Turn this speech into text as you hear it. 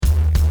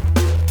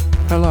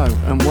Hello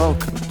and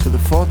welcome to the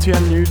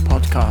 4TN News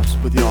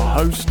Podcast with your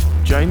host,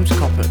 James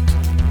Coppett.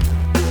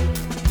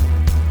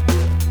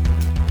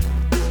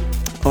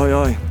 Oi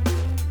oi.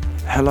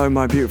 Hello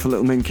my beautiful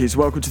little minkies.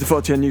 Welcome to the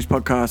 4TN News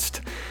Podcast.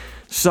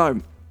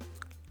 So,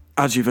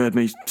 as you've heard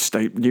me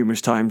state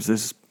numerous times,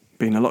 there's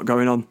been a lot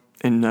going on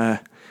in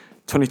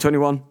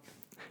 2021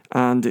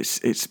 and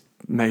it's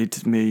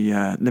made me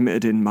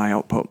limited in my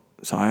output.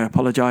 So I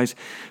apologise,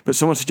 but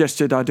someone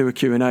suggested I do a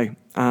Q&A,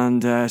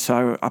 and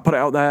so I put it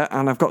out there,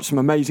 and I've got some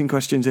amazing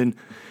questions in.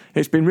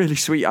 It's been really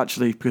sweet,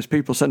 actually, because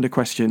people send a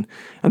question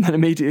and then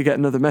immediately get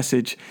another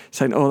message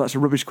saying, oh, that's a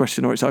rubbish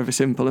question, or it's over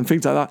simple, and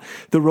things like that.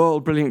 They're all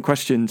brilliant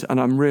questions,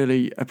 and I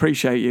really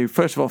appreciate you,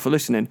 first of all, for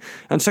listening,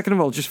 and second of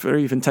all, just for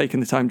even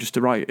taking the time just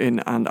to write in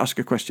and ask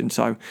a question.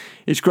 So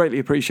it's greatly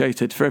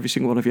appreciated for every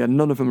single one of you.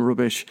 None of them are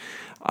rubbish.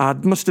 I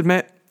must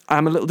admit,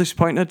 I'm a little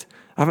disappointed.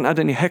 I haven't had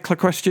any heckler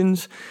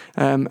questions,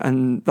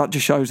 and that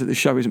just shows that the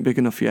show isn't big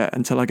enough yet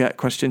until I get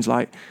questions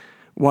like,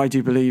 why do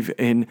you believe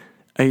in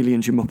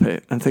aliens, you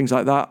muppet, and things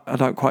like that. I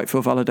don't quite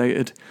feel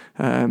validated,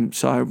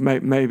 so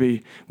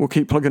maybe we'll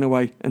keep plugging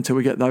away until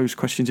we get those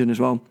questions in as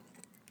well.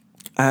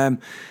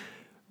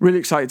 Really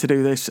excited to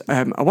do this.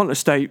 I want to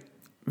state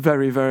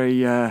very,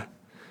 very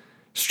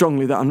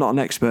strongly that I'm not an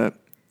expert.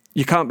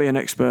 You can't be an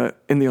expert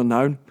in the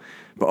unknown,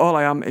 but all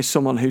I am is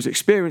someone who's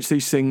experienced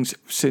these things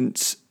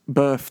since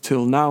birth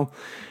till now.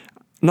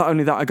 Not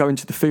only that, I go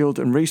into the field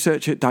and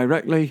research it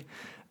directly,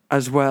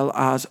 as well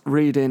as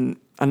reading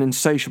an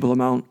insatiable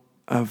amount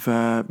of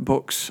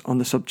books on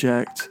the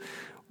subject,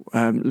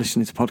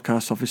 listening to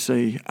podcasts,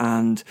 obviously,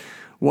 and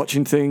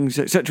watching things,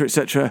 etc.,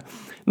 etc.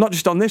 Not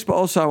just on this, but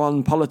also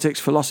on politics,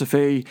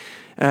 philosophy.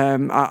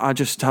 I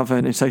just have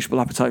an insatiable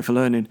appetite for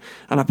learning,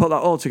 and I put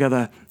that all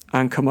together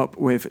and come up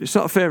with, it's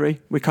not a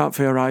theory, we can't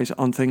theorise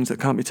on things that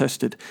can't be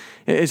tested.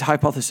 It is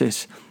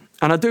hypothesis.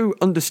 And I do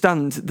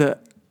understand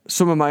that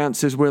some of my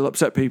answers will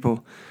upset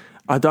people.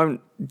 I don't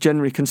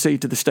generally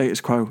concede to the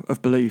status quo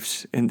of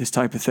beliefs in this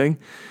type of thing.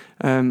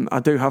 I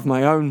do have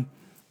my own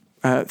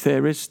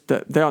theories,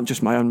 that they aren't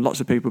just my own, lots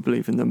of people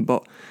believe in them,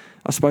 but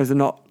I suppose they're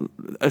not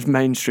as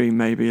mainstream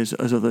maybe as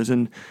others.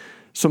 And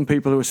some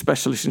people who are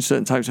specialists in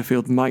certain types of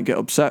field might get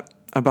upset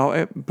about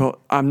it, but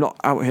I'm not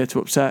out here to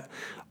upset.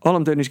 All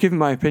I'm doing is giving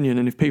my opinion,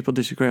 and if people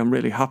disagree, I'm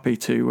really happy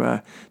to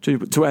air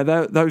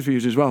those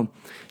views as well.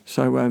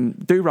 So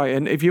do write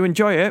in. If you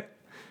enjoy it,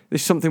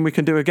 this is something we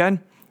can do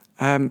again.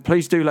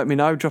 Please do let me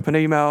know. Drop an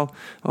email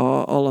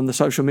or all on the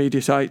social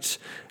media sites,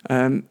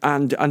 and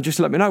just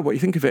let me know what you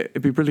think of it.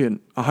 It'd be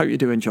brilliant. I hope you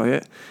do enjoy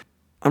it.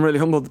 I'm really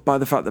humbled by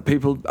the fact that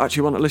people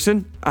actually want to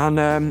listen,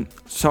 and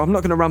so I'm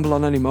not going to ramble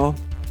on anymore.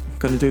 I'm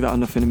going to do that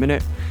enough in a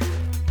minute,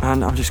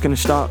 and I'm just going to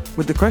start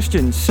with the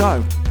questions.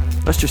 So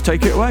let's just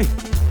take it away.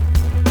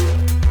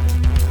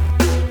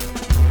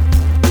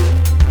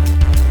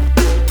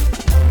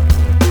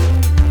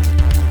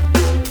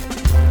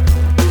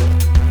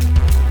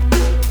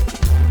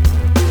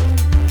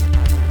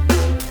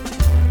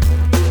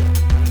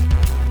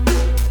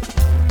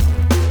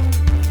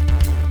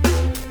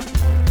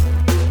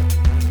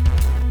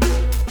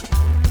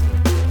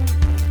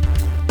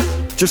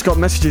 Just got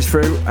messages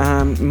through.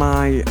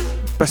 My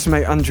best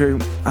mate Andrew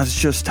has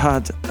just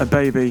had a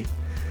baby,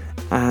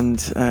 and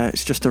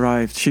it's just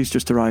arrived. She's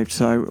just arrived.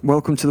 So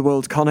welcome to the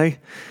world, Connie.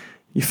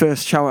 Your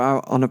first shout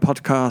out on a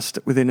podcast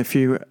within a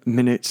few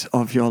minutes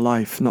of your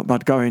life. Not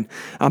bad going.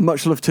 And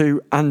much love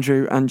to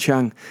Andrew and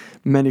Chang.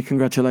 Many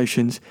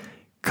congratulations.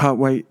 Can't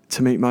wait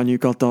to meet my new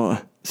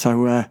goddaughter.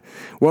 So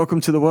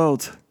welcome to the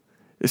world.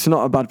 It's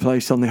not a bad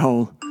place on the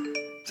whole.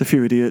 There's a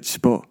few idiots,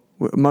 but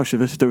most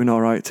of us are doing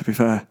all right, to be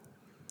fair.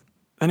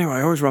 Anyway,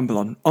 I always ramble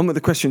on. On with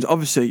the questions.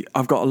 Obviously,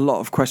 I've got a lot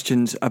of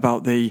questions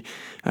about the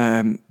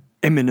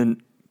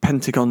imminent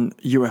Pentagon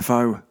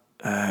UFO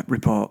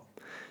report.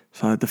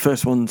 So the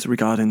first one's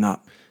regarding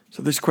that.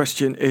 So this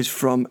question is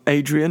from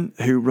Adrian,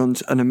 who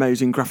runs an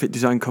amazing graphic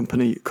design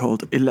company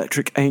called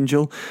Electric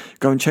Angel.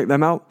 Go and check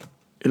them out.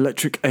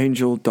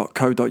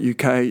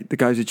 electricangel.co.uk. The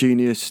guy's a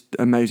genius,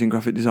 amazing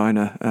graphic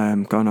designer.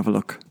 Go and have a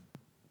look.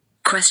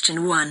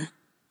 Question 1.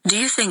 Do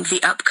you think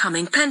the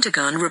upcoming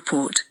Pentagon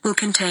report will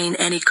contain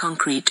any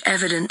concrete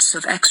evidence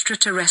of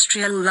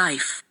extraterrestrial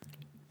life?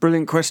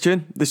 Brilliant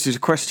question. This is a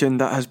question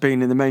that has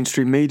been in the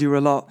mainstream media a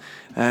lot.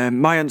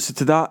 My answer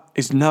to that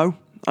is no,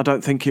 I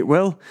don't think it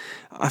will.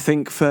 I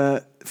think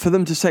for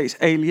them to say it's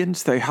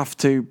aliens, they have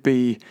to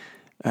be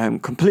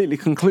completely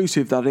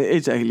conclusive that it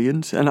is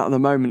aliens, and at the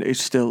moment it's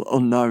still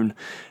unknown.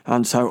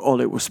 And so all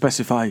it will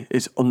specify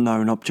is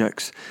unknown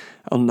objects,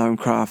 unknown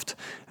craft.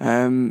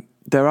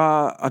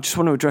 I just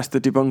want to address the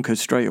debunkers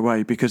straight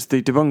away, because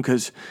the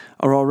debunkers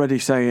are already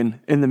saying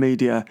in the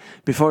media,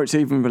 before it's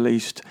even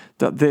released,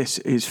 that this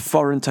is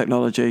foreign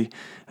technology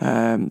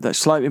that's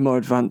slightly more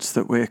advanced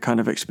that we're kind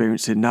of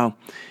experiencing now.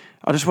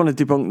 I just want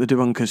to debunk the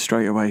debunkers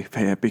straight away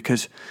here,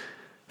 because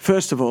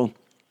first of all,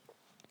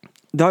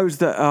 those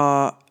that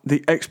are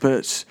the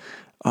experts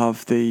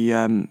of the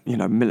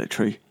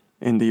military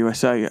in the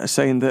USA are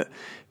saying that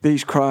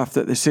these craft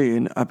that they're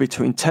seeing are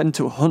between 10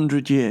 to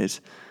 100 years.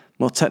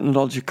 more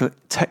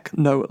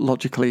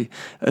technologically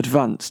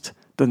advanced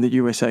than the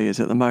USA is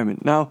at the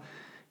moment. Now,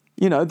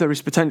 there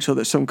is potential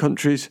that some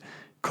countries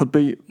could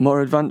be more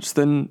advanced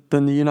than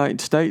the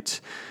United States,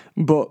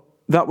 but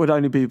that would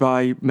only be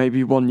by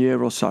maybe 1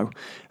 year or so.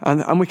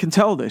 And we can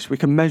tell this, we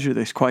can measure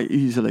this quite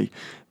easily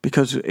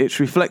because it's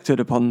reflected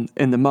upon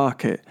in the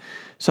market.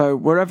 So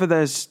wherever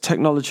there's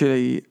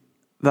technology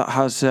that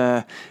has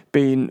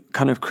been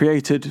kind of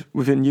created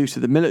within use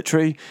of the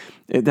military,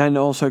 it then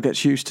also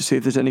gets used to see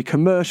if there's any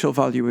commercial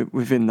value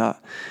within that.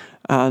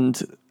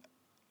 And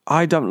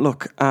I don't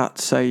look at,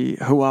 say,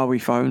 Huawei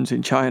phones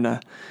in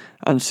China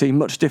and see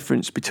much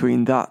difference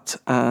between that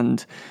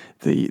and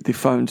the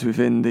phones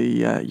within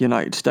the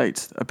United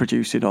States are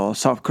producing, or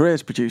South Korea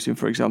is producing,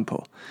 for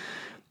example.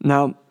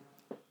 Now,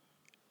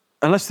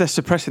 unless they're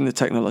suppressing the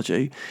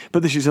technology,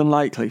 but this is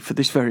unlikely for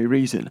this very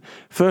reason.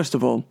 First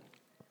of all,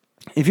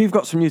 if you've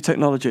got some new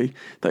technology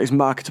that is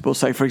marketable,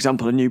 say, for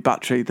example, a new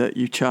battery that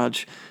you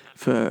charge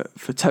for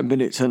 10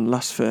 minutes and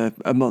lasts for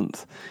a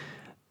month,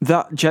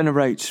 that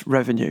generates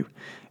revenue.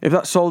 If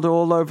that's sold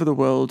all over the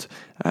world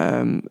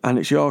and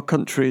it's your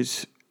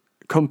country's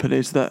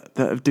companies that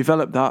have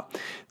developed that,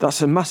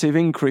 that's a massive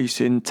increase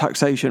in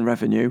taxation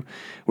revenue,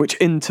 which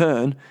in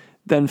turn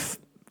then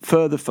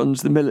further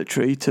funds the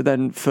military to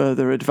then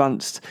further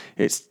advance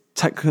its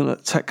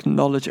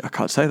technology. I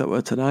can't say that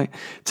word tonight.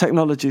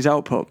 Technology's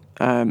output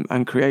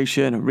and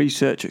creation and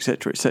research,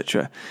 etc.,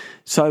 etc.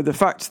 So the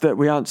fact that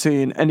we aren't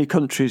seeing any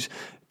countries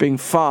being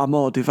far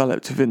more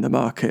developed within the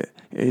market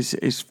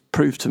is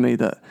proof to me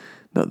that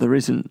there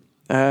isn't.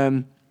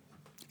 And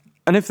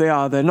if they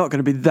are, they're not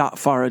going to be that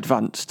far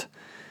advanced.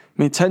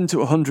 I mean, 10 to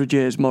 100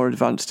 years more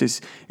advanced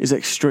is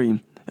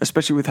extreme,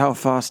 especially with how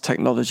fast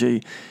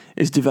technology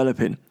is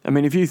developing. I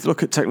mean, if you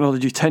look at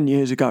technology 10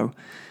 years ago,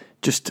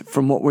 just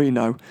from what we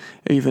know,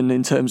 even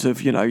in terms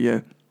of,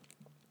 your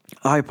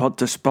iPod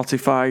to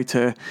Spotify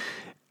to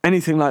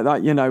anything like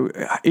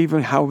that,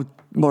 even how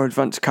more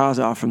advanced cars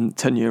are from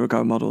 10 year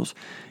ago models,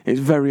 it's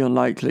very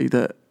unlikely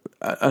that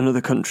another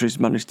country's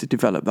managed to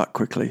develop that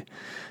quickly.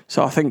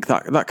 So I think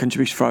that can just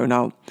be thrown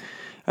out.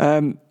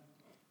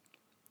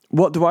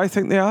 What do I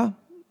think they are?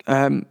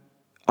 I'm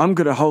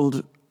going to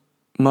hold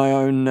my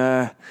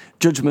own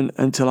judgment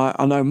until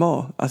I know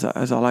more, as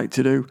I like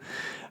to do.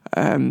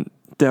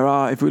 There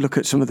are, if we look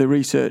at some of the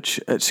research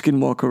at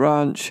Skinwalker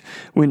Ranch,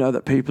 we know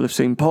that people have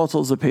seen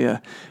portals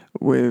appear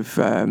with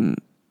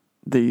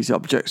these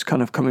objects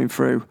kind of coming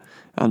through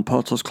and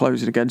portals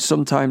closing again.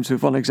 Sometimes,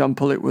 with one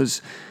example, it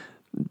was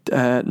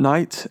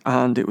night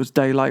and it was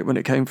daylight when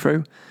it came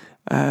through.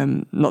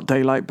 Not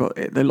daylight, but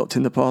they looked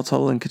in the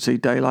portal and could see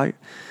daylight.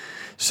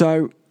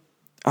 So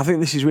I think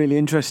this is really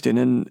interesting,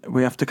 and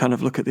we have to kind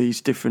of look at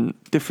these different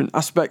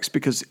aspects,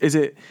 because is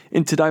it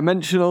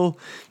interdimensional?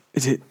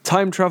 Is it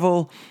time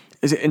travel?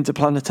 Is it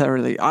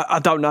interplanetarily? I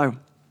don't know.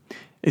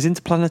 Is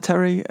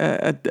interplanetary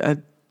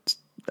an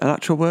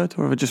actual word,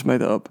 or have I just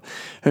made it up?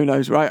 Who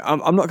knows, right?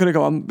 I'm not going to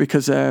go on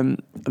because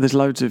there's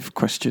loads of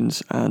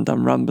questions and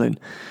I'm rambling.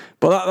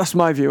 But that's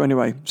my view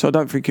anyway, so I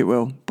don't think it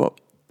will. But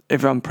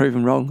if I'm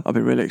proven wrong, I'll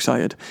be really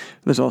excited.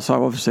 There's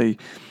also, obviously,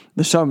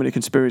 there's so many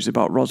conspiracies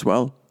about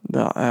Roswell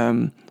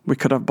that we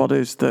could have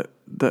bodies that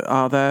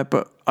are there,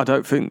 but I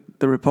don't think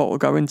the report will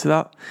go into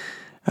that.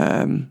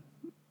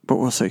 But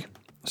we'll see.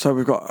 So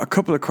we've got a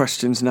couple of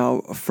questions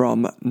now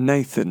from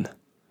Nathan.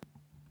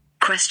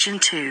 Question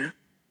 2.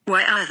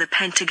 Why are the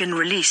Pentagon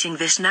releasing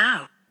this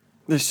now?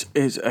 This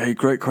is a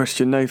great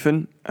question,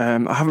 Nathan.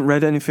 I haven't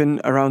read anything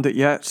around it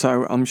yet,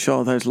 so I'm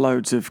sure there's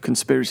loads of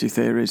conspiracy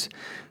theories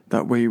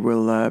that we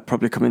will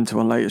probably come into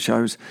on later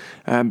shows.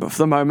 But for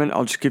the moment,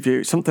 I'll just give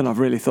you something I've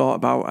really thought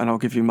about, and I'll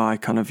give you my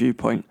kind of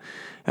viewpoint.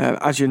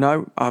 As you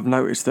know, I've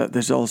noticed that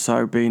there's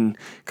also been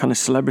kind of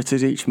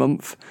celebrities each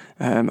month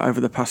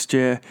over the past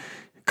year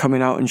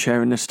coming out and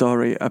sharing a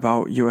story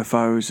about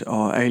UFOs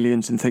or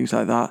aliens and things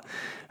like that.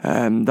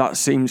 That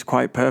seems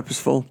quite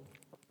purposeful.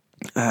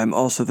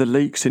 Also, the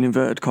leaks, in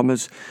inverted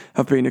commas,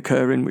 have been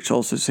occurring, which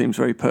also seems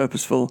very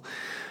purposeful.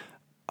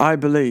 I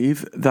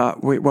believe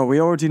that we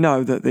already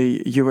know that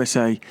the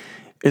USA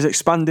is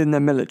expanding their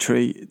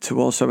military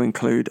to also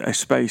include a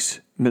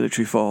space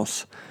military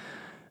force.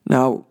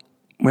 Now,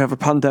 we have a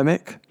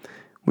pandemic.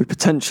 We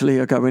potentially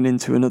are going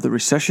into another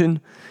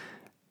recession.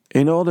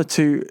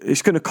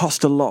 It's going to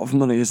cost a lot of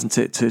money, isn't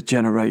it, to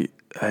generate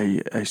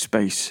a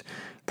space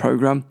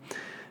program.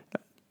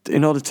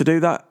 In order to do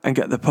that and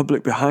get the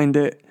public behind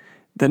it,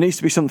 there needs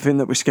to be something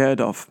that we're scared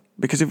of.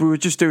 Because if we were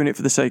just doing it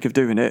for the sake of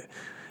doing it,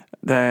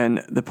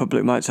 then the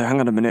public might say, hang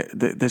on a minute,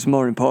 there's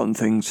more important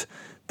things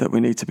that we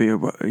need to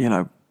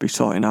be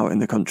sorting out in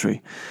the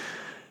country.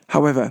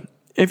 However,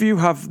 if you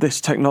have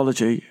this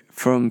technology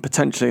from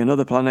potentially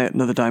another planet,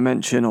 another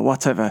dimension or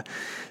whatever,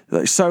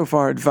 that is so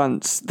far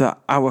advanced that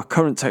our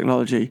current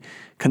technology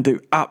can do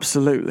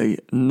absolutely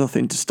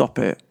nothing to stop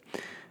it,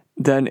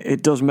 then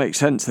it does make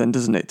sense then,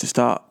 doesn't it, to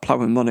start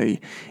ploughing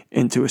money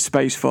into a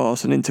Space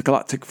Force, an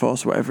intergalactic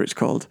force, whatever it's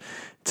called,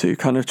 to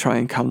kind of try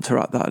and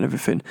counteract that and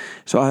everything.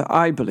 So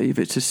I believe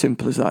it's as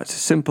simple as that. It's a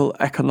simple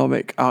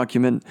economic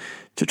argument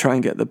to try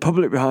and get the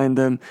public behind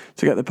them,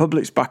 to get the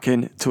public's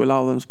backing, to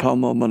allow them to plough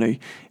more money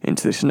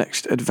into this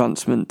next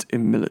advancement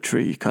in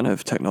military kind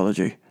of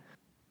technology.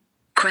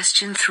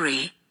 Question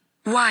 3.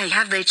 Why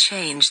have they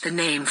changed the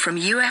name from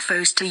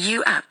UFOs to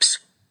UAPs?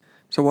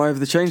 So why have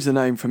they changed the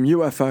name from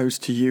UFOs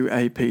to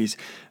UAPs?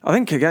 I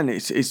think again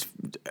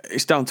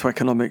it's down to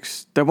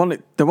economics. They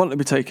want to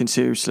be taken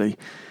seriously,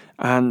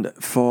 and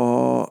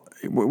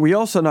we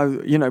also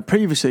know,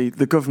 previously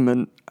the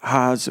government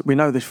we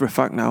know this for a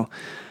fact now,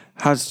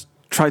 has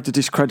tried to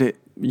discredit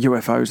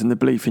UFOs and the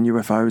belief in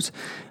UFOs,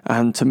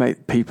 and to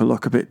make people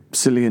look a bit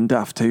silly and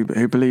daft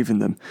who believe in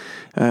them.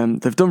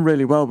 They've done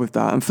really well with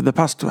that, and for the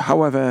past,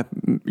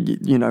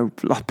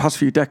 past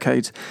few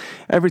decades,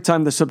 every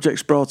time the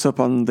subject's brought up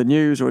on the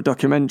news or a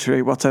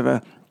documentary,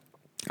 whatever,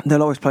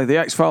 they'll always play the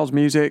X-Files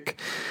music,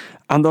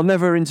 and they'll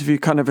never interview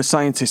kind of a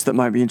scientist that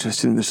might be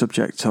interested in the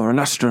subject or an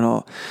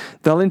astronaut.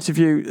 They'll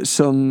interview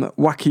some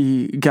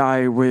wacky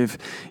guy with,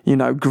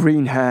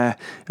 green hair,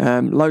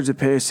 loads of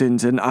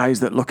piercings and eyes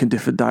that look in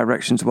different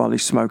directions while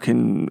he's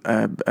smoking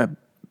a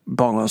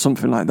bong or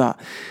something like that.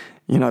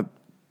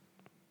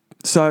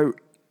 So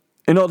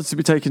in order to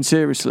be taken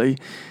seriously,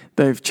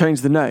 they've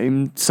changed the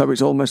name so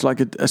it's almost like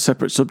a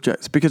separate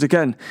subject. Because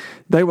again,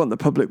 they want the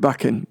public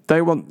backing.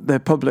 They want their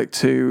public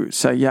to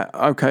say, yeah,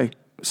 okay,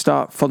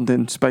 start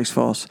funding Space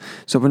Force.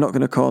 So we're not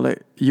going to call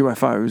it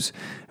UFOs,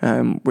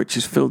 which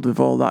is filled with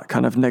all that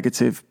kind of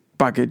negative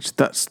baggage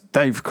that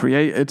they've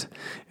created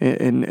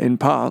in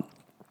part.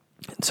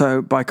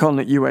 So by calling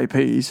it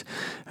UAPs,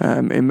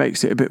 it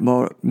makes it a bit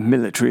more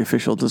military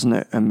official, doesn't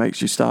it? And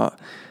makes you start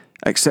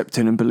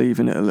accepting and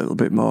believing it a little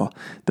bit more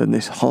than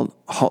this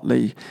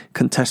hotly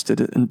contested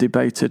and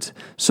debated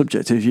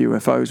subject of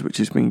UFOs, which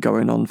has been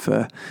going on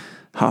for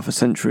half a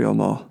century or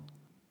more.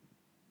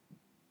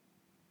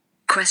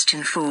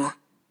 Question 4.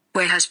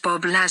 Where has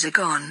Bob Lazar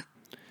gone?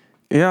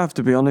 Yeah, I have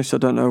to be honest, I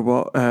don't know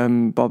what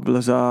Bob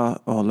Lazar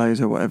or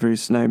Laser, whatever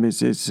his name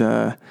is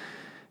I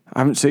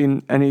haven't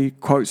seen any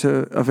quotes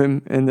of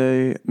him in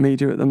the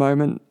media at the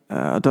moment.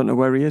 I don't know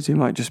where he is. He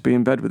might just be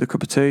in bed with a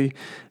cup of tea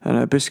and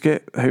a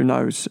biscuit. Who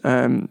knows?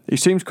 He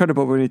seems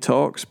credible when he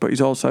talks, but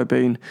he's also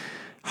been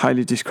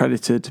highly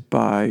discredited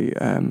by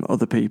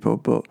other people.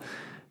 But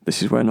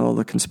this is when all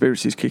the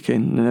conspiracies kick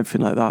in and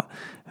everything like that.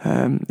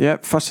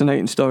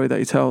 Fascinating story that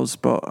he tells,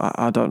 but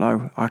I don't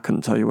know. I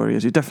couldn't tell you where he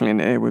is. He's definitely in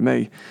here with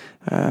me.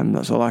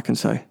 That's all I can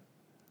say.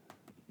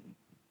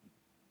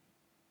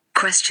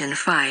 Question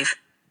 5.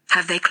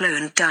 Have they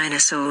cloned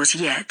dinosaurs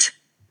yet?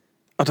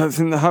 I don't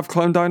think they have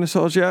cloned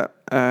dinosaurs yet.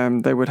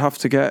 They would have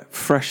to get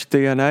fresh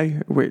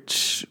DNA,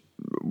 which,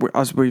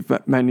 as we've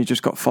mainly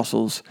just got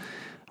fossils,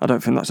 I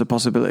don't think that's a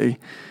possibility.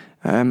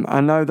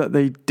 I know that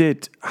they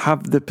did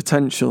have the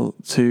potential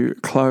to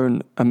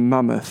clone a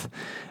mammoth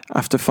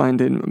after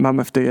finding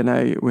mammoth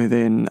DNA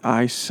within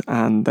ice,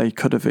 and they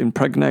could have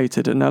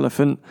impregnated an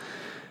elephant.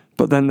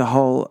 But then the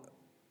whole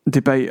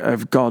debate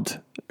of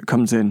God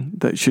comes in,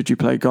 that should you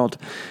play God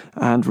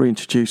and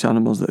reintroduce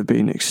animals that have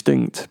been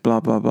extinct, blah,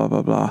 blah, blah,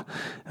 blah, blah.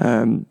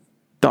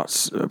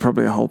 That's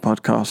probably a whole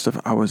podcast of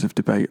hours of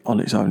debate on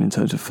its own in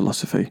terms of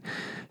philosophy.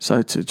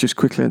 So to just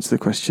quickly answer the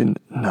question,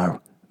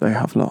 no, they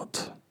have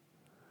not.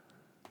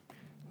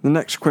 The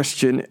next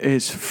question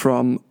is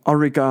from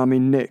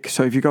Origami Nick.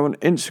 So if you go on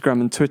Instagram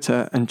and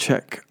Twitter and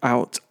check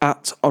out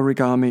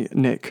 @Origami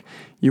Nick,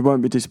 you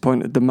won't be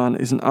disappointed. The man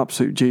is an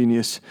absolute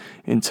genius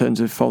in terms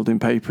of folding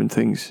paper and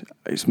things.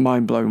 It's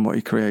mind-blowing what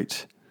he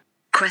creates.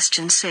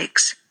 Question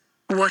 6.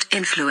 What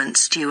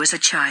influenced you as a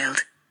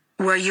child?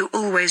 Were you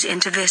always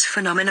into this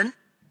phenomenon?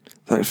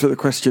 Thanks for the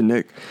question,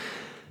 Nick.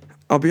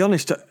 I'll be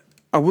honest,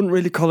 I wouldn't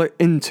really call it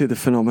into the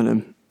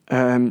phenomenon.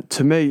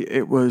 To me,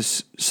 it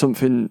was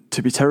something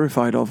to be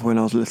terrified of when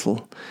I was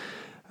little.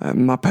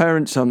 My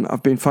parents,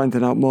 I've been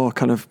finding out more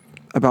kind of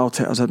about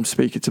it as I'm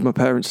speaking to my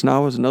parents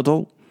now as an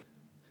adult.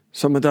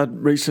 So my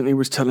dad recently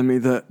was telling me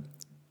that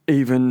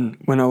even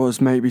when I was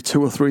maybe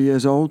 2 or 3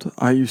 years old,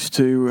 I used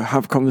to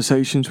have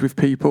conversations with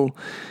people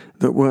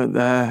that weren't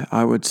there.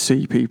 I would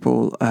see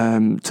people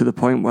to the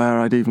point where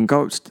I'd even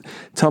go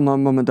tell my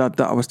mum and dad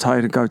that I was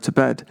tired and go to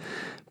bed.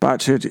 But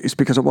actually, it's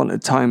because I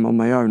wanted time on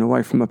my own,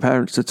 away from my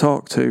parents, to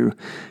talk to.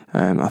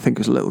 I think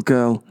it was a little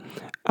girl.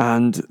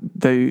 And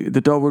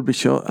the door would be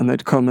shut, and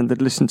they'd come and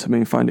they'd listen to me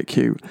and find it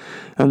cute,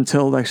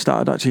 until they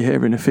started actually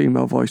hearing a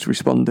female voice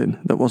responding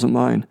that wasn't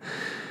mine.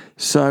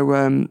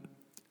 So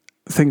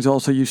things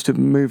also used to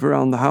move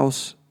around the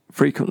house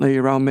frequently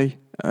around me,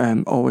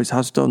 always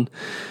has done.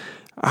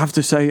 I have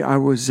to say I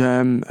was,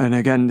 and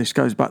again, this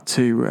goes back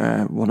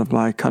to one of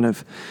my kind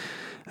of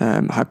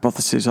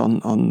hypothesis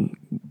on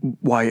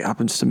why it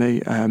happens to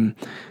me.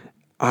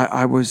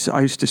 I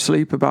used to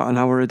sleep about an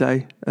hour a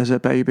day as a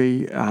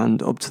baby,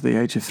 and up to the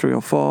age of 3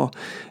 or 4,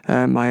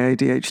 my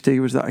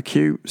ADHD was that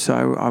acute.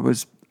 So I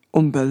was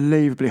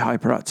unbelievably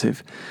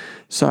hyperactive.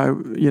 So,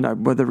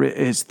 whether it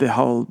is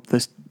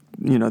there's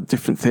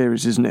different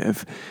theories, isn't it,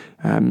 of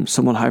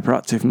someone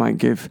hyperactive might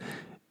give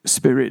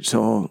spirits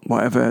or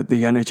whatever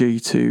the energy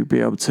to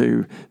be able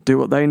to do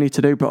what they need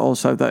to do, but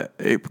also that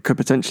it could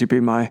potentially be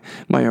my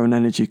own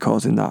energy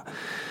causing that.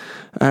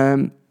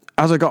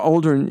 As I got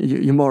older, and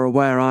you're more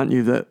aware, aren't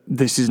you, that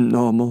this isn't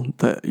normal,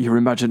 that your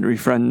imaginary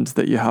friend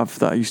that you have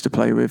that I used to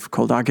play with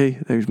called Aggie,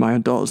 who's my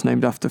own daughter's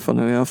named after,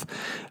 funnily enough,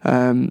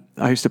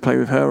 I used to play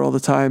with her all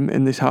the time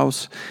in this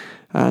house.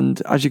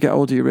 And as you get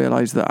older, you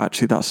realise that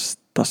actually that's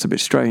a bit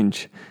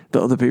strange,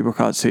 that other people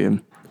can't see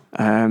him.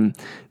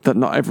 That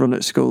not everyone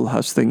at school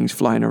has things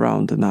flying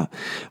around and that.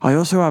 I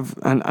also have,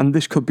 and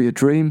this could be a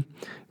dream,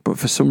 but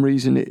for some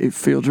reason it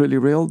feels really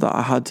real, that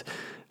I had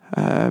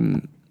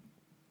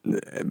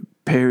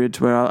periods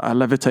where I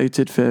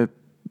levitated for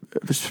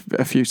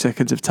a few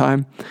seconds of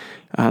time.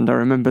 And I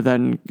remember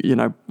then,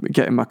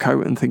 getting my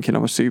coat and thinking I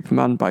was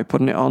Superman by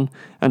putting it on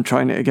and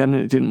trying it again,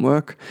 and it didn't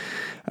work.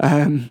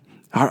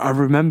 I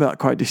remember that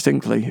quite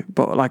distinctly,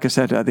 but like I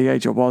said, at the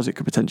age I was, it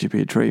could potentially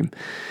be a dream.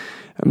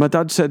 And my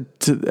dad said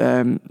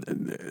to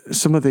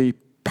some of the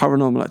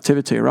paranormal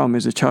activity around me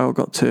as a child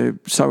got to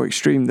so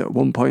extreme that at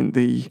one point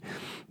the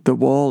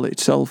wall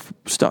itself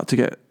started to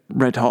get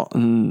red hot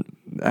and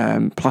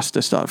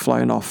plaster started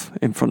flying off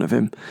in front of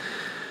him.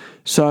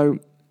 So,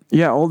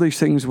 yeah, all these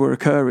things were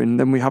occurring.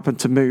 Then we happened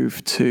to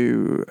move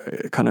to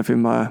kind of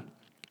in my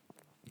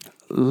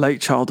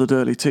late childhood,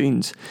 early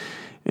teens,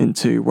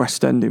 into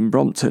West End in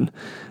Brompton,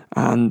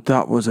 and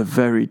that was a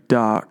very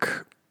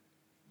dark,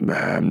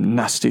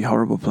 nasty,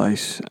 horrible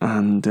place.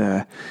 And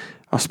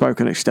I've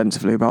spoken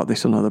extensively about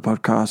this on other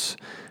podcasts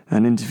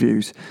and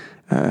interviews,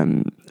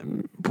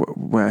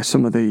 where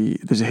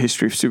there's a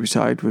history of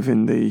suicide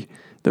within the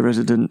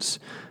residents,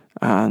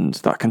 and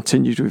that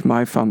continued with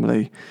my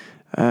family.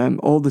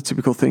 All the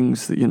typical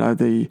things that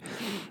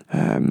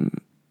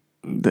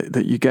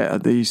that you get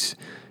at these.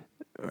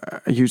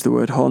 I use the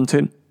word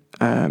haunting.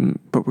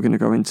 But we're going to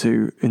go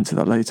into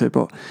that later.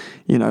 But,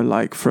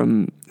 like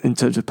in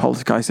terms of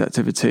poltergeist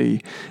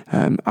activity,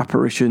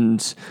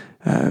 apparitions,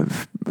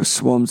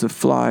 swarms of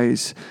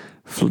flies,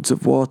 floods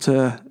of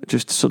water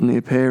just suddenly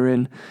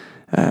appearing,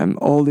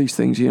 all these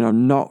things,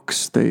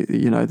 knocks,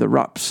 the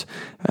raps,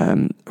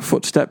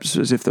 footsteps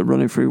as if they're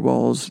running through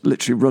walls,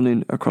 literally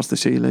running across the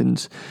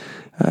ceilings,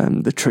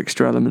 the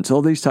trickster elements,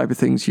 all these type of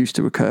things used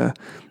to occur.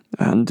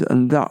 And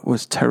that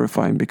was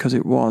terrifying because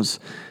it was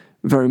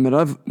very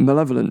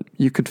malevolent.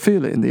 You could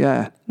feel it in the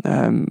air.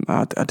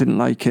 I didn't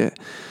like it.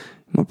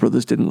 My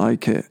brothers didn't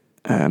like it.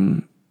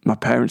 My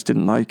parents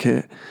didn't like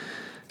it.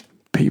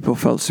 People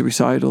felt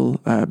suicidal.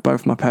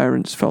 Both my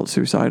parents felt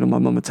suicidal. My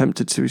mum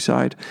attempted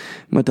suicide.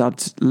 My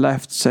dad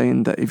left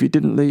saying that if he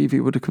didn't leave, he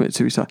would have committed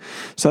suicide.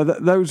 So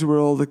those were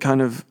all the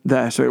kind of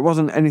there. So it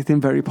wasn't anything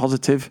very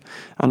positive.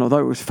 And although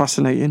it was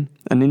fascinating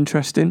and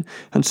interesting,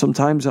 and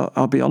sometimes,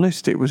 I'll be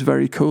honest, it was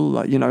very cool.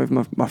 Like,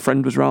 if my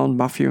friend was round,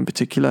 Matthew in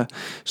particular,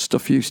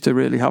 stuff used to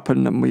really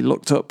happen, and we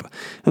looked up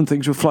and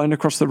things were flying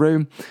across the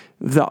room.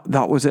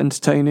 That was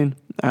entertaining.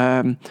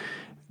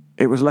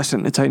 It was less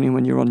entertaining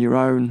when you're on your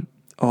own,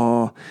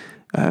 or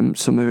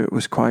some of it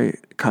was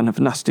quite kind of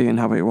nasty in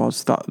how it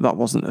was. That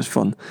wasn't as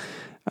fun.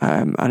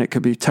 And it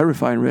could be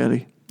terrifying,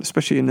 really,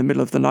 especially in the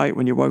middle of the night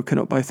when you're woken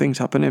up by things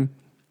happening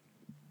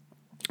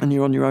and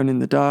you're on your own in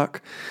the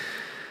dark.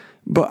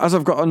 But as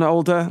I've gotten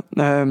older,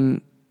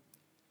 certain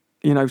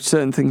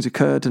things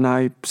occurred and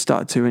I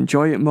started to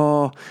enjoy it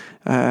more,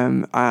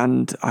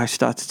 and I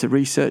started to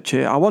research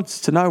it. I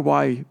wanted to know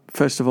why,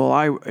 first of all,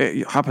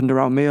 it happened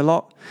around me a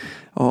lot,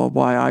 or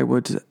why I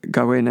would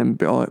go in and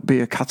be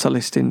a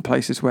catalyst in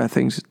places where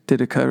things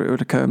did occur, it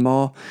would occur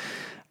more.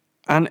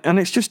 And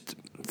it's just,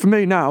 for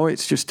me now,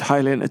 it's just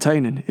highly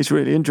entertaining. It's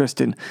really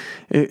interesting.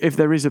 If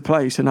there is a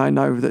place and I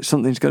know that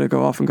something's going to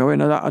go off and go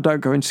in, I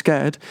don't go in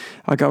scared.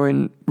 I go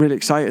in really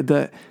excited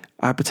that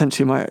I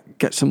potentially might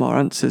get some more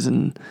answers,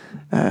 and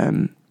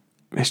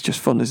it's just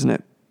fun, isn't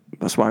it?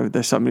 That's why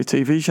there's so many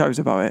TV shows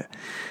about it.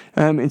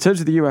 In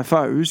terms of the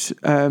UFOs,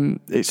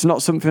 it's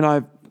not something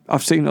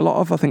I've seen a lot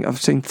of. I think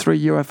I've seen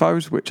 3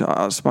 UFOs, which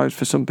I suppose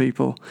for some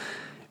people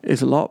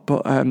is a lot.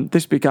 But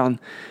this began,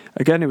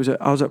 again,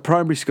 I was at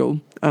primary school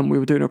and we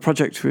were doing a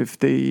project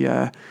with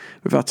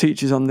our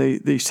teachers on the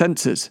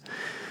sensors.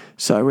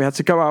 So we had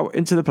to go out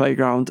into the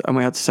playground and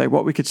we had to say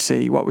what we could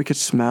see, what we could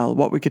smell,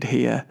 what we could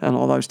hear, and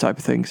all those type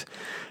of things.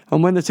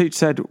 And when the teacher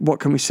said,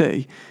 "What can we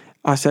see?"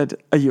 I said,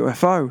 "A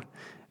UFO."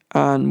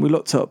 And we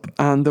looked up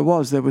and there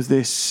was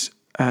this,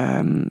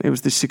 it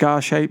was this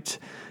cigar-shaped,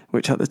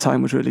 which at the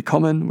time was really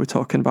common. We're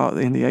talking about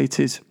in the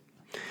 80s.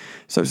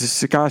 So it was a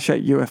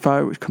cigar-shaped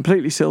UFO. It was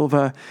completely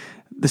silver,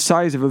 the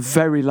size of a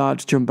very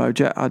large jumbo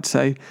jet, I'd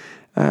say.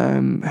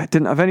 It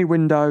didn't have any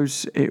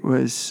windows. It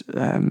was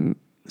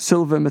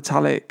silver,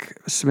 metallic,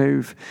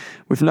 smooth,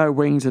 with no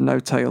wings and no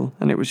tail.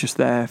 And it was just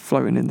there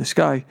floating in the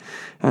sky.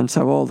 And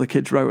so all the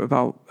kids wrote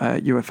about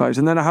UFOs.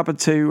 And then I happened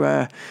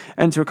to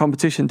enter a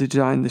competition to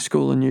design the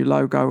school a new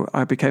logo.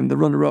 I became the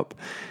runner-up.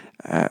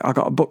 I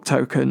got a book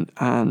token,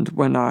 and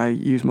when I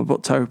used my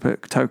book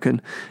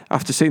token,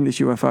 after seeing this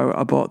UFO,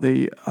 I bought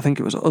I think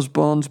it was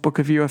Usborne's Book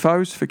of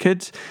UFOs for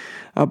kids.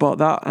 I bought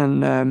that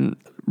and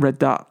read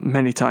that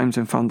many times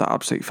and found that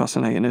absolutely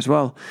fascinating as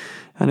well.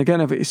 And again,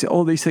 it's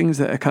all these things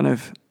that are kind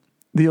of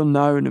the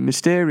unknown and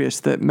mysterious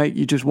that make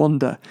you just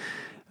wonder.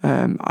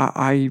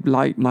 I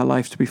like my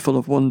life to be full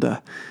of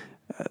wonder.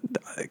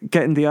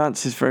 Getting the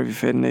answers for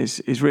everything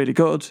is really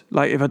good.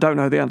 Like, if I don't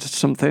know the answer to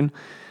something,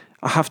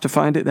 I have to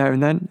find it there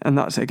and then. And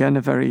that's, again,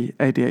 a very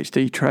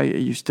ADHD trait.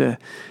 It used to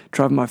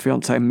drive my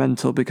fiancée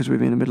mental because we'd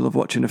be in the middle of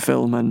watching a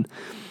film and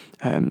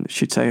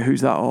she'd say,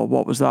 "Who's that?" or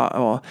 "What was that?"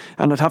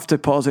 and I'd have to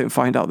pause it and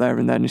find out there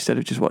and then instead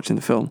of just watching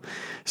the film.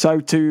 So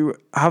to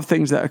have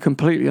things that are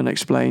completely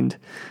unexplained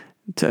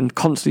and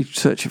constantly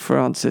searching for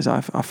answers,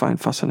 I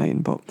find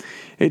fascinating. But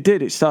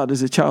it started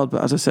as a child,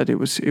 but as I said, it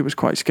was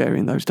quite scary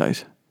in those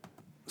days.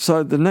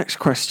 So the next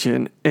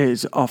question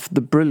is off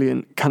the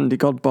brilliant Candy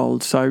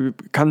Godbold. So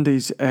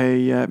Candy's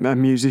a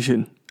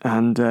musician,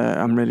 and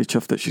I'm really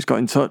chuffed that she's got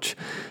in touch.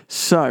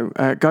 So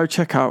go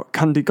check out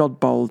Candy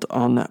Godbold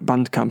on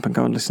Bandcamp and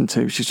go and listen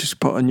to. She's just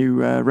put a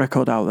new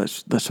record out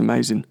that's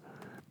amazing.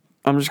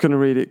 I'm just going to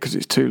read it because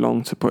it's too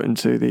long to put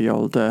into the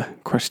old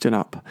question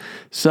app.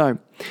 So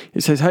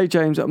it says, "Hey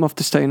James, I'm off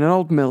to stay in an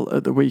old mill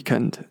at the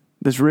weekend.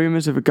 There's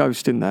rumours of a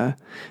ghost in there.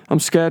 I'm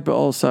scared but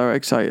also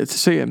excited to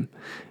see him.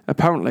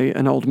 Apparently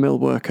an old mill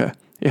worker.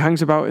 He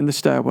hangs about in the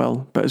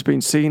stairwell but has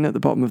been seen at the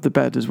bottom of the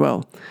bed as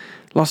well.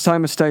 Last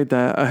time I stayed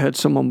there, I heard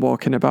someone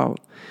walking about.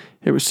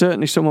 It was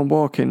certainly someone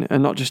walking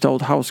and not just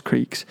old house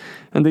creaks,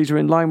 and these are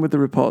in line with the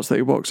reports that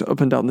he walks up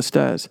and down the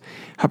stairs.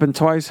 Happened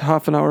twice,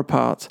 half an hour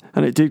apart,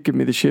 and it did give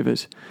me the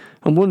shivers.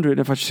 I'm wondering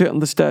if I should sit on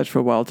the stairs for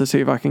a while to see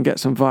if I can get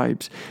some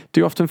vibes.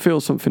 Do you often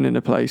feel something in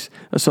a place,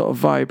 a sort of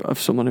vibe of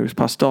someone who has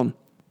passed on?"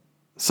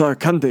 So,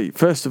 Candy,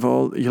 first of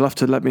all, you'll have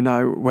to let me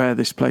know where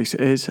this place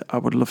is. I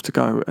would love to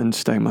go and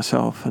stay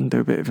myself and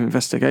do a bit of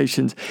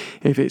investigations.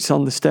 If it's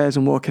on the stairs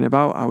and walking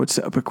about, I would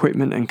set up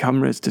equipment and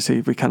cameras to see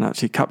if we can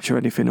actually capture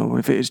anything or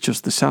if it is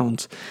just the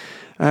sounds.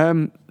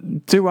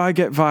 Do I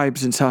get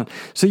vibes and sound?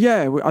 So,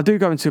 yeah, I do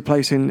go into a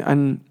place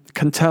and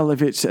can tell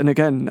if it's, and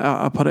again,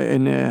 I put it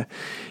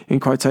in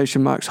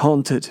quotation marks,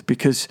 haunted,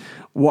 because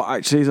what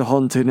actually is a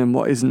haunting and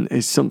what isn't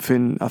is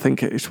something, I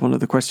think it's one of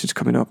the questions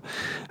coming up,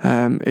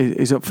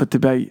 is up for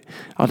debate.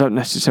 I don't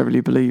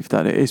necessarily believe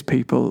that it is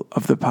people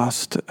of the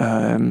past,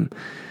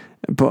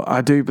 but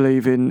I do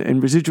believe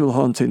in residual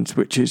hauntings,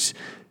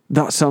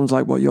 that sounds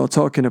like what you're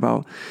talking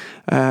about.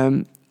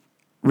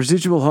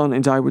 Residual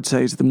hauntings, I would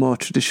say, is the more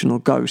traditional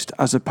ghost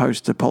as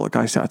opposed to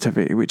poltergeist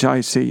activity, which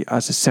I see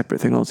as a separate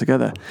thing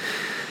altogether.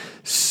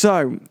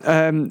 So,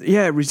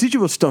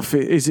 residual stuff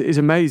is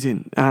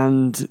amazing,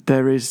 and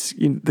there is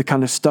the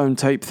kind of stone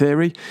tape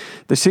theory.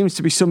 There seems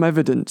to be some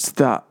evidence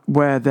that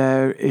where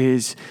there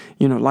is,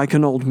 like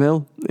an old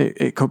mill,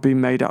 it could be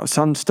made out of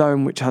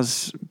sandstone, which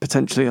has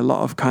potentially a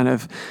lot of kind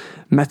of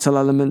metal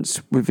elements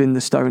within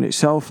the stone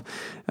itself.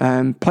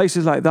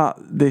 Places like that,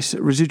 this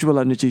residual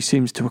energy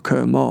seems to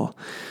occur more.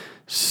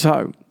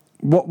 So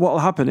what will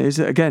happen is,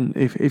 again,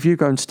 if you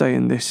go and stay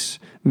in this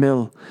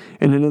mill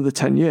in another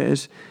 10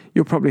 years,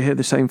 you'll probably hear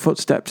the same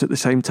footsteps at the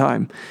same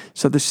time.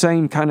 So the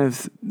same kind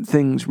of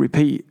things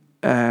repeat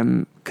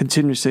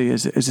continuously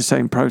as the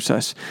same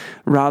process,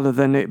 rather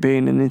than it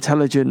being an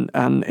intelligent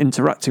and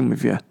interacting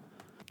with you.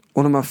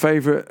 One of my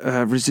favourite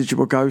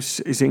residual ghosts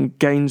is in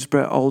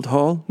Gainsborough Old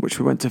Hall, which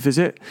we went to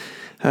visit.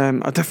 I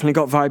definitely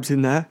got vibes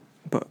in there,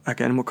 but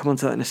again, we'll come on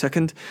to that in a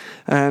second.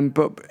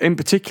 But in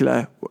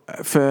particular,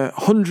 for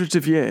hundreds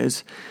of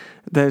years,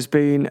 there's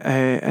been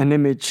an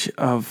image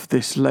of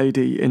this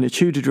lady in a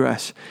Tudor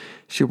dress.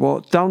 She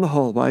walked down the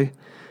hallway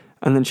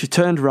and then she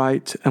turned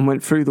right and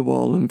went through the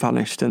wall and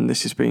vanished. And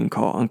this is being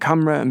caught on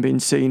camera and being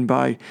seen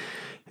by,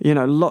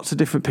 lots of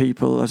different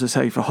people, as I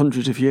say, for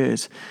hundreds of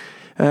years.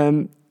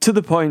 To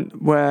the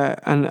point where,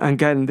 and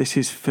again, this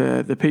is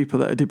for the people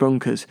that are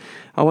debunkers,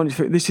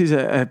 this is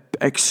a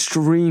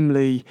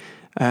extremely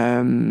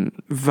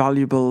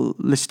valuable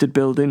listed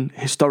building,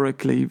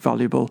 historically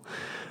valuable.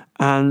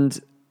 And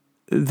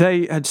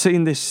they had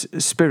seen this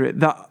spirit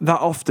that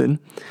often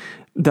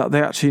that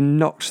they actually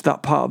knocked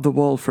that part of the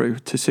wall through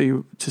to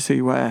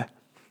see where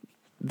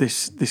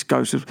this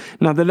ghost was.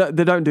 Now,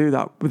 they don't do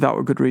that without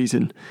a good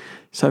reason.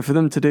 So for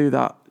them to do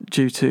that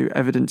due to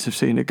evidence of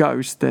seeing a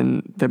ghost,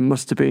 then there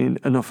must have been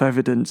enough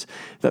evidence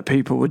that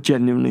people were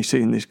genuinely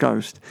seeing this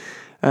ghost.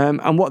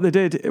 And what they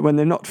did when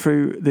they knocked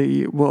through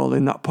the wall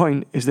in that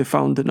point is they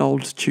found an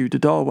old Tudor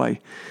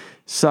doorway.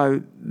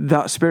 So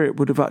that spirit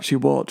would have actually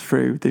walked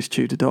through this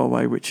Tudor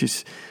doorway, which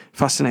is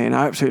fascinating.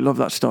 I absolutely love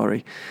that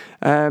story.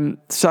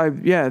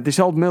 This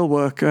old mill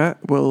worker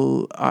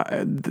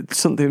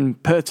something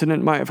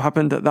pertinent might have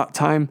happened at that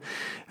time,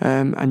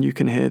 and you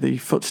can hear the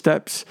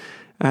footsteps.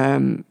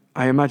 I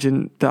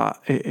imagine that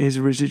it is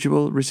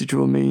residual.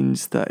 Residual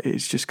means that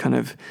it's just kind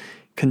of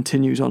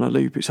continues on a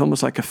loop. It's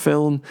almost like a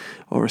film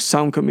or a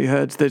sound can be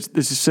heard. There's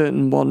a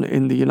certain one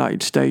in the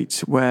United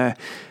States where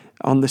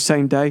on the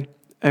same day,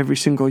 every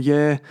single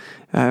year,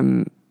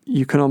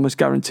 you can almost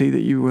guarantee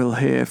that you will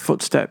hear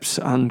footsteps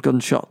and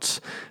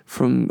gunshots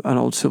from an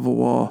old Civil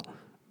War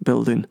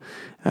building.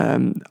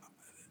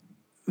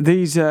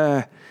 These,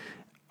 I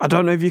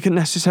don't know if you can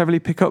necessarily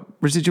pick up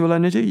residual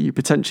energy. You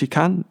potentially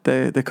can.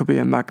 There could be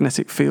a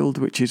magnetic field,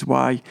 which is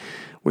why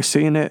we're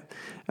seeing it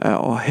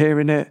or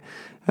hearing it.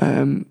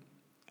 I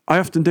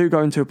often do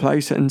go into a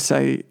place and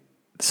say,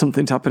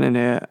 something's happening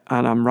here,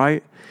 and I'm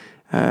right.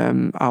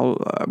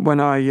 When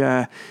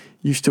I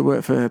used to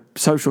work for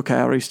social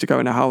care, I used to go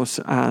in a house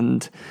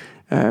and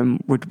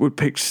would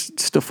pick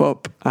stuff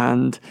up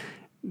and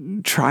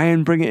try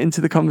and bring it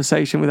into the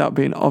conversation without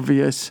being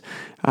obvious,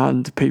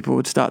 and people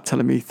would start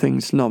telling me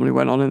things normally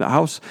went on in the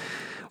house.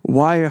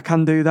 Why I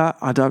can do that,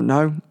 I don't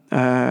know.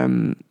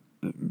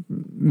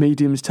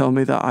 Mediums tell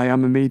me that I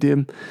am a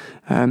medium,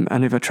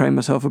 and if I train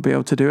myself, I'll be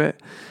able to do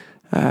it.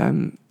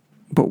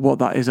 But what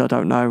that is, I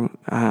don't know.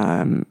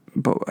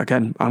 But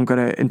again, I'm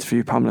going to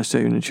interview Pamela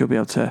soon, and she'll be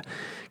able to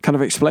kind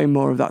of explain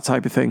more of that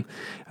type of thing.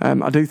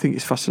 I do think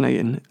it's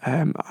fascinating.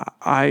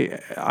 I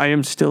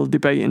am still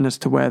debating as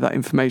to where that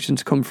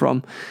information's come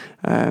from,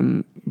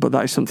 but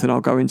that is something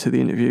I'll go into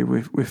the interview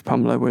with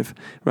Pamela with,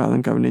 rather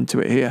than going into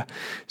it here.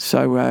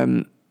 So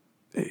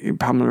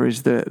Pamela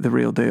is the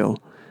real deal.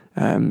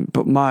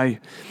 But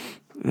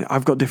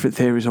I've got different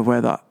theories of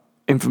where that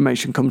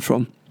information comes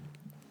from.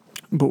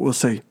 But we'll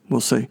see.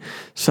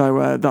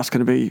 So that's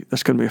going to be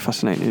a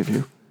fascinating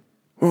interview.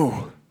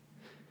 Oh,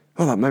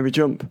 that made me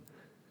jump.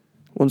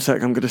 1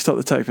 sec, I'm going to stop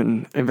the tape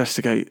and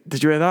investigate.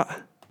 Did you hear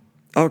that?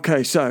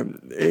 Okay, so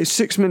it's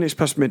 6 minutes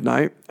past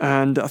midnight,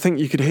 and I think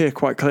you could hear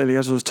quite clearly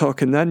as I was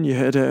talking then, you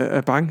heard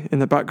a bang in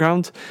the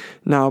background.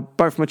 Now,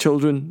 both my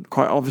children,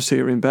 quite obviously,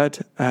 are in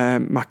bed.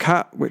 My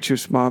cat, which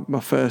was my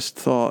first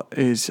thought,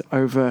 is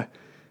over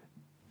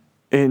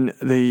in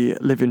the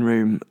living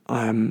room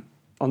on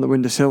the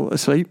windowsill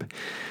asleep.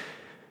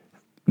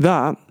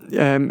 That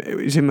it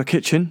was in my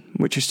kitchen,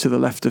 which is to the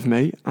left of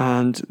me,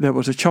 and there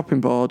was a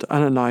chopping board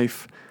and a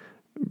knife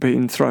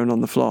being thrown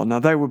on the floor. Now,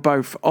 they were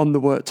both on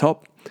the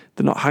worktop.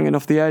 They're not hanging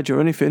off the edge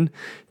or anything,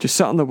 just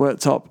sat on the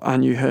worktop,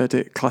 and you heard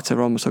it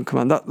clatter almost on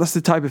command. That's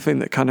the type of thing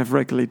that kind of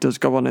regularly does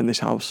go on in this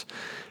house.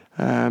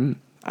 And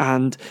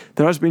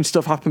there has been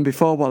stuff happen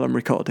before while I'm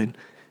recording,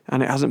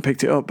 and it hasn't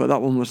picked it up, but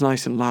that one was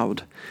nice and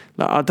loud.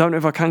 I don't know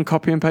if I can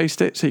copy and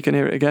paste it so you can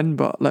hear it again,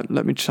 but let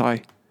me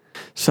try.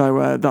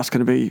 So that's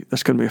going to be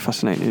a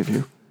fascinating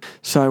interview.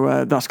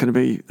 So that's going to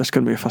be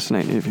a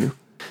fascinating interview.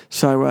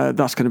 So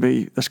that's going to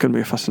be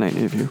a fascinating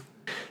interview.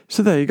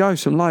 So there you go,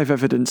 some live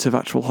evidence of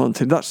actual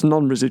haunting. That's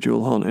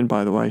non-residual haunting,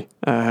 by the way,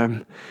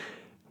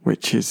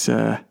 which is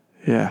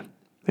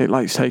it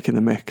likes taking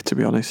the mick, to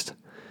be honest.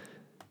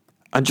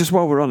 And just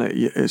while we're on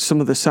it,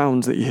 some of the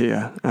sounds that you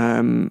hear,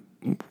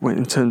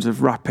 in terms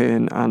of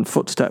rapping and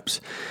footsteps,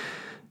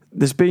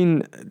 there's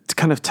been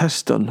kind of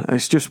tests done.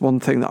 It's just one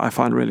thing that I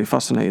find really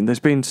fascinating. There's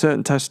been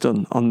certain tests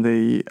done on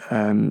the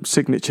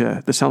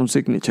signature, the sound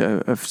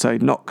signature of, say,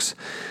 knocks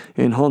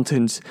in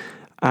hauntings,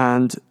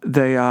 and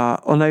they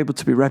are unable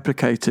to be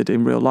replicated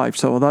in real life.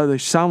 So although they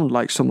sound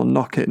like someone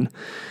knocking,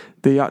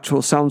 the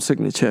actual sound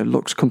signature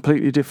looks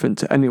completely different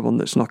to anyone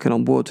that's knocking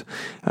on wood.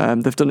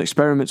 They've done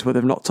experiments where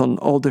they've knocked on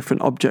all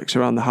different objects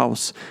around the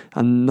house,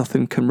 and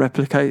nothing can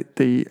replicate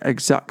the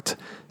exact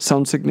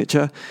sound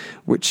signature,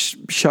 which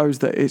shows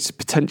that it's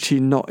potentially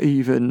not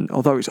even,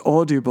 although it's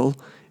audible,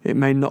 it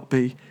may not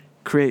be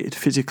created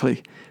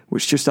physically,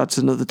 which just adds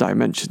another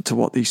dimension to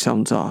what these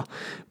sounds are.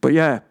 But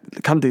yeah,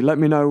 Candy, let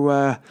me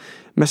know,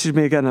 message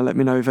me again and let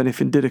me know if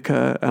anything did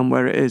occur and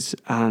where it is,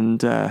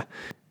 and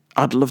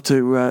I'd love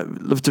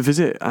to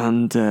visit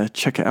and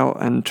check it out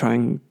and try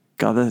and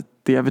gather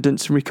the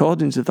evidence and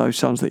recordings of those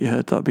sounds that you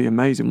heard. That'd be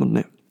amazing, wouldn't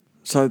it?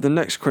 So the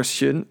next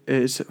question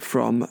is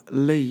from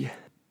Lee.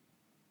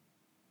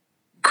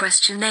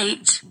 Question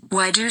 8.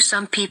 Why do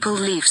some people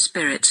leave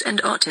spirits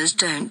and otters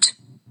don't?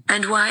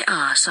 And why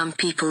are some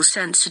people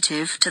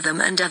sensitive to them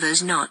and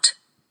others not?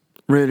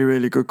 Really,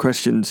 really good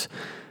questions.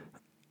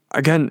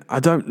 Again, I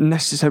don't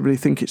necessarily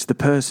think it's the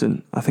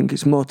person. I think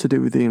it's more to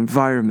do with the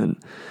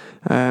environment.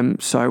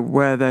 So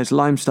where there's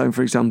limestone,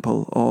 for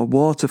example, or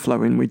water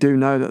flowing, we do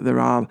know that there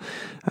are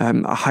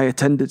a higher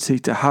tendency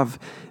to have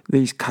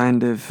these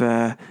kind of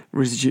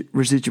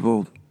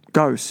residual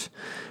ghosts.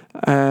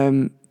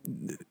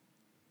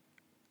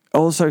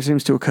 Also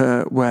seems to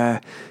occur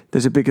where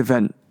there's a big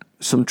event,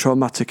 some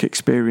traumatic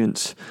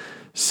experience.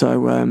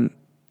 So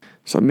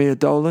Mia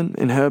Dolan,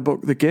 in her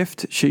book The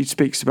Gift, she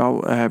speaks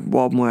about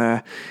one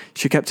where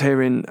she kept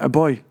hearing a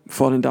boy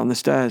falling down the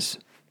stairs,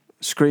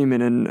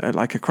 screaming and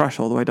like a crash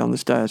all the way down the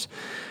stairs.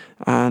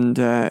 And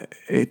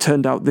it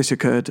turned out this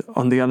occurred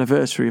on the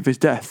anniversary of his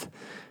death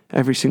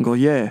every single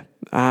year,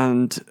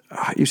 and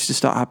it used to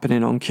start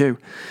happening on cue.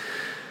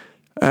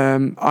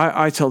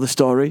 I tell the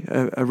story,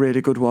 a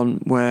really good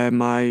one, where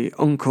my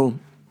uncle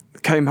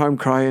came home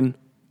crying,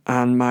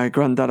 and my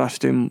granddad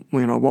asked him,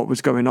 what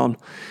was going on?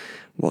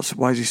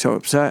 Why is he so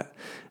upset?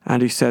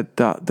 And he said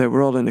that they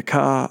were all in a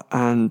car,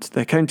 and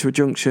they came to a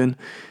junction,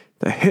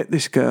 they hit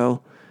this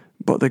girl,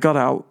 but they got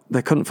out,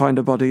 they couldn't find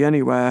a body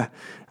anywhere,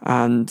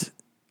 and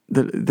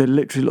they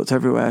literally looked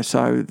everywhere.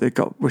 So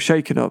were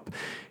shaken up,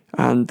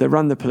 and they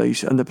ran the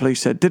police, and the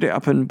police said, "Did it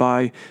happen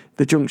by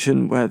the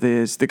junction where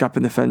there's the gap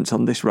in the fence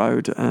on this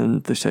road?"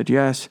 And they said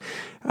yes,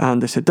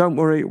 and they said, "Don't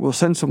worry, we'll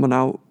send someone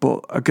out,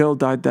 but a girl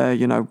died there,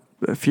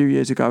 a few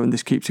years ago, and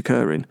this keeps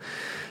occurring."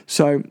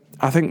 So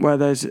I think where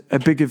there's a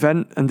big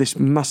event and this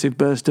massive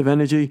burst of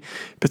energy,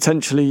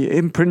 potentially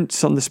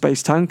imprints on the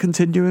space-time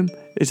continuum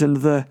is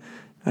another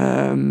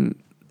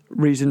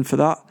reason for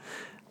that.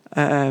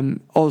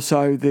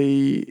 Also,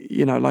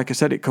 like I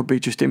said, it could be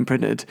just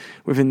imprinted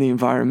within the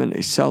environment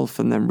itself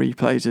and then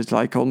replays as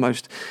like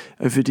almost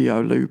a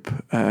video loop.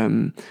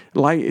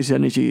 Light is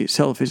energy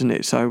itself, isn't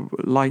it? So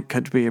light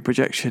could be a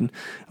projection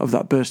of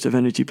that burst of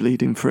energy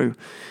bleeding through.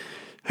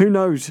 Who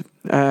knows?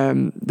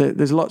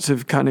 There's lots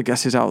of kind of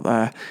guesses out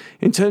there.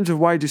 In terms of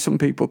why do some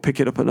people pick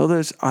it up and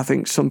others, I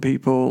think some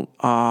people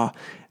are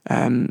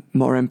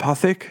more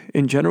empathic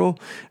in general.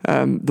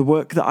 The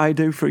work that I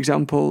do, for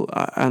example,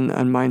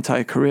 and my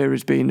entire career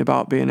has been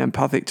about being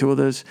empathic to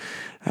others.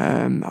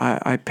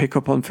 I pick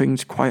up on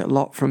things quite a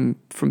lot from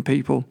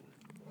people.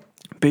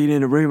 Being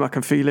in a room, I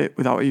can feel it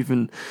without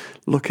even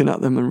looking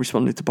at them and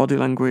responding to body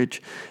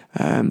language.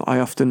 I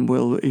often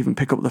will even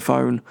pick up the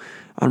phone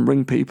and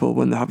ring people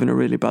when they're having a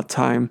really bad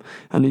time.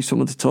 I need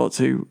someone to talk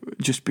to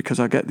just because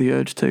I get the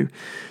urge to.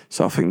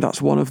 So I think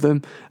that's one of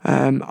them.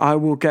 I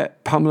will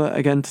get Pamela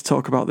again to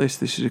talk about this.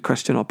 This is a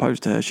question I'll pose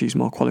to her. She's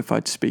more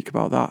qualified to speak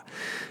about that.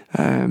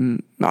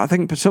 I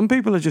think some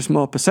people are just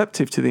more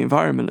perceptive to the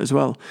environment as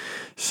well.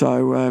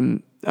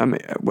 So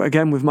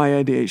again, with my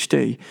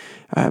ADHD,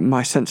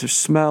 my sense of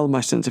smell,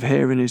 my sense of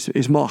hearing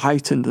is more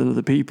heightened than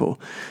other people.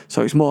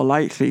 So it's more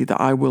likely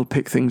that I will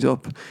pick things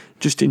up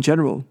just in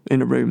general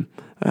in a room,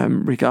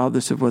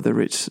 regardless of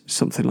whether it's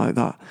something like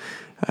that.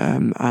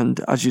 And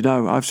as you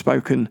know, I've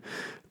spoken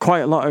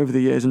quite a lot over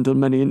the years and done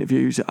many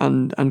interviews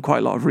and quite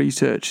a lot of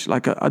research.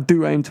 Like I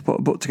do aim to put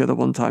a book together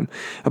one time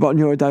about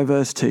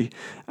neurodiversity,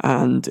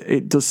 and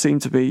it does seem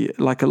to be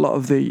like a lot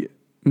of the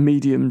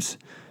mediums.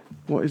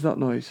 What is that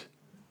noise?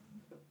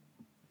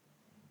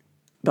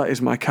 That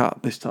is my cat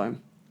this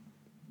time.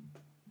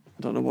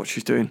 I don't know what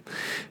she's doing.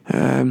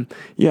 A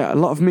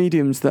lot of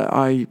mediums that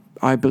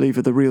I believe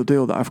are the real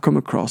deal that I've come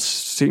across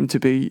seem to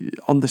be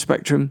on the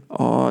spectrum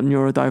or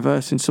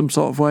neurodiverse in some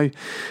sort of way.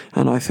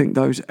 And I think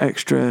those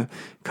extra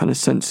kind of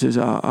senses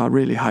are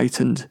really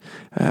heightened.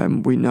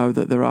 We know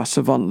that there are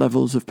savant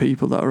levels of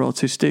people that are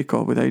autistic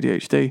or with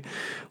ADHD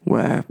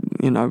where,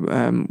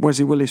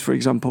 Wesley Willis, for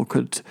example,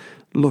 could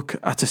look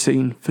at a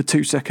scene for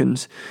 2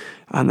 seconds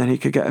and then he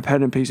could get a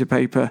pen and piece of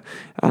paper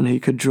and he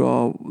could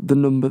draw the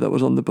number that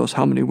was on the bus,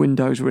 how many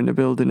windows were in the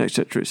building,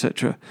 etc.,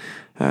 etc.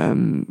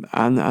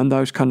 And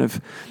those kind of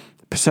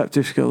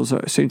perceptive skills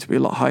seem to be a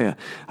lot higher.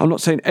 I'm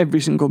not saying every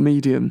single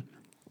medium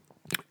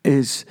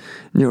is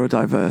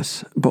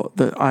neurodiverse, but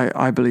that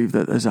I believe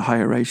that there's a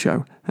higher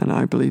ratio, and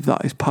I believe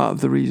that is part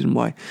of the reason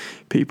why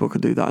people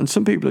can do that. And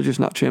some people are just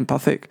naturally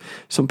empathic,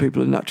 some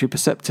people are naturally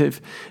perceptive,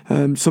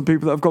 some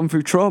people that have gone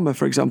through trauma,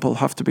 for example,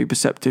 have to be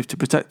perceptive to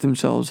protect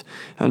themselves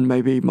and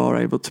maybe more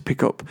able to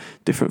pick up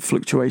different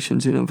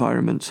fluctuations in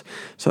environments.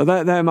 So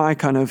they're my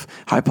kind of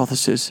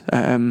hypothesis.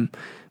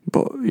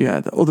 But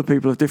yeah, other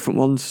people have different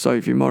ones, so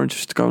if you're more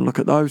interested, go and look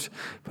at those.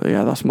 But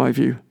yeah, that's my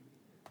view.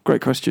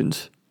 Great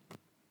questions.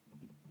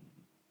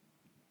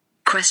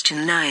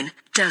 Question 9.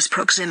 Does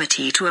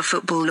proximity to a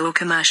football or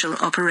commercial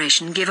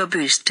operation give a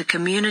boost to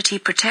community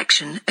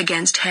protection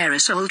against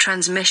aerosol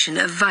transmission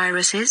of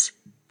viruses?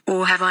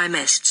 Or have I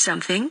missed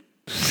something?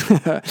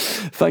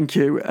 Thank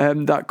you.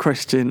 That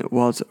question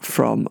was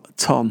from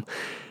Tom.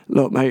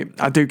 Look, mate,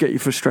 I do get your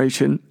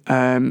frustration.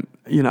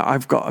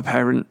 I've got a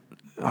parent.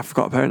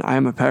 I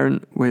am a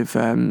parent with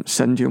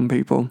SEND young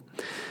people.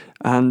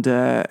 And,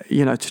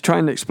 to try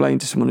and explain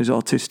to someone who's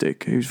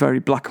autistic, who's very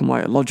black and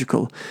white and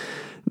logical,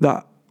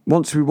 that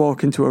once we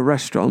walk into a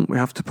restaurant, we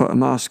have to put a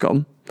mask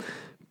on.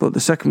 But the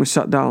second we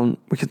sat down,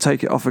 we can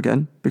take it off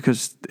again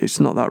because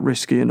it's not that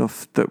risky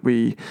enough that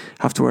we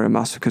have to wear a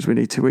mask because we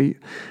need to eat.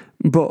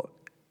 But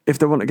if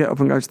they want to get up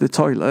and go to the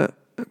toilet,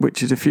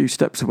 which is a few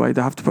steps away,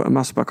 they have to put a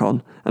mask back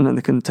on and then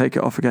they can take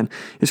it off again.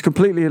 It's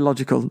completely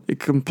illogical.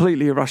 It's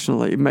completely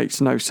irrational. It makes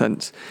no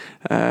sense.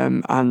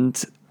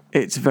 And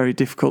it's very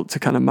difficult to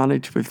kind of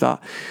manage with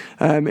that.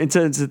 In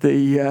terms of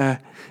the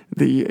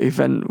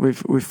event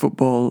with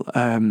football,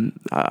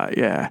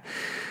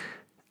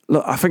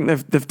 Look, I think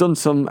they've done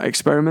some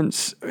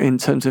experiments in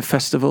terms of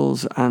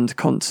festivals and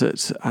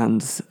concerts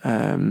and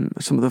some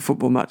of the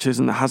football matches,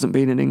 and there hasn't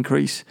been an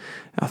increase.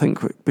 I think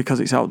because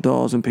it's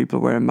outdoors and people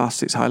are wearing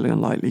masks, it's highly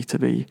unlikely to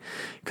be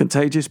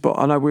contagious. But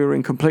I know we were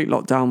in complete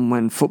lockdown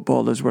when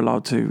footballers were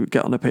allowed to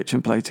get on a pitch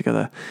and play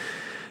together.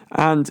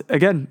 And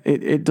again,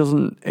 it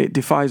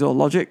defies all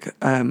logic.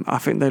 I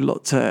think they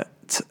looked at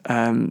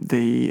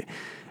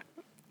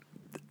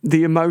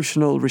the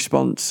emotional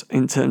response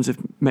in terms of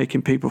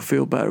making people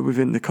feel better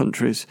within the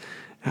countries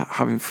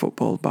having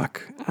football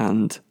back,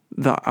 and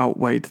that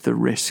outweighed the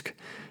risk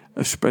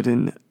of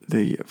spreading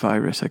the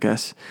virus, I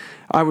guess.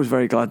 I was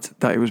very glad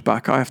that it was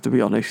back. I have to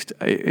be honest,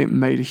 it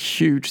made a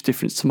huge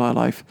difference to my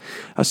life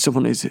as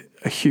someone who's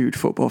a huge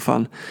football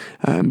fan.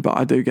 But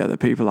I do get that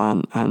people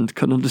aren't, and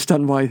can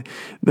understand why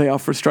they are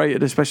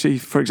frustrated, especially,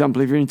 for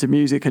example, if you're into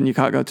music and you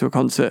can't go to a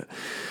concert.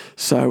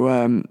 So,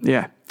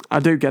 I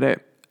do get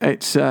it.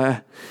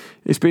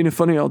 It's been a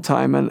funny old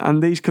time,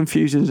 and these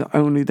confusions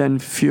only then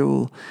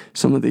fuel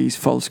some of these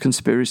false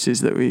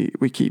conspiracies that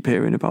we keep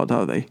hearing about,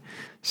 don't they?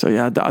 So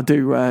yeah, I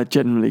do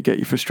genuinely get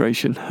your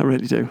frustration. I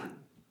really do.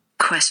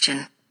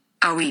 Question: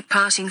 are we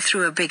passing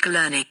through a big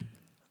learning?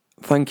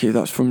 Thank you.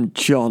 That's from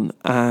John,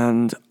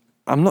 and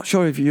I'm not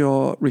sure if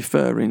you're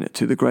referring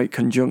to the Great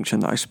Conjunction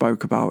that I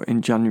spoke about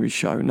in January's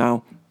show.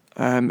 Now,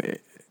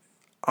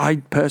 I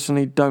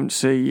personally don't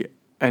see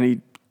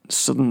any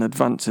sudden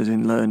advances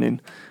in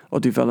learning or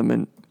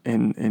development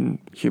in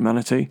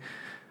humanity.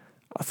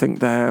 I think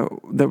there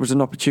was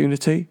an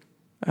opportunity.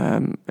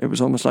 It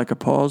was almost like a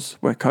pause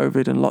where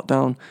COVID and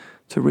lockdown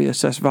to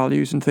reassess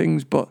values and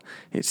things. But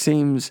it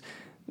seems,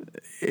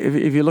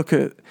 if you look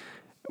at,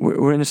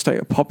 we're in a state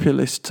of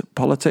populist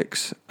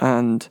politics,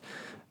 and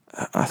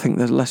I think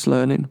there's less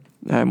learning.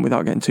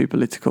 Without getting too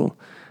political,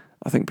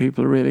 I think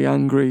people are really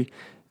angry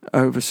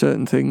over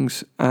certain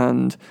things,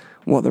 and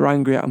what they're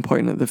angry at and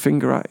pointing the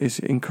finger at is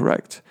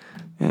incorrect.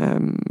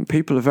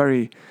 People are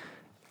very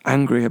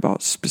angry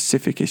about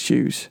specific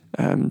issues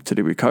to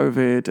do with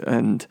COVID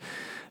and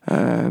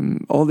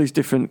all these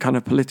different kind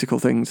of political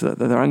things that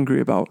they're angry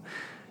about.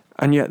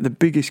 And yet the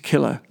biggest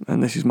killer,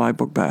 and this is my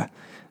bugbear,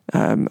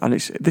 and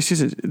this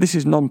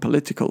is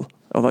non-political,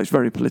 although it's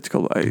very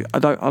political.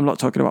 I'm not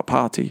talking about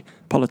party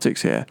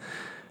politics here.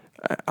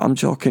 I'm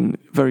talking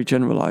very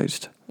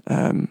generalised.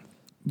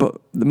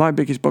 But my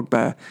biggest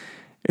bugbear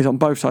is on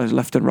both sides,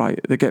 left and right.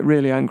 They get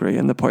really angry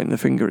and they're pointing the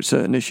finger at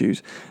certain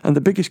issues. And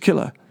the biggest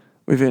killer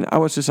within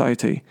our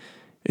society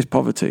is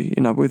poverty.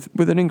 You know,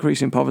 with an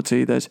increase in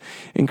poverty, there's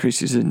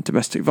increases in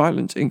domestic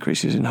violence,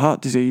 increases in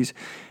heart disease,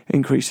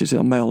 increases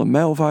in male and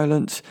male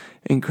violence,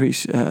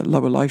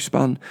 lower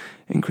lifespan,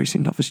 increase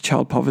in obvious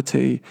child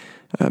poverty.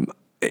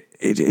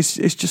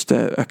 It's just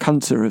a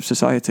cancer of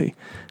society,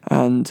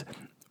 and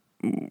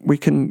we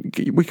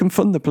can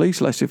fund the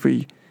police less if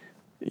we,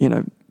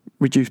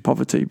 reduce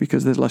poverty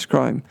because there's less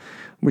crime.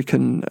 We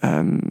can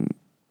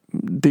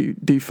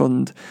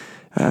defund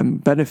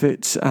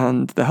benefits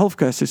and the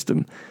healthcare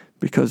system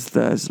because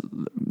there's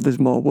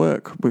more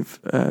work with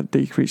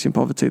decreasing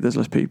poverty. There's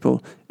less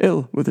people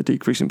ill with a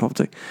decrease in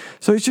poverty.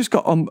 So it's just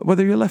got,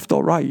 whether you're left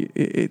or right,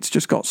 it's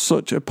just got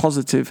such a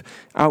positive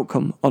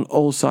outcome on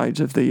all sides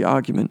of the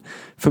argument.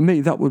 For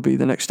me, that would be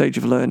the next stage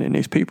of learning,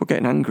 is people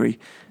getting angry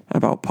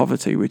about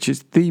poverty, which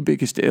is the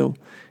biggest ill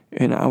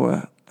in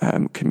our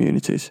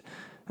communities.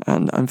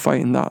 And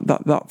fighting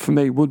that for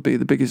me would be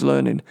the biggest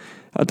learning.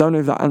 I don't know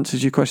if that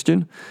answers your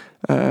question.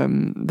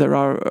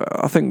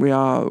 I think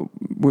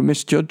we're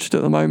misjudged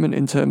at the moment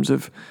in terms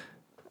of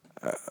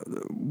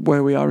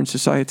where we are in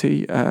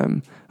society.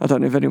 I don't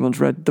know if anyone's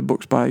read the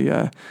books by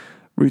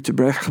Rutger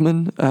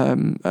Bregman,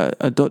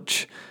 a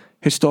Dutch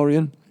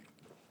historian.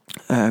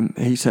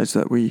 He says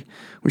that we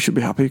should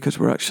be happy because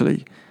we're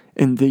actually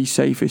in the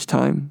safest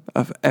time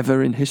of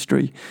ever in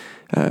history.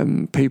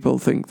 People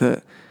think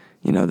that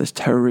there's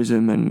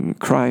terrorism and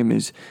crime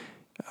is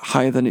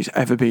higher than it's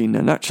ever been,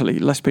 and actually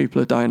less people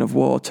are dying of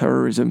war,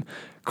 terrorism,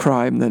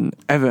 crime than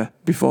ever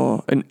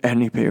before in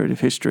any period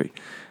of history.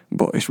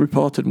 But it's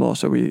reported more,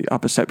 so our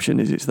perception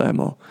is it's there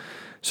more.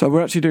 So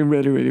we're actually doing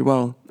really, really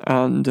well,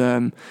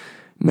 and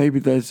maybe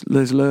there's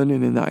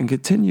learning in that and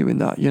continue in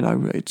that.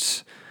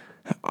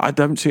 I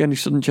don't see any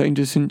sudden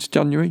changes since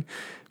January,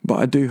 but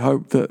I do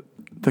hope that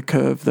the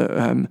curve that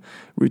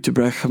Rutger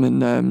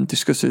Bregman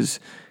discusses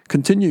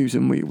continues,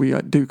 and we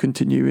do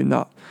continue in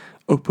that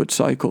upward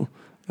cycle.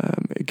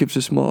 It gives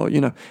us more,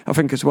 I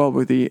think as well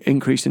with the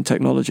increase in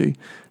technology,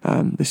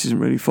 this isn't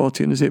really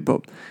Fortean, is it?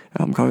 But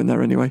I'm going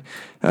there anyway.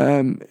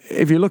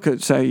 If you look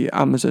at, say,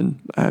 Amazon,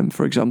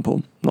 for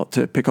example, not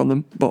to pick on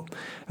them, but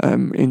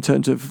in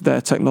terms of their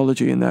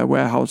technology in their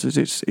warehouses,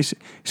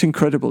 it's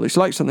incredible. It's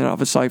like something out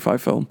of a sci-fi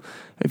film,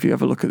 if you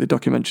ever look at the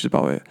documentaries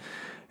about it.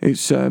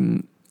 It's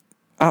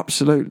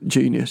absolute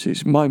genius.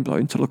 It's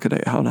mind-blowing to look at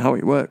it and how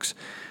it works.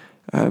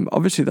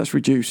 Obviously, that's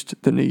reduced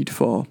the need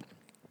for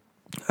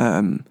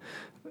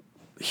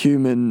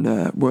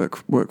human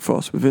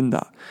workforce within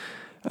that.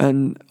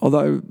 And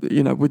although,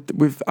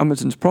 with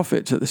Amazon's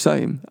profits at the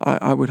same,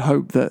 I would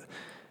hope that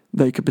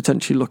they could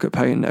potentially look at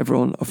paying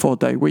everyone a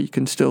 4-day week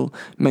and still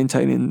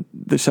maintaining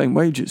the same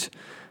wages.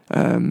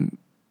 And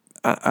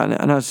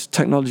as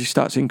technology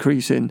starts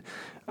increasing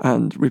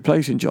and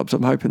replacing jobs,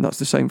 I'm hoping that's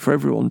the same for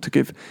everyone, to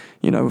give,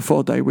 a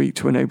 4-day week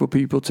to enable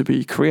people to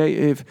be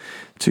creative,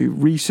 to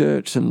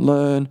research and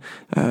learn,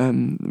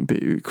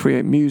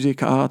 create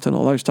music, art, and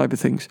all those type of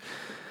things.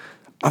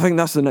 I think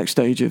that's the next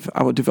stage of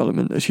our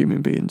development as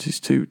human beings, is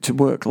to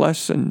work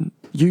less and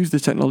use the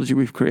technology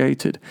we've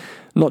created,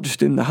 not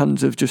just in the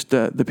hands of just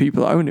the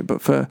people that own it,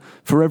 but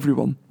for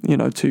everyone,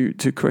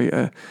 to create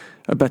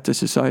a better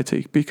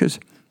society. Because,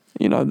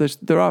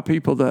 there are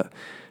people that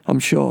I'm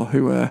sure,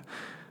 who are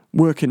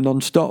working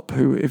non-stop,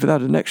 who, if they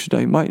had an extra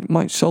day,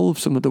 might solve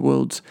some of the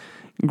world's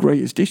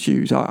greatest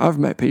issues. I've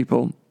met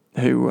people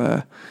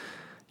who,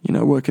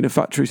 work in a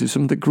factories of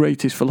some of the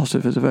greatest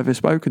philosophers I've ever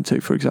spoken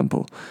to, for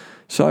example.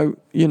 So,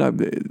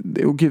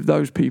 it will give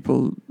those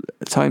people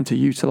time to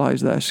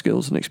utilise their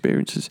skills and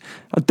experiences.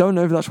 I don't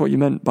know if that's what you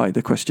meant by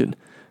the question,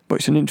 but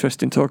it's an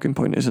interesting talking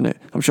point, isn't it?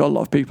 I'm sure a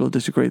lot of people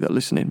disagree that are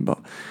listening, but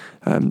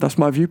that's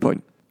my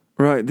viewpoint.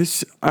 Right,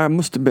 I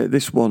must admit,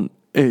 this one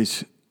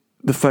is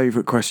the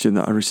favourite question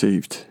that I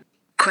received.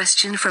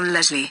 Question from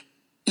Leslie.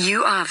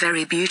 You are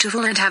very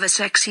beautiful and have a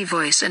sexy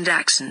voice and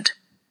accent.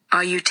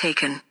 Are you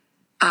taken?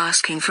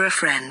 Asking for a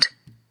friend.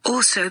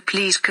 Also,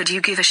 please could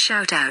you give a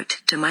shout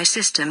out to my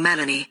sister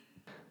Melanie?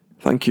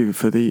 Thank you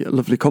for the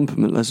lovely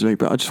compliment, Leslie,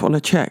 but I just want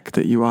to check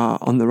that you are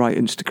on the right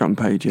Instagram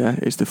page, yeah?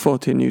 It's the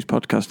 14 News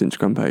Podcast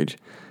Instagram page.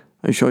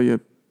 Are you sure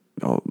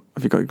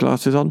have you got your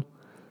glasses on?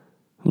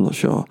 I'm not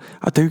sure.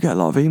 I do get a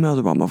lot of emails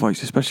about my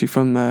voice, especially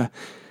from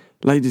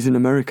ladies in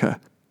America.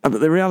 But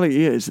the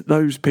reality is,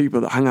 those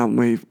people that hang out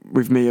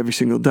with me every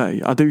single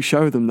day, I do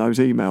show them those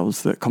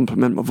emails that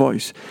compliment my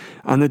voice,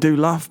 and they do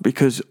laugh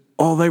because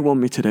all they want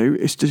me to do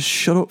is to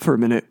shut up for a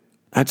minute.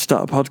 I'd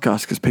start a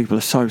podcast because people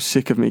are so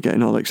sick of me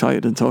getting all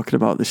excited and talking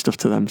about this stuff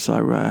to them.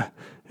 So,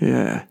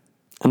 yeah.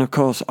 And of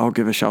course, I'll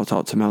give a shout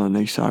out to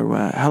Melanie. So,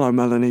 hello,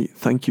 Melanie.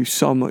 Thank you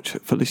so much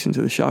for listening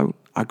to the show.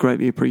 I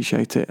greatly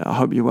appreciate it. I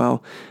hope you're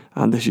well.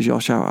 And this is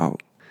your shout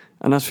out.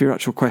 And as for your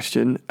actual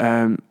question,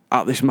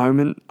 at this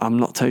moment, I'm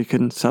not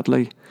taken,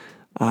 sadly.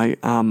 I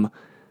am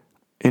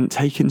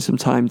taking some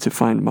time to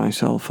find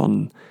myself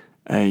on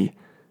a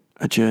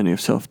journey of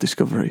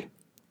self-discovery.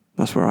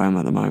 That's where I am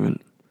at the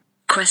moment.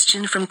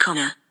 Question from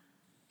Connor.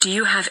 Do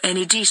you have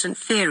any decent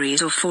theories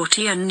or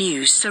 40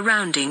 news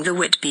surrounding the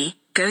Whitby,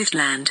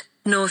 Goathland,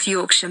 North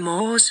Yorkshire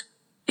moors?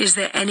 Is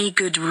there any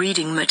good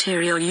reading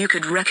material you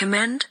could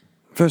recommend?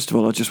 First of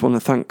all, I just want to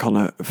thank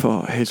Connor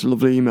for his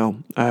lovely email.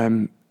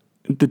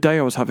 The day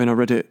I was having, I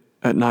read it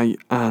at night,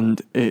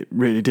 and it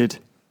really did.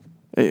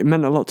 It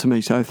meant a lot to me,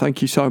 so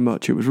thank you so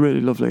much. It was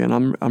really lovely, and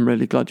I'm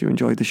really glad you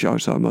enjoyed the show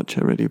so much.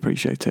 I really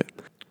appreciate it.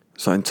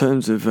 So in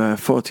terms of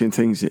 14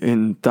 things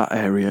in that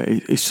area,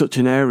 it's such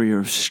an area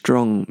of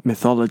strong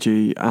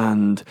mythology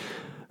and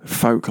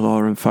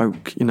folklore and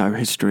folk,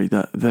 history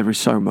that there is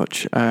so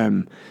much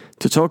to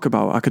talk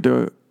about. I could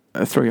do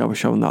a 3-hour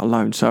show on that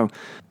alone. So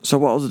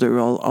what I'll do,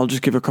 I'll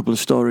just give a couple of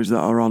stories that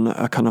are on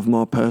a kind of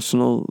more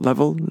personal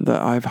level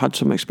that I've had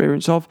some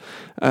experience of.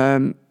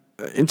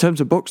 In terms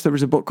of books, there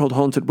is a book called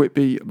Haunted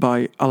Whitby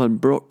by Alan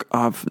Brooke.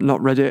 I've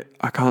not read it.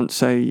 I can't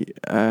say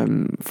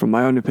from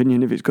my own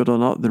opinion if it's good or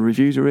not. The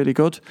reviews are really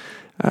good.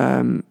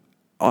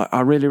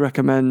 I really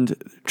recommend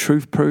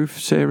Truth Proof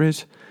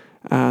series,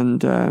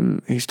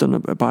 and he's done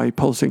it by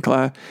Paul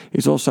Sinclair.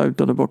 He's also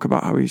done a book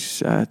about how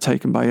he's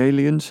taken by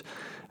aliens.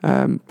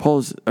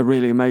 Paul's a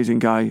really amazing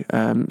guy.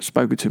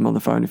 Spoken to him on the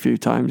phone a few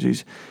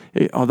times.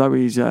 Although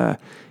he's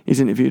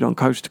interviewed on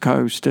Coast to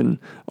Coast and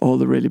all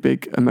the really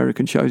big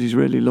American shows, he's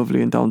really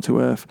lovely and down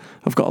to earth.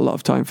 I've got a lot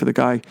of time for the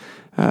guy.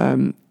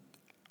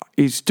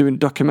 He's doing a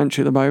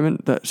documentary at the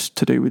moment that's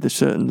to do with a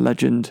certain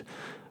legend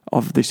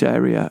of this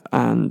area,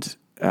 and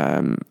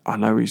I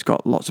know he's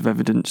got lots of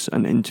evidence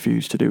and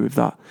interviews to do with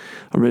that.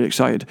 I'm really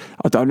excited.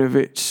 I don't know if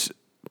it's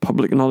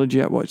public knowledge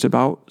yet what it's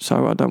about,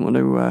 so I don't want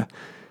to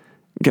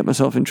get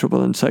myself in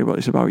trouble and say what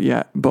it's about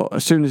yet, but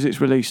as soon as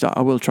it's released, I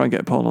will try and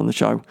get Paul on the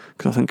show,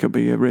 because I think it'll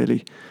be a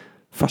really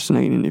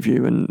fascinating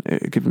interview, and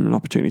it'll give him an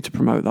opportunity to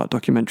promote that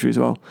documentary as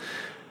well.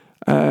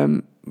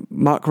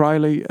 Mark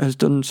Riley has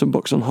done some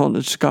books on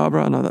Haunted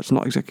Scarborough. I know that's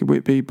not exactly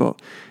Whitby, but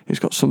he's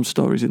got some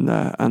stories in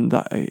there, and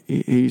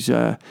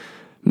that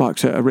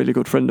Mark's a really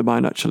good friend of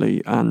mine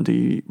actually, and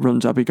he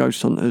runs Abbey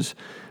Ghost Hunters,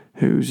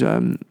 who's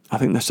I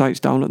think the site's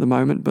down at the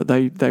moment, but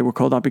they were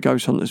called Abbey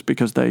Ghost Hunters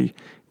because they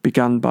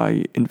began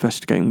by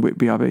investigating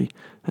Whitby Abbey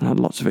and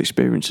had lots of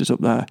experiences up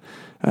there.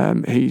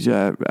 He's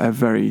a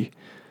very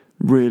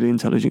really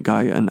intelligent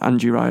guy, and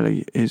Angie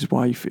Riley, his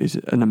wife, is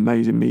an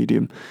amazing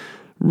medium.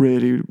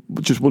 Really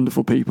just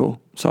wonderful people,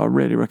 so I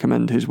really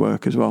recommend his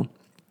work as well.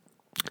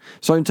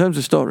 So in terms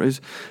of stories,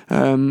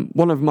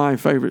 one of my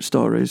favourite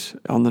stories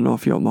on the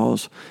North York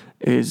Moors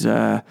is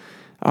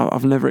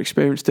I've never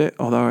experienced it,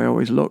 although I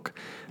always look.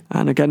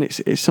 And again,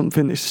 it's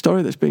a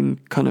story that's been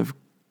kind of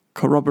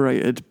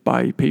corroborated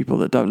by people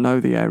that don't know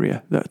the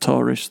area, that are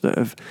tourists that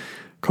have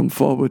come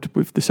forward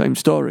with the same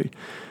story.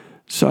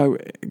 So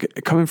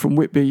coming from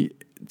Whitby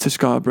to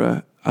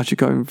Scarborough, as you're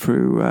going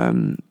through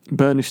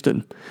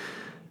Burniston,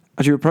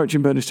 as you're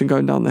approaching Burniston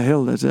going down the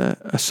hill, there's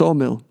a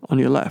sawmill on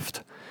your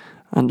left,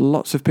 and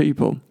lots of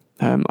people.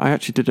 I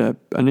actually did an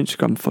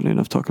Instagram, funny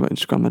enough, talking about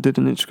Instagram, I did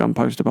an Instagram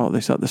post about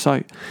this at the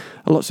site.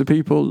 And lots of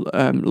people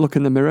look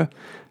in the mirror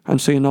and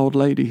see an old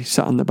lady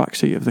sat on the back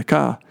seat of the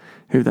car,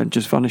 who then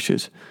just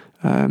vanishes.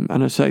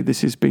 And I say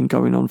this has been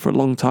going on for a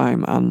long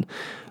time, and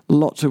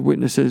lots of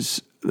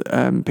witnesses,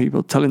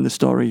 people telling the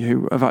story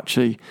who have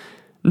actually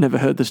never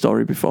heard the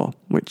story before,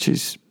 which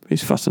is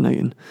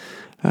fascinating.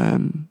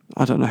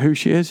 I don't know who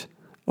she is.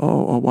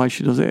 or why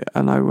she does it.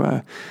 I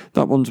know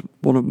that one's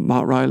one of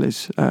Mark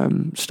Riley's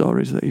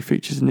stories that he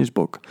features in his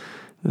book.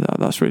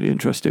 That's really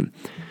interesting.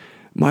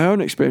 My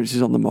own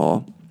experiences on the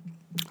moor,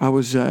 I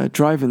was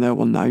driving there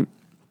one night,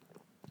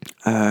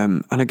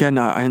 and again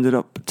I ended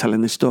up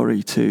telling this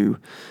story to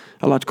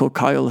a lad called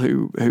Kyle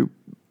who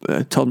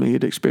told me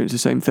he'd experienced the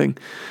same thing.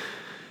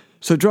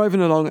 So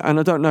driving along, and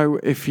I don't know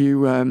if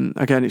you,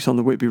 again, it's on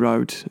the Whitby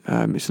Road.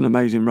 It's an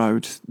amazing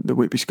road. The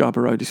Whitby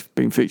Scarborough Road is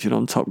being featured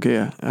on Top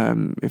Gear.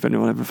 If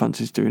anyone ever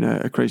fancies doing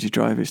a crazy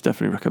drive, it's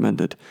definitely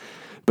recommended.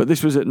 But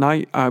this was at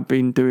night. I've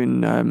been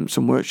doing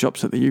some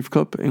workshops at the youth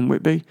club in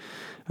Whitby,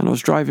 and I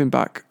was driving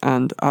back,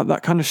 and at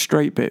that kind of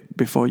straight bit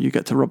before you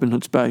get to Robin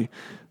Hood's Bay,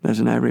 there's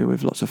an area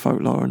with lots of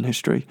folklore and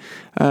history.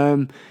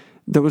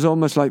 There was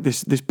almost like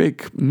this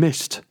big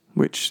mist,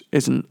 which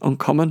isn't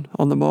uncommon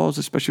on the moors,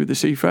 especially with the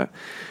sea threat.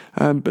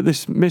 But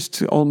this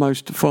mist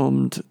almost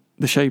formed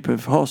the shape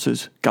of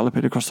horses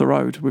galloping across the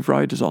road with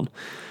riders on.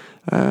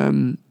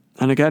 And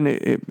again,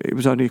 it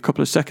was only a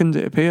couple of seconds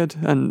it appeared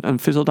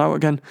and fizzled out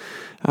again.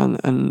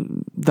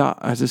 And that,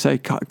 as I say,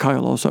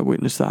 Kyle also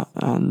witnessed that.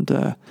 And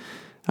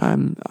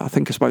I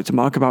think I spoke to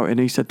Mark about it,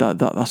 and he said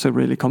that's a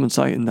really common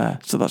sight in there.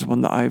 So that's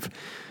one that I've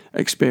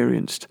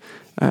experienced.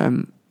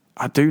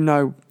 I do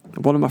know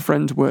one of my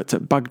friends worked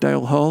at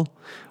Bagdale Hall,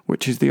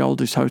 which is the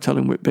oldest hotel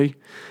in Whitby.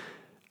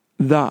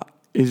 That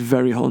is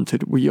very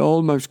haunted. We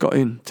almost got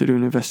in to do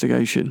an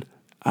investigation,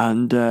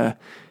 and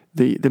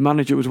the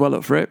manager was well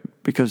up for it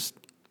because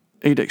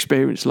he'd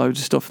experienced loads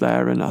of stuff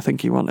there, and I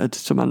think he wanted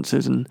some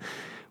answers and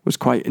was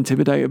quite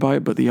intimidated by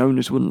it, but the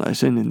owners wouldn't let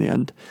us in the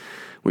end,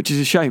 which is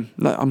a shame.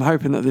 I'm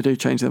hoping that they do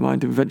change their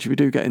mind and eventually we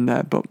do get in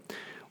there. But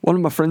one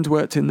of my friends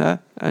worked in there,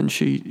 and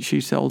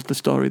she told the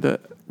story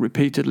that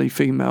repeatedly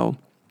female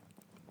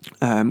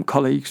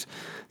colleagues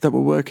that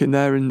were working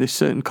there in this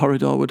certain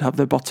corridor would have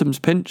their bottoms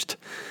pinched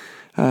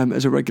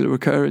as a regular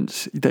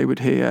occurrence. They would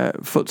hear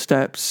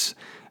footsteps,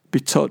 be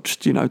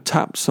touched,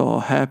 taps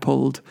or hair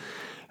pulled.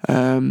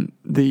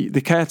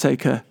 The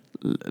caretaker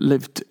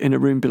lived in a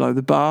room below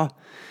the bar.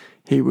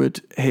 He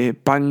would hear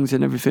bangs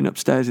and everything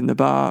upstairs in the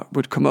bar,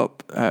 would come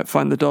up,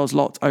 find the doors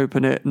locked,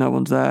 open it, no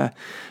one's there.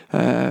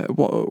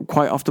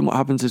 Quite often what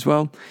happens as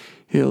well,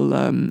 he'll...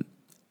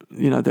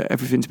 that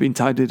everything's been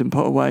tidied and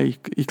put away.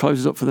 He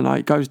closes up for the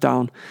night, goes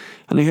down,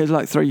 and he hears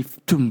like 3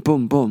 boom,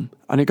 boom, boom.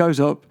 And he goes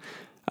up,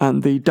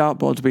 and the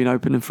dartboard's been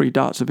opened and 3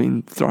 darts have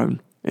been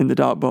thrown in the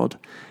dartboard.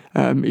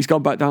 He's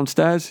gone back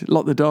downstairs,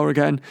 locked the door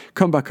again,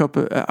 come back up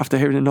after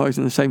hearing a noise,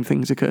 and the same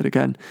thing's occurred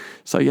again.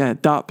 So yeah,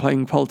 dart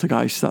playing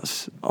poltergeist,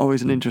 that's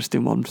always an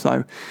interesting one.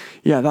 So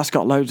yeah, that's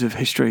got loads of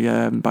history,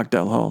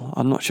 Bagdale Hall.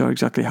 I'm not sure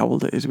exactly how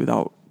old it is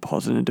without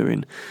pausing and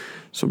doing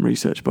some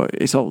research, but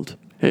it's old.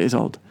 It is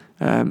old.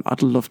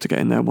 I'd love to get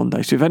in there one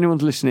day. So if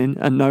anyone's listening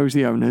and knows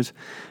the owners,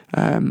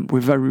 we're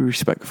very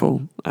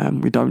respectful.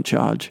 We don't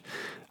charge.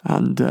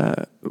 And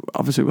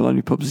obviously we'll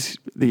only publish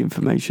the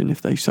information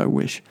if they so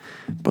wish.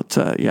 But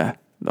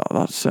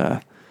that's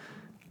a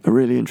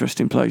really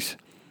interesting place.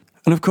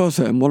 And of course,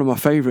 one of my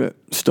favourite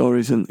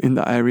stories in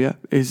that area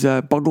is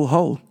Boggle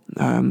Hole,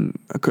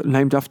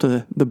 named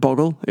after the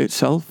boggle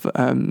itself.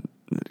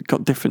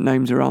 Got different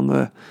names around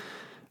the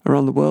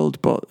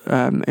world, but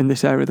in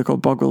this area they're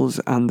called boggles,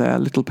 and they're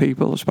little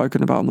people. I've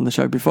spoken about them on the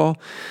show before.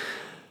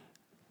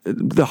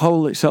 The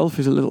hole itself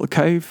is a little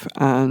cave,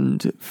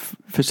 and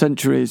for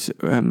centuries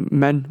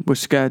men were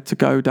scared to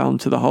go down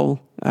to the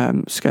hole,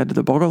 scared of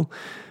the boggle,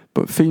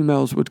 but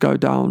females would go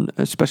down,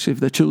 especially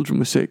if their children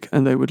were sick,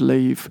 and they would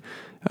leave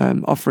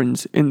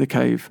offerings in the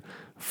cave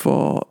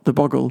for the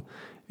boggle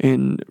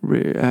in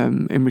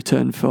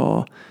return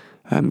for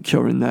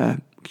curing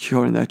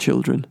their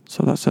children.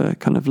 So that's a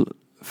kind of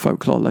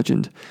folklore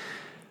legend.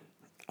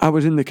 I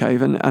was in the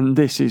cave, and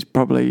this is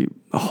probably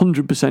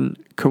 100%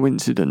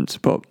 coincidence,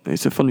 but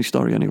it's a funny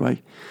story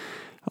anyway.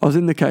 I was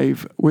in the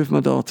cave with my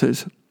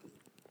daughters,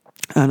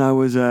 and I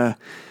was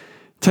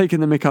taking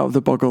the mick out of the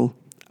boggle,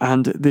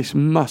 and this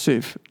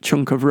massive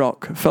chunk of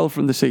rock fell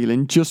from the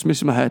ceiling, just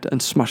missed my head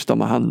and smashed on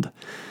my hand.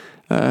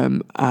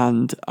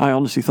 And I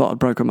honestly thought I'd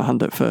broken my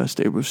hand at first.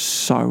 It was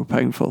so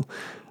painful.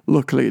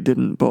 Luckily it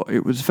didn't, but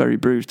it was very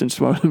bruised and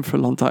swollen for a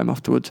long time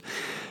afterwards.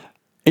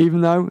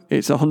 Even though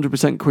it's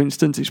 100%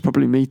 coincidence, it's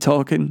probably me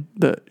talking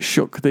that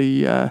shook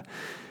the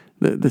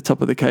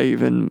top of the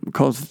cave and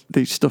caused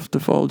the stuff to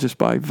fall just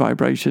by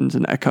vibrations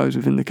and echoes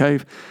within the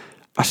cave.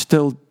 I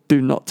still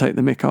do not take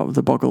the mick out of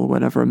the boggle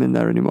whenever I'm in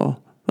there anymore.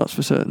 That's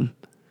for certain.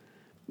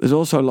 There's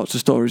also lots of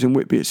stories in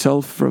Whitby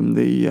itself from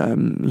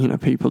the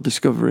people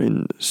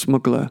discovering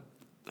smuggler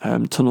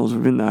tunnels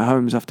within their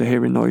homes after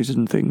hearing noises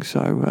and things.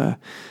 So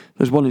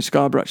there's one in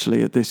Scarborough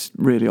actually at this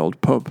really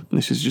old pub. And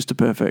this is just a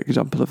perfect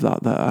example of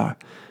that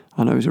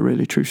I know is a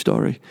really true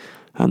story.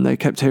 And they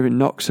kept hearing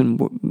knocks and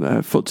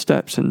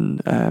footsteps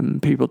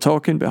and people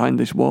talking behind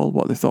this wall,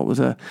 what they thought was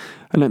an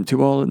empty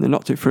wall, and they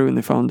knocked it through and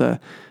they found an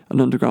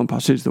underground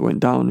passage that went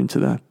down into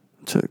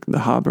the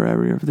harbour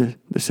area of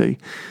the sea.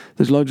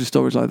 There's loads of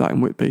stories like that in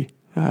Whitby.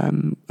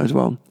 as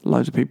well.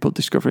 Loads of people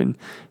discovering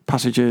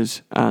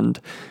passages and,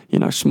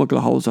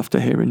 smuggler holes after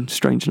hearing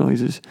strange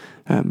noises,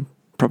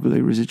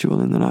 probably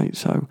residual in the night.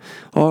 So,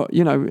 or,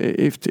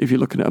 if you're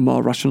looking at a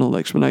more rational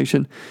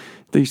explanation,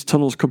 these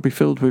tunnels could be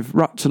filled with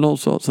rats and all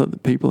sorts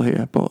that people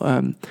hear, but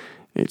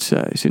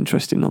it's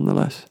interesting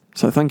nonetheless.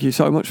 So thank you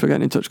so much for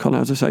getting in touch, Connor.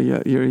 As I say,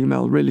 your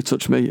email really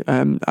touched me.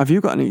 Have you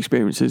got any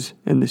experiences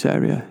in this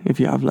area? If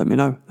you have, let me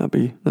know. That'd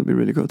be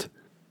really good.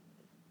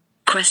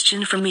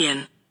 Question from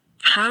Ian.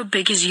 How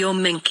big is your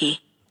minky?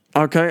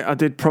 Okay, I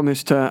did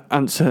promise to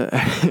answer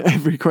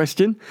every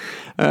question.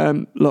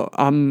 Look,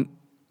 I'm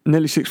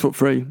nearly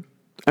 6'3".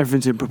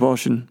 Everything's in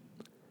proportion.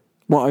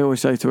 What I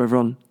always say to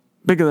everyone,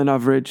 bigger than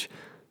average,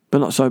 but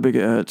not so big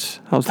it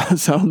hurts. How's that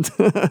sound?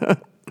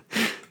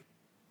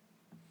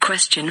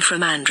 Question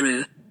from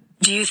Andrew.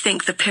 Do you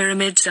think the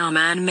pyramids are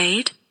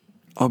man-made?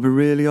 I'll be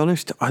really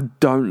honest, I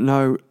don't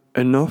know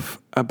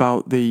enough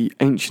about the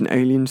ancient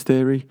aliens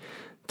theory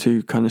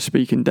to kind of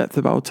speak in depth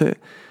about it.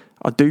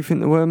 I do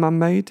think they were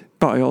man-made,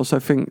 but I also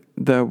think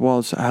there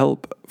was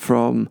help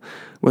from,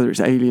 whether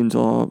it's aliens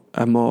or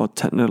a more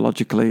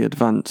technologically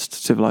advanced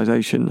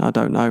civilization, I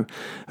don't know.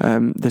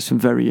 There's some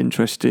very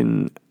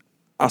interesting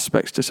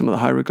aspects to some of the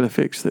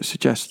hieroglyphics that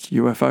suggest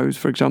UFOs,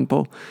 for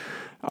example.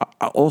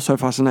 I'm also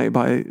fascinated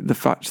by the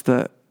fact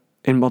that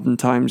in modern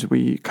times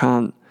we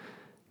can't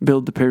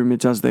build the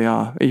pyramids as they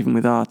are, even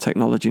with our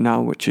technology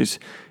now, which is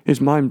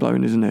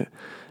mind-blowing, isn't it?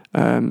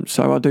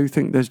 So I do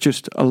think there's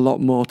just a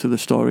lot more to the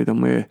story than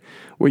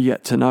we're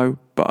yet to know,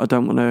 but I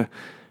don't want to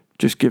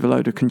just give a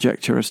load of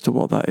conjecture as to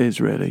what that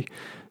is, really.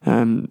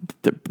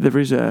 There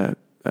is a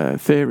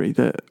theory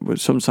that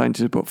some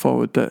scientists have put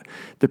forward that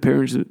the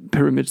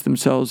pyramids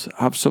themselves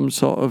have some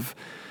sort of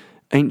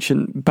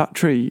ancient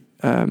battery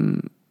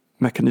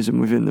mechanism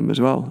within them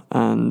as well,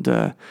 and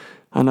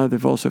I know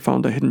they've also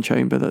found a hidden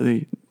chamber that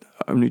they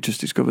only just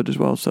discovered as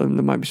well, so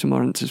there might be some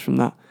more answers from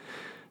that.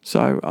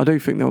 So I do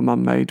think they were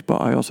man-made, but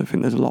I also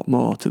think there's a lot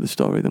more to the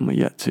story than we're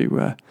yet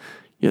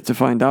to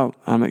find out.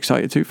 I'm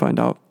excited to find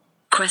out.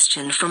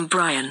 Question from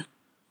Brian.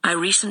 I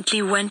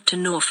recently went to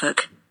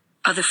Norfolk.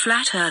 Are the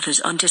flat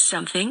earthers onto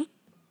something?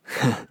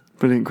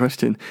 Brilliant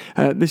question.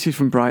 This is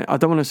from Brian. I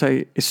don't want to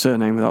say his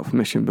surname without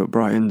permission, but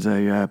Brian's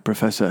a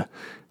professor,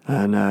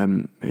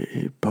 and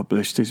he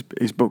published his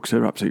books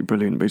are absolutely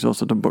brilliant, but he's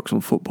also done books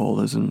on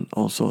footballers and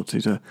all sorts.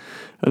 He's an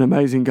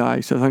amazing guy,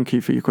 so thank you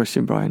for your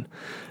question, Brian.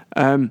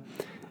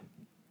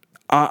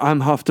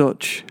 I'm half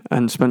Dutch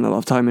and spent a lot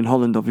of time in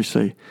Holland,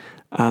 obviously,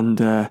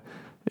 and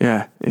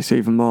it's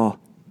even more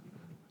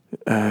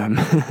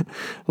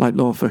like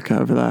Norfolk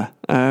over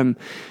there.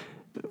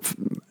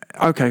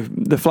 Okay,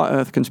 the flat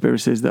earth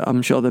conspiracies, that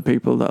I'm sure the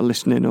people that are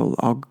listening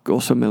will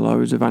also me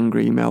loads of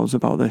angry emails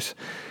about this.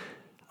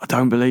 I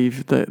don't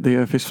believe that the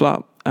earth is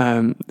flat.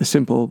 The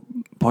simple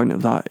point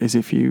of that is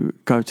if you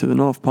go to the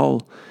North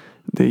Pole,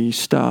 the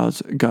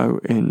stars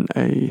go in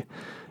a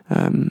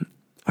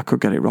I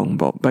could get it wrong,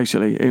 but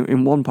basically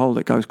in one pole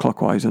it goes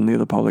clockwise and the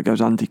other pole it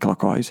goes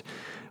anti-clockwise,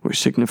 which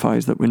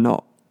signifies that we're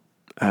not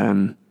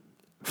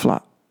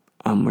flat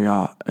and we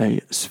are a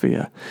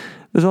sphere.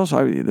 There's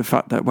also the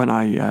fact that when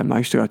I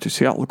used to go to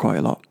Seattle quite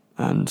a lot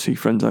and see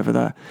friends over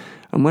there,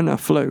 and when I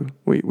flew,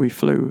 we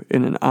flew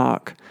in an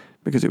arc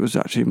because it was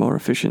actually more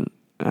efficient,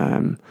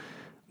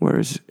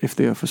 whereas if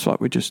the earth was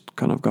flat, we just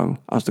kind of go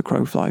as the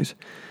crow flies.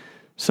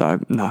 So,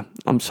 no,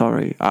 I'm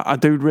sorry. I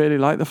do really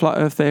like the flat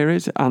earth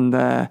theories, and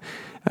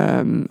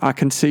I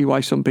can see why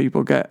some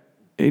people get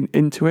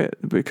into it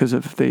because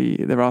of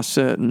there are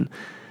certain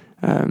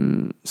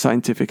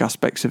scientific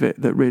aspects of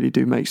it that really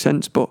do make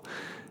sense, but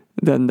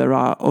then there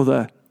are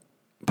other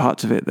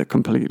parts of it that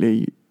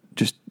completely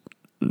just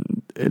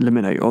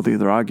eliminate all the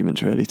other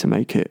arguments, really, to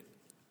make it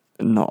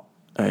not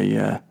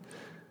a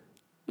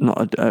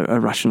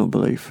rational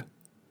belief.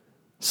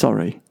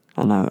 Sorry.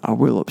 I know I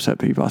will upset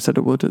people. I said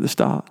I would at the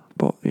start,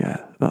 but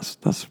yeah,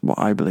 that's what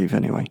I believe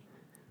anyway.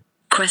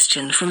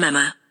 Question from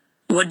Emma.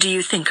 What do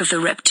you think of the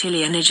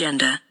reptilian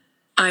agenda?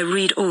 I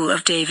read all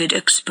of David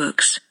Icke's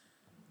books.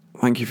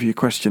 Thank you for your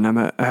question,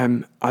 Emma.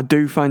 I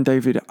do find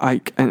David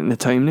Icke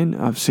entertaining.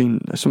 I've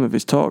seen some of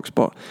his talks,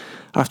 but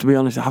I have to be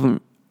honest, I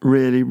haven't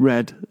really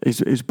read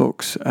his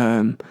books,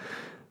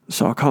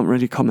 so I can't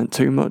really comment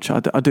too much. I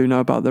do know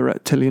about the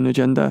reptilian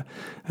agenda.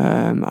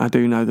 I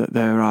do know that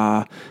there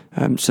are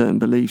certain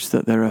beliefs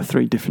that there are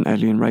 3 different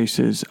alien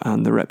races,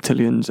 and the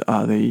reptilians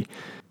are the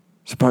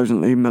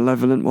supposedly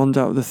malevolent ones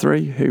out of the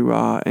 3 who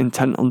are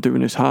intent on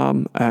doing us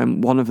harm.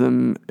 One of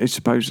them is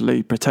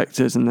supposedly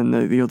protectors, and then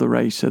the other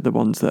race are the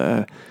ones that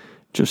are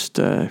just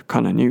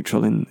kind of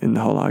neutral in the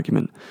whole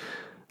argument.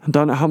 I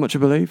don't know how much I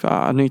believe.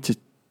 I need to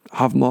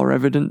have more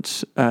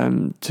evidence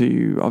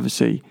to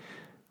obviously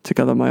to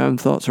gather my own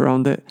thoughts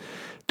around it.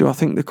 Do I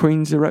think the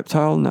Queen's a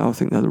reptile? No, I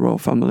think they're the royal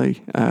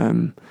family.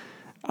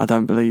 I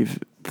don't believe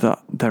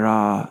that there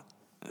are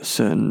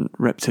certain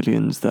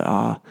reptilians that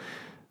are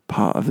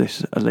part of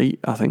this elite.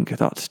 I think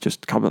that's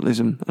just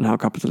capitalism and how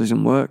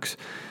capitalism works.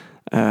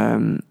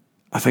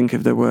 I think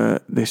if there were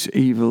this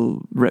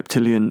evil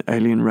reptilian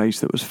alien race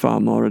that was far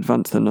more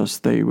advanced than us,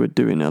 they were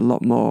doing it a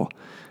lot more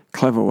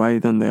clever way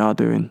than they are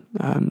doing.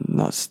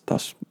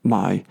 That's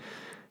my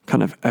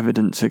kind of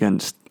evidence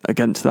against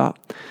that.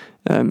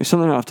 It's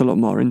something I have to look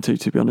more into,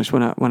 to be honest.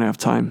 When I have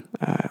time,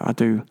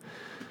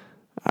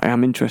 I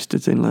am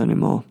interested in learning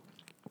more.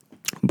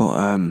 But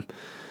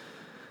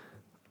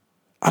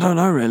I don't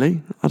know,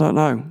 really. I don't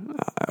know.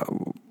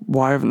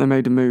 Why haven't they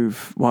made a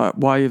move?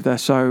 Why, if they're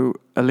so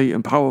elite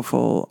and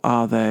powerful,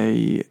 are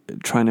they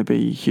trying to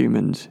be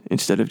humans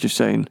instead of just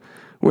saying,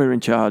 we're in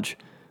charge,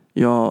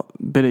 you're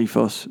beneath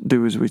us,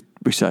 do as we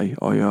say,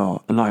 or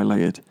you're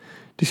annihilated?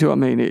 Do you see what I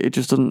mean? It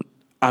just doesn't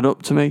add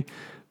up to me.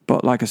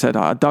 But like I said,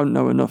 I don't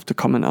know enough to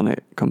comment on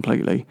it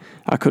completely.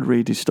 I could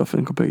read his stuff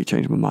and completely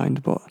change my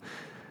mind, but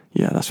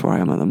yeah, that's where I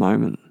am at the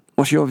moment.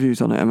 What's your views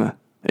on it, Emma?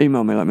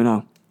 Email me, let me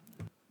know.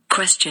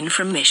 Question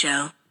from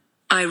Michelle.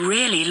 I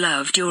really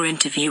loved your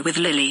interview with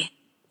Lily.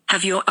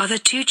 Have your other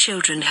 2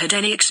 children had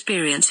any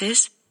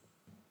experiences?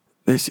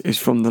 This is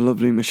from the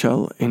lovely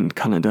Michelle in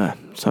Canada.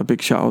 So a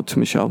big shout out to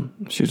Michelle.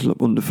 She's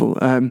wonderful.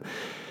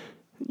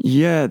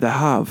 Yeah, they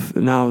have.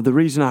 Now, the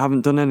reason I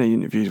haven't done any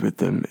interviews with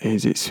them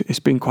is it's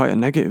been quite a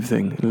negative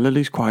thing.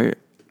 Lily's quite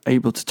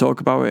able to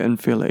talk about it and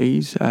feel at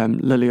ease.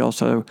 Lily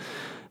also...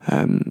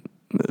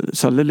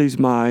 so Lily's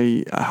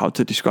my... how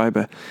to describe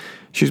her?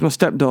 She's my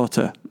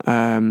stepdaughter.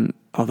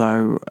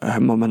 Although her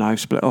mum and I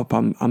split up,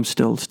 I'm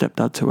still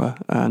stepdad to her,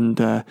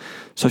 and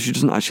so she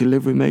doesn't actually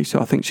live with me. So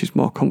I think she's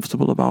more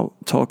comfortable about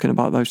talking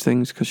about those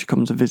things because she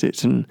comes and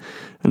visits and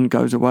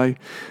goes away.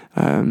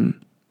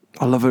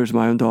 I love her as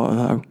my own daughter,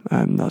 though.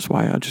 That's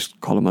why I just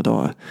call her my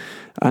daughter.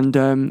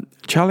 And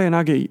Charlie and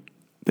Aggie,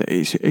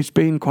 it's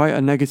been quite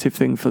a negative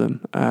thing for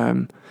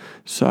them.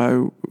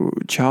 So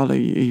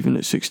Charlie, even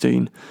at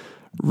 16,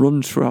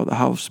 runs throughout the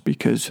house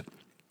because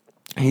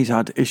he's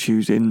had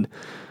issues in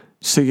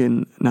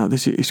seeing. Now,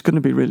 it's going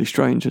to be really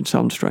strange and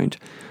sound strange.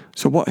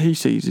 So what he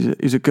sees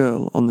is a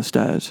girl on the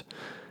stairs,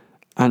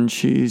 and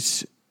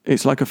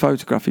it's like a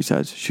photograph, he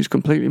says. She's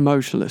completely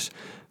motionless,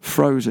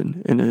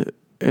 frozen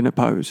in a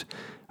pose.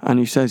 And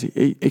he says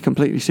he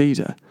completely sees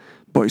her,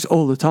 but it's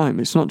all the time.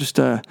 It's not just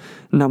a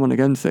now and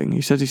again thing.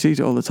 He says he sees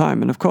it all the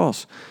time. And of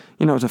course,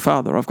 as a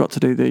father, I've got to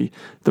do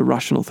the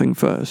rational thing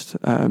first.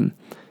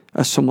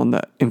 As someone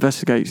that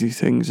investigates these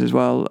things as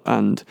well,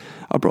 and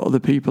I brought other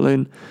people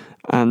in,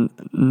 and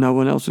no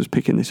one else was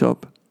picking this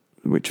up,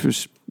 which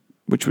was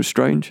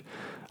strange.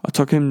 I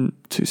took him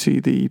to see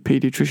the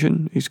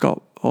paediatrician. He's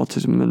got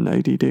autism and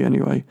ADD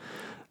anyway,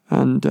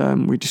 and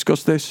we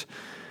discussed this.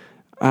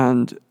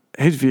 And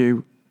his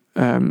view,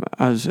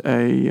 as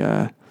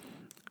a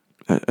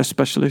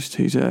specialist,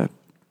 he's a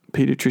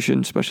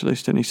paediatrician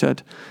specialist, and he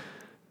said,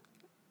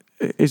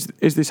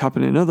 Is this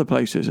happening in other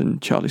places?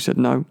 And Charlie said,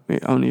 no,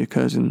 it only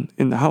occurs in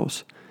the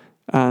house.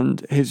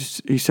 And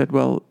he said,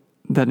 well,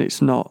 then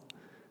it's not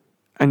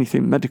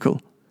anything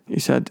medical. He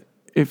said,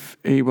 if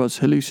he was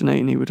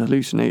hallucinating, he would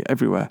hallucinate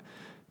everywhere,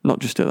 not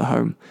just at the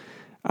home.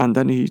 And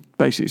then he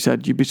basically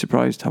said, you'd be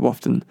surprised how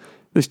often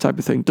this type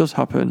of thing does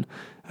happen,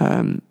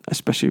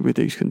 especially with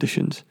these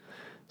conditions.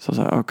 So I was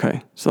like,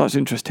 okay, so that's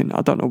interesting.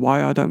 I don't know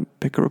why I don't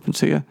pick her up and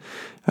see her.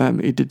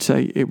 He did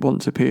say it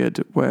once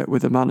appeared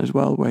with a man as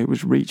well, where he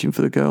was reaching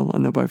for the girl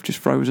and they're both just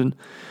frozen.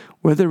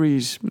 Whether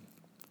he's,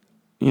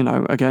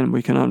 again,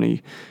 we can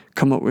only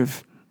come up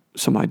with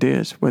some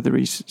ideas, whether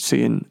he's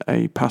seeing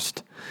a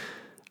past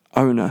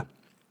owner,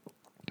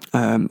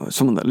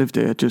 someone that lived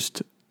here,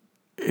 just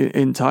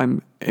in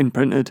time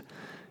imprinted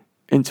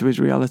into his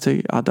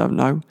reality. I don't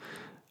know.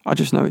 I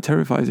just know it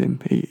terrifies him.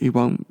 He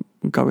won't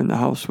go in the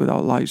house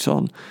without lights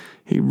on.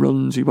 He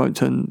runs. He won't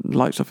turn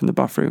lights off in the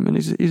bathroom. And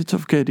he's a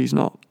tough kid. He's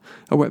not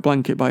a wet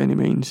blanket by any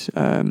means.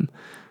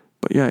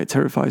 But yeah, it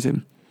terrifies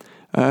him.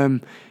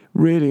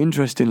 Really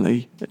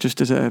interestingly, just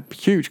as a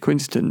huge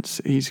coincidence,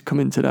 he's come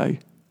in today,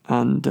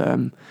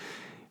 and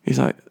he's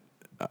like,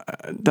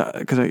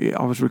 because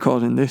I was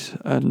recording this,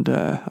 and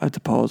I had to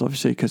pause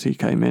obviously because he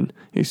came in.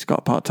 He's got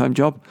a part-time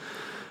job,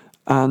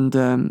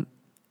 and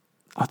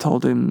I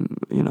told him,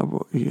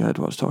 he heard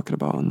what I was talking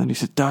about, and then he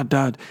said,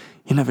 Dad,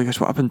 you never guess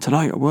what happened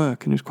tonight at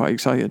work, and he was quite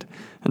excited.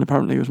 And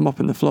apparently he was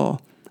mopping the floor,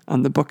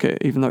 and the bucket,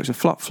 even though it's a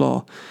flat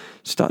floor,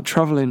 started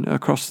travelling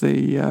across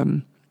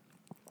the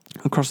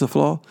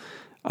floor,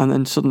 and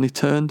then suddenly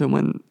turned and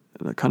went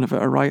kind of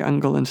at a right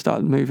angle and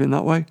started moving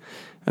that way.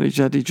 And he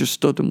said he just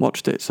stood and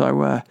watched it.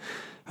 So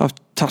I've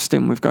tasked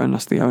him with going and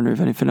ask the owner if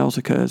anything else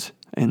occurs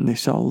in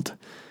this old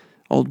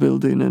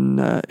building, and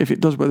if it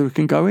does, whether we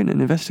can go in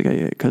and investigate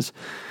it, because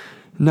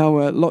now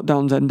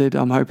lockdown's ended.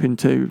 I'm hoping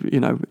to,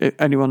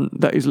 anyone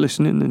that is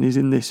listening and is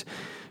in this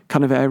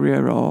kind of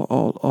area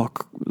or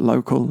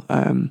local,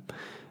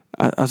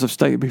 as I've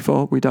stated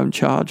before, we don't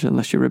charge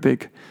unless you're a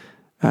big,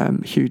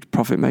 huge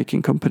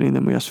profit-making company, and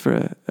then we ask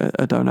for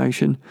a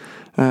donation.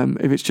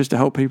 If it's just to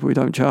help people, we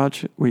don't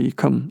charge. We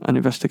come and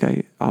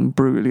investigate. I'm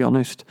brutally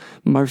honest.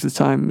 Most of the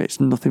time,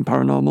 it's nothing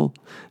paranormal,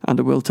 and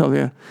I will tell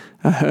you.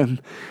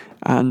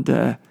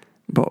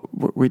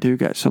 but we do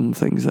get some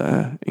things that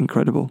are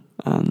incredible,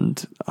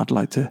 and I'd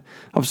like to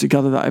obviously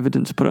gather that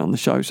evidence to put it on the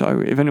show.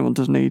 So if anyone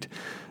does need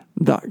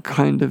that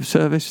kind of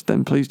service,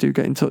 then please do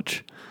get in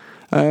touch.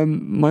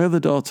 My other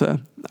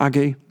daughter,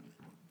 Aggie,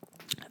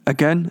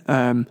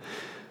 again,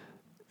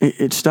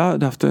 it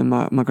started after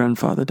my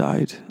grandfather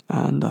died,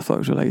 and I thought it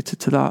was related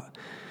to that.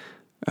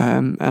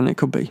 And it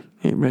could be.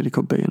 It really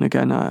could be. And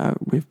again,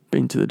 we've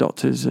been to the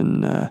doctors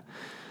and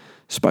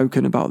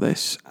spoken about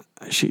this.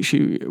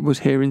 She was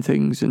hearing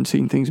things and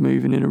seeing things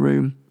moving in a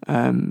room,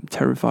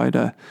 terrified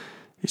her.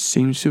 It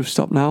seems to have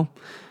stopped now,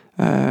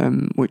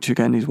 which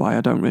again is why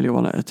I don't really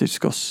want to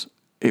discuss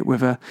it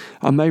with her.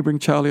 I may bring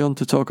Charlie on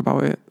to talk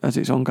about it as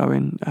it's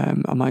ongoing.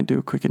 I might do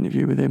a quick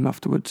interview with him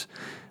afterwards,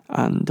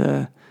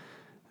 and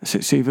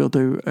see if he'll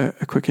do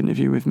a quick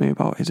interview with me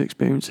about his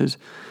experiences.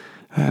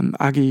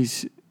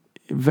 Aggie's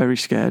very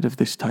scared of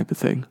this type of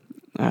thing.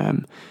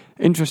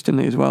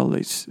 Interestingly as well,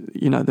 it's,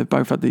 they've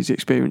both had these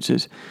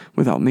experiences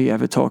without me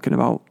ever talking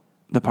about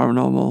the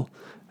paranormal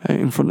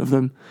in front of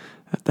them.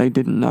 They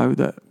didn't know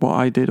that what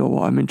I did or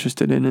what I'm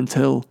interested in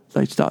until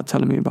they started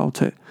telling me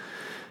about it.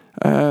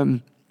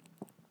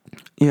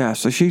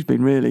 So she's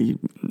been really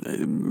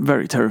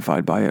very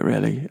terrified by it,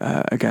 really.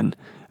 Again,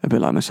 a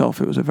bit like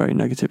myself, it was a very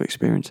negative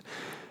experience.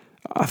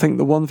 I think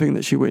the one thing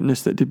that she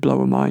witnessed that did blow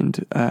her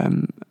mind,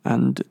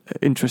 and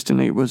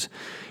interestingly, it was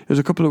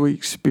a couple of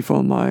weeks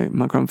before my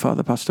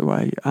grandfather passed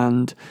away,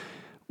 and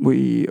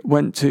we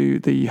went to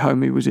the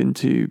home he was in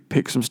to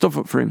pick some stuff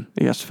up for him.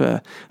 He asked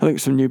for, I think,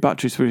 some new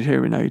batteries for his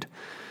hearing aid.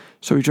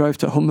 So we drove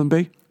to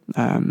Hunmanby.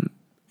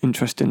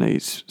 Interestingly,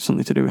 it's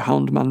something to do with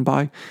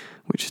Houndmanby,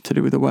 which is to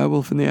do with a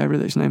werewolf in the area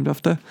that it's named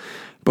after.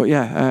 But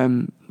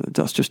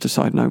that's just a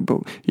side note.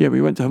 But yeah,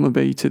 we went to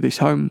Hunmanby to this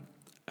home.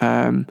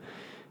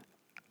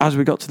 As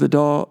we got to the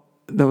door,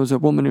 there was a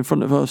woman in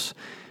front of us.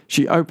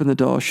 She opened the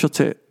door, shut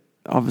it,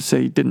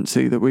 obviously didn't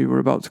see that we were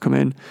about to come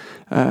in,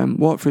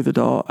 walked through the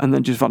door, and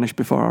then just vanished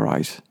before our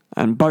eyes.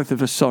 And both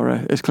of us saw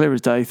her as clear as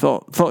day,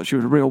 thought she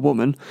was a real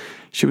woman.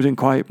 She was in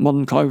quite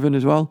modern clothing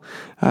as well,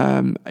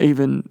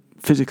 even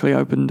physically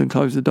opened and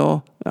closed the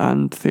door,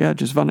 and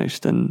just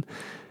vanished, and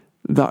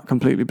that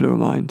completely blew her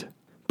mind.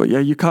 But yeah,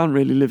 you can't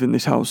really live in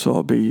this house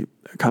or be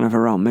kind of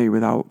around me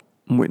without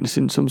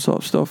witnessing some sort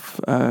of stuff.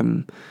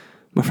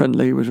 My friend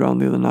Lee was around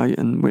the other night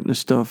and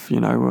witnessed stuff,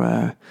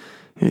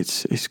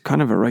 it's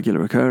kind of a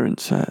regular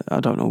occurrence.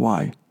 I don't know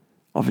why,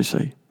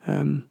 obviously.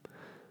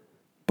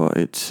 But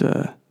it's,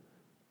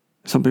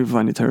 some people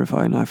find it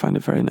terrifying. I find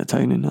it very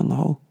entertaining on the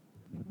whole.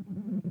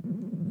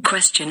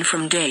 Question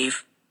from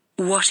Dave.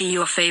 What are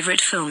your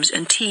favourite films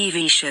and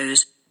TV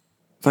shows?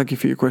 Thank you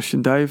for your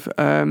question, Dave.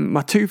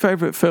 My two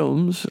favourite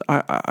films,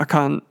 I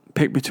can't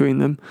pick between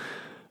them.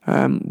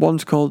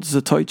 One's called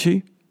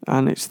Zatoichi,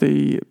 and it's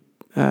the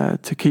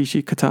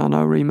Takeshi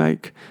Kitano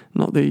remake,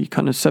 not the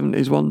kind of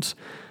 70s ones.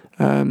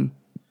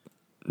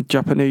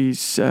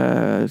 Japanese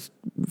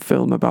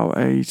film about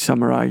a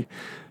samurai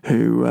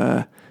who,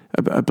 a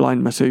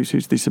blind masseuse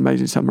who's this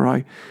amazing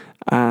samurai,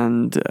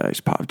 and it's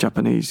part of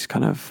Japanese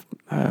kind of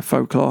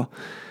folklore.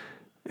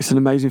 It's an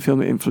amazing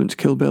film. It influenced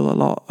Kill Bill a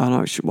lot. I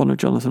know it's one of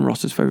Jonathan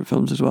Ross's favourite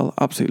films as well.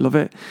 Absolutely love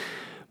it.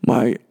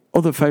 My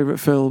other favourite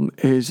film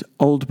is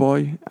Old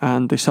Boy,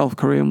 and the South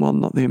Korean one,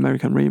 not the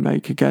American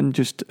remake. Again,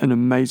 just an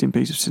amazing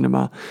piece of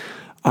cinema.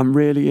 I'm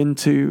really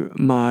into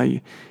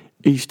my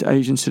East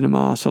Asian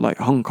cinema, so like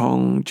Hong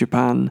Kong,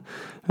 Japan,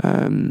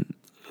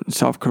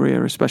 South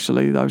Korea,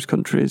 especially those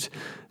countries,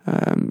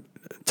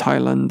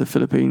 Thailand, the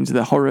Philippines,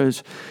 the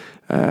horrors,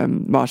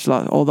 martial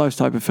arts, all those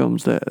type of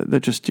films. They're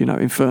just,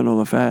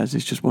 Infernal Affairs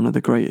is just one of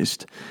the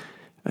greatest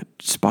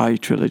spy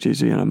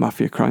trilogies,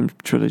 mafia crime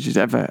trilogies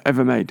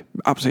ever made.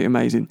 Absolutely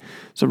amazing.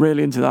 So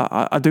really into that.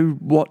 I do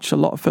watch a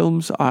lot of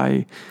films.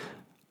 I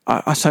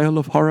say I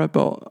love horror,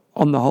 but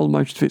on the whole,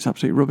 most of it's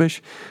absolutely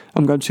rubbish.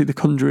 I'm going to see The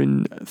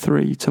Conjuring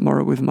 3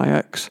 tomorrow with my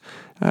ex.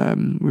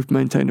 We've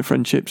maintained a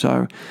friendship,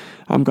 so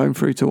I'm going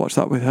through to watch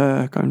that with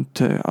her, going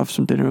to have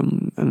some dinner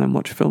and then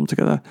watch a film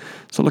together.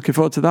 So looking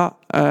forward to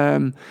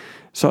that.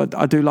 So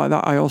I do like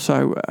that. I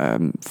also,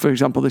 for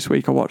example, this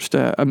week I watched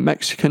a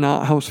Mexican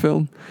art house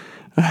film.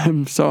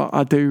 So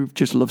I do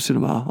just love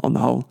cinema on the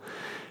whole.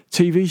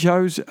 TV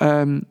shows,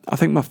 I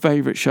think my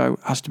favourite show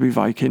has to be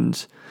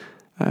Vikings,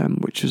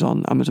 which is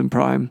on Amazon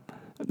Prime.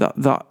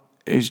 That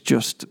is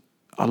just,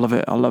 I love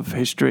it. I love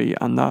history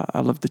and that.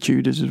 I love the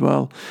Tudors as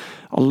well.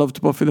 I loved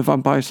Buffy the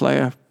Vampire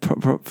Slayer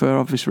for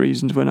obvious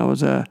reasons when I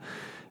was a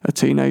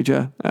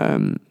teenager.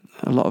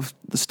 A lot of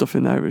the stuff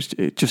in there,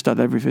 it just had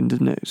everything,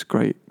 didn't it? It's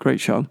a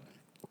great show.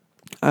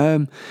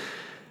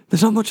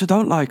 There's not much I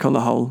don't like on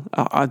the whole.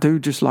 I do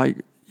just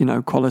like,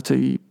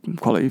 quality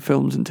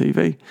films and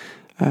TV.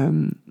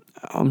 I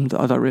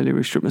don't really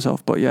restrict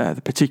myself, but yeah,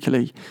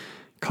 particularly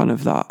kind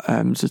of that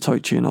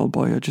Zatoichi and Old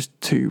Boy are just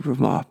two of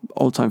my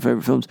all-time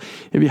favourite films.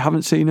 If you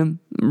haven't seen them,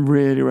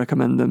 really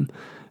recommend them.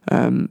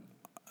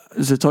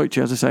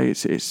 Zatoichi, as I say,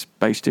 it's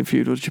based in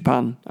feudal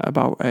Japan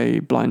about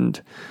a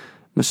blind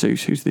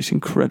masseuse who's this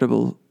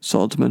incredible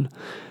swordsman.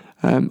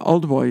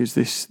 Old Boy is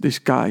this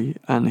guy,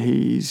 and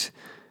he's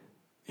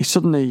he's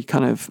suddenly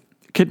kind of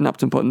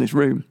kidnapped and put in this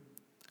room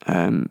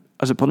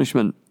as a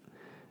punishment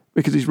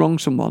because he's wronged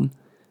someone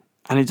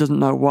and he doesn't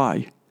know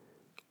why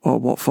or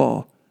what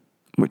for,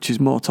 which is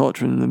more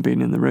torturing than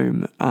being in the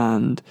room.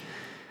 And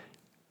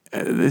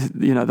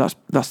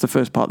that's the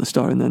first part of the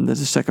story, and then there's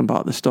a second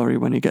part of the story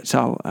when he gets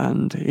out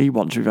and he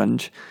wants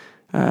revenge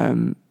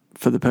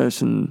for the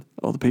person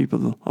or the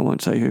people, I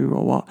won't say who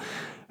or what,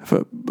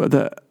 but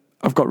that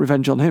I've got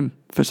revenge on him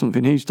for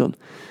something he's done.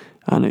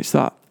 And it's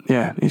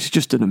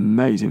just an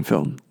amazing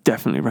film.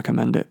 Definitely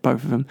recommend it,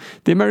 both of them.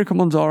 The American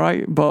one's all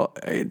right, but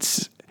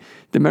the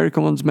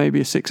American one's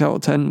maybe a 6 out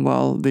of 10,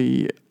 while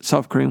the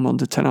South Korean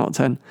one's a 10 out of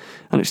 10,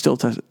 and it still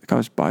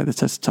goes by the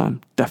test of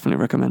time.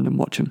 Definitely recommend them,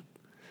 watch them.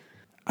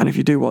 And if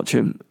you do watch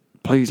them,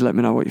 please let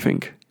me know what you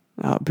think.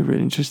 I'd be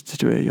really interested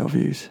to hear your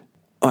views.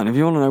 And if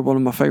you want to know one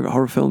of my favourite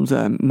horror films,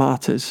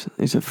 Martyrs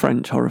is a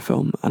French horror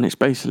film, and it's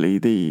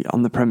basically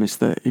on the premise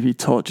that if you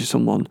torture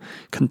someone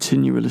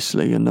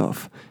continuously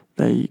enough,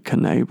 they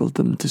can enable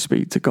them to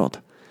speak to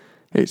God.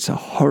 It's a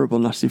horrible,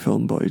 nasty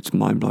film, but it's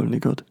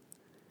mind-blowingly good.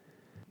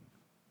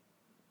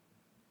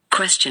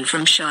 Question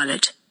from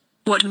Charlotte.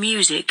 What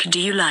music do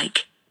you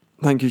like?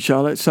 Thank you,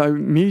 Charlotte. So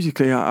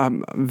musically, I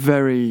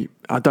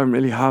don't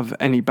really have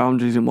any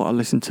boundaries in what I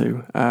listen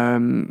to.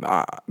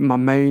 My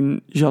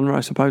main genre,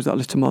 I suppose, that I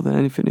listen to more than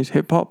anything is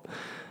hip-hop.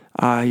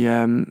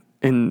 In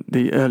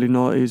the early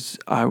noughties,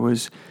 I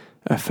was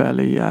a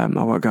fairly, I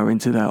won't go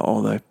into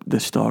the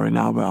story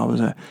now, but I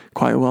was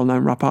quite a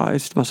well-known rap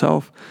artist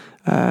myself.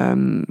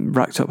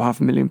 Racked up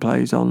 500,000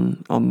 plays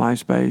on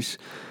MySpace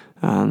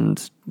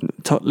and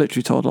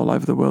literally toured all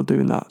over the world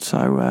doing that.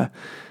 So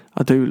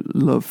I do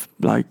love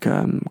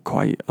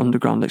quite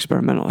underground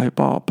experimental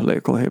hip-hop,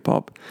 political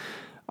hip-hop.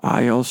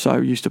 I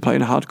also used to play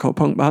in a hardcore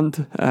punk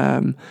band,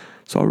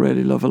 so I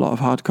really love a lot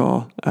of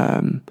hardcore,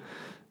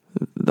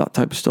 that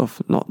type of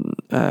stuff, not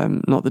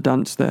the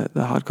dance, the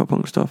hardcore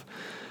punk stuff.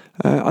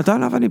 I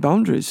don't have any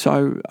boundaries,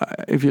 so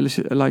if you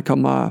listen,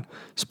 on my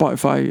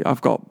Spotify,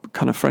 I've got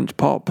kind of French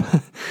pop,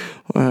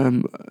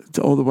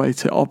 all the way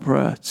to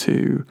opera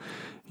to,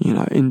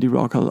 indie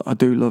rock. I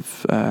do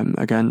love,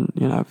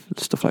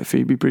 stuff like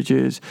Phoebe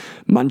Bridgers.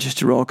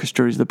 Manchester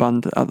Orchestra is the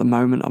band at the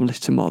moment I'm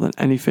listening to more than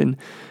anything.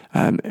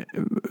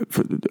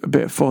 For a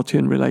bit of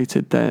Fortean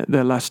related,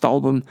 their last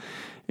album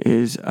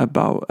is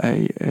about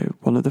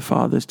one of the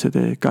fathers to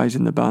the guys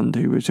in the band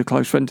who was a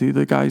close friend to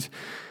the guys,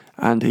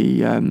 and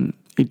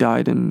he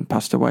died and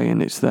passed away,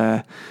 and it's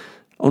their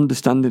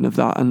understanding of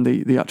that, and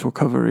the actual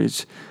cover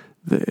is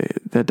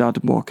their dad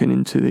walking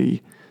into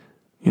the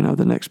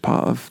next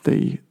part of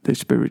the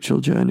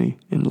spiritual journey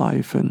in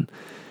life. And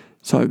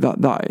so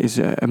that is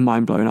a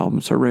mind-blowing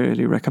album, so I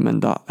really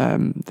recommend that,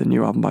 the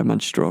new album by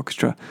Manchester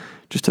Orchestra.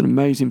 Just an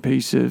amazing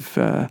piece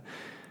of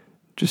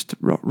just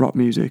rock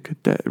music,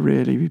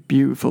 really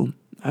beautiful.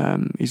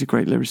 He's a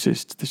great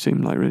lyricist. They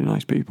seem like really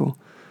nice people.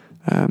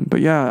 But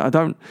yeah,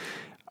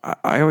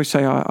 I always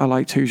say I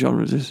like two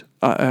genres.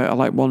 I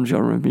like one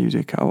genre of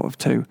music out of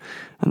two,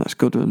 and that's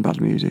good and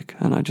bad music,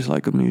 and I just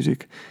like good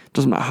music.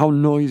 Doesn't matter how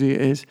noisy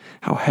it is,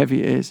 how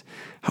heavy it is,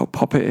 how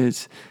pop it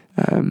is.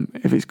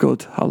 If it's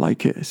good, I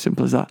like it. As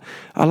simple as that.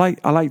 I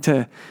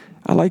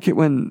like it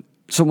when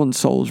someone's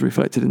soul's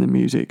reflected in the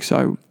music.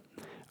 So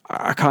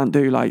I can't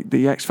do like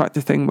the X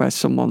Factor thing where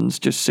someone's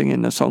just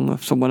singing a song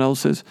of someone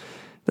else's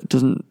that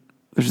there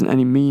isn't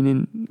any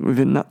meaning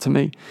within that to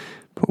me.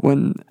 But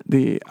when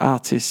the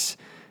artists,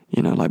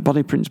 like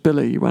Bonnie Prince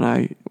Billy, when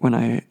I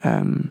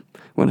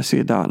see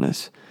a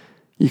darkness,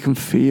 you can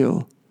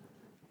feel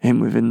him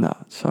within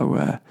that.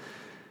 So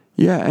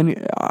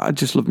I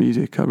just love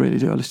music. I really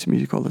do. I listen to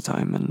music all the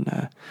time, and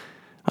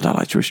I don't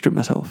like to restrict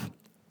myself.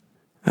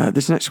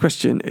 This next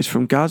question is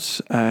from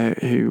Gaz,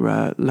 who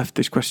left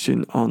this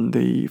question on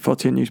the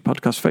 14 News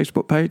Podcast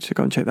Facebook page, so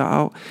go and check that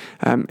out.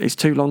 It's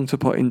too long to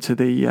put into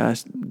the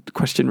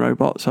question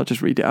robot, so I'll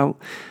just read it out.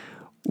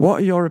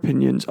 What are your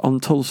opinions on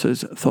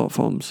Tulsa's thought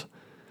forms?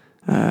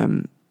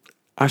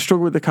 I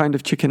struggle with the kind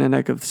of chicken and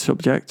egg of the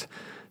subject.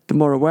 The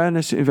more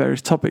awareness in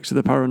various topics of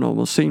the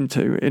paranormal seem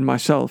to, in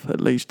myself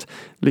at least,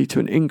 lead to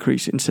an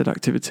increase in said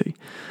activity.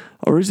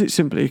 Or is it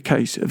simply a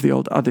case of the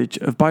old adage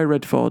of buy a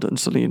red Ford and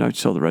suddenly you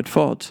notice all the red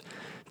Fords?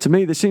 To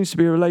me, there seems to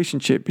be a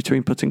relationship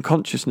between putting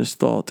consciousness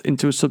thought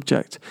into a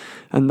subject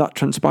and that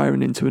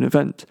transpiring into an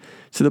event,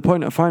 to the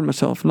point I find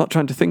myself not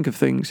trying to think of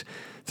things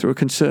through a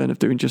concern of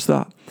doing just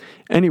that.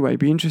 Anyway,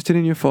 be interested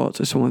in your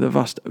thoughts as someone with a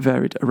vast,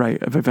 varied array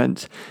of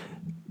events.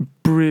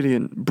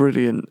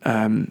 Brilliant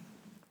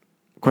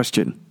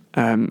question.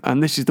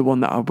 And this is the one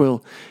that I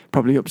will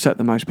probably upset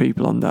the most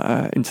people on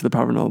that Into the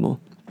Paranormal.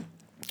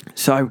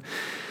 So,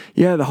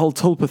 yeah, the whole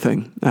tulpa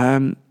thing.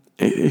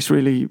 It's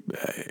really,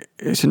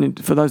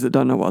 for those that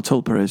don't know what a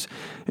tulpa is,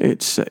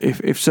 it's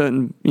if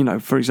certain,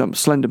 for example,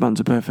 Slenderman's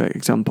a perfect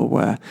example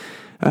where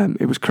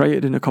it was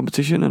created in a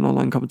competition, an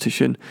online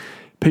competition.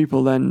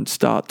 People then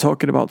start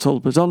talking about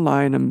tulpas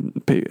online and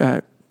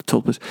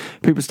tulpas.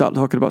 People start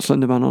talking about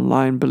Slender Man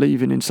online,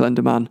 believing in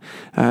Slender Man.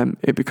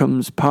 It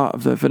becomes part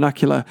of the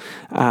vernacular,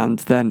 and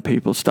then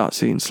people start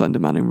seeing Slender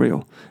Man in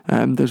real.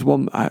 There's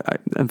one,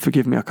 and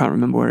forgive me, I can't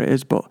remember where it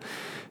is, but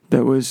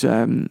there was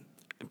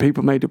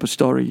people made up a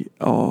story,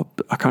 or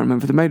I can't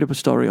remember if they made up a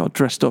story or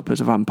dressed up as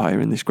a vampire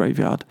in this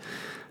graveyard,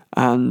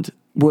 and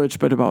word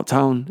spread about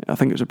town. I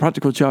think it was a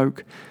practical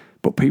joke,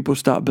 but people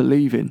start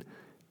believing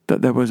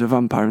that there was a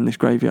vampire in this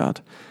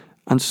graveyard.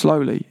 And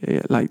slowly,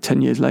 like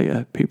 10 years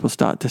later, people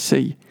start to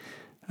see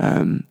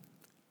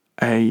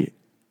a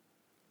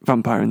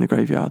vampire in the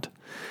graveyard.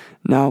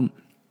 Now,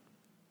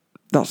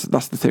 that's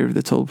the theory of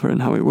the tulpa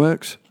and how it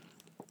works.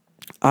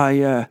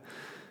 I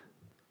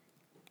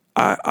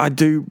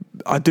do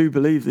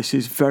believe this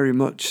is very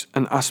much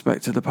an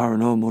aspect of the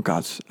paranormal,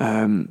 Gaz.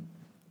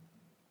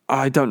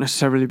 I don't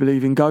necessarily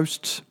believe in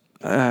ghosts.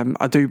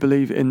 I do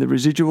believe in the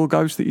residual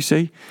ghost that you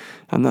see,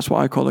 and that's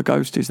what I call a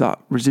ghost, is that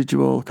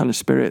residual kind of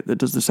spirit that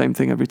does the same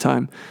thing every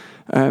time.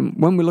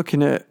 When we're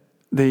looking at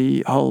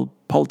the whole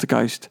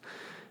poltergeist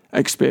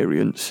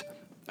experience,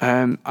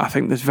 I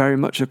think there's very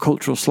much a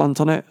cultural slant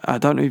on it. I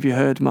don't know if you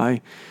heard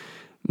my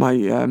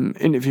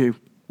interview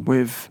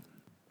with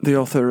the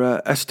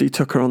author S.D.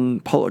 Tucker on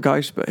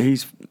Poltergeist, but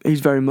he's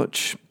very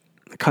much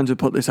kind of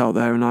put this out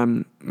there, and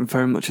I'm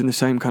very much in the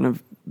same kind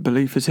of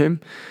belief as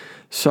him.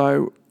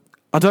 So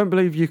I don't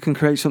believe you can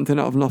create something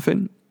out of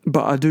nothing,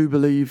 but I do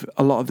believe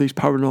a lot of these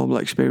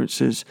paranormal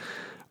experiences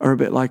are a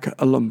bit like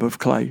a lump of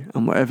clay,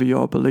 and whatever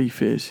your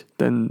belief is,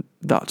 then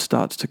that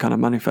starts to kind of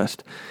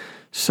manifest.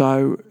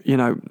 So,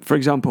 for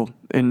example,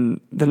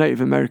 in the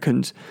Native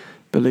Americans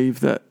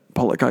believe that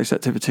poltergeist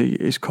activity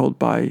is caused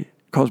by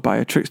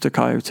a trickster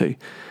coyote.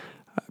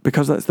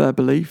 Because that's their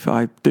belief,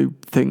 I do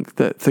think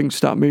that things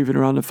start moving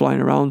around and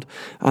flying around,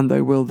 and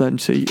they will then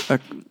see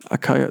a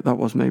coyote. That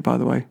was me, by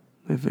the way.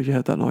 If you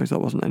heard that noise, that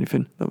wasn't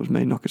anything. That was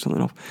me knocking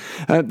something off.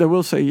 They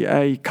will see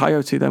a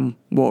coyote then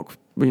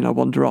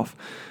wander off.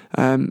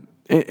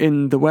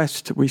 In the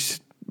West, we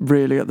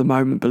really at the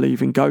moment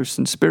believe in ghosts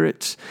and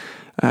spirits.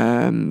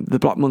 The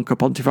Black Monk of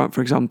Pontefract,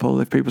 for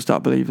example, if people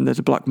start believing there's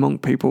a black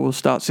monk, people will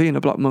start seeing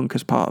a black monk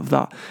as part of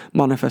that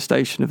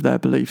manifestation of their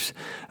beliefs.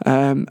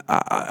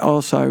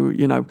 Also,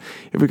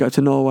 if we go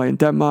to Norway and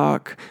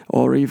Denmark,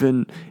 or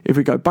even if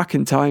we go back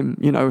in time,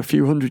 a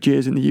few hundred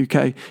years in the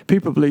UK,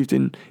 people believed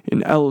in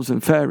elves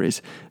and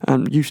fairies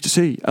and used to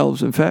see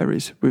elves and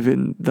fairies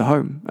within the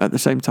home at the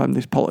same time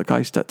this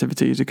poltergeist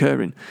activity is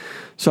occurring.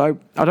 So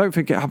I don't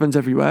think it happens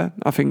everywhere.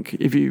 I think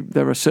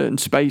there are certain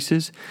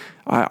spaces.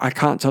 I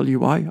can't tell you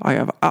why. I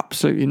have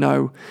absolutely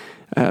no,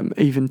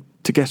 even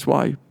to guess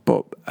why.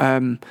 But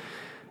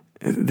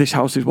this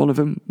house is one of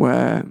them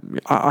where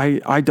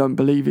I don't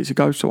believe it's a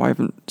ghost, so I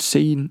haven't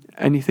seen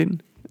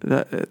anything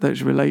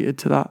that's related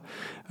to that.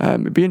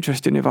 It'd be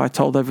interesting if I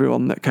told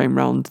everyone that came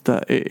round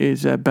that it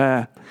is a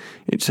bear.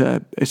 It's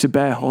a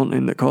bear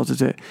haunting that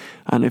causes it,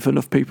 and if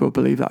enough people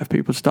believe that, if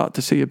people start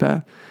to see a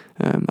bear,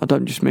 I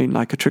don't just mean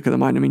like a trick of the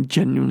mind. I mean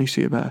genuinely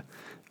see a bear.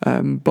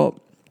 But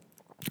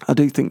I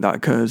do think that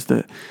occurs,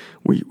 that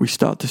we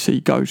start to see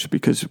ghosts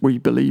because we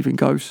believe in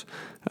ghosts,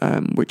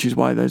 which is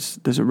why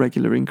there's a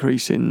regular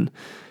increase in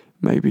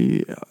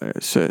maybe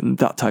certain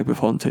that type of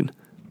haunting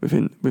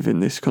within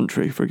this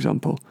country, for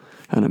example,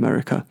 and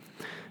America.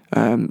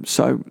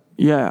 So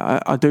yeah,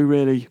 I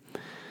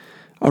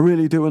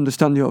really do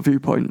understand your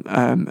viewpoint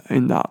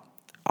in that.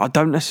 I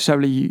don't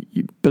necessarily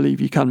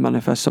believe you can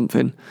manifest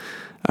something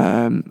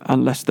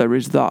unless there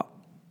is that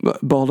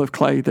ball of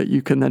clay that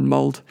you can then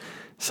mould.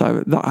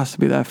 So that has to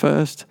be there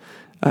first.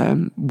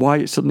 Why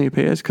it suddenly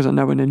appears, because I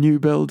know in a new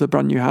build, a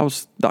brand new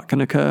house, that can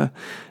occur.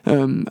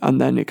 And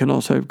then it can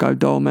also go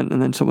dormant,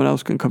 and then someone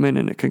else can come in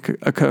and it can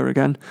occur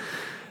again.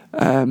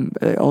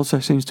 It also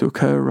seems to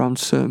occur around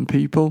certain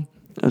people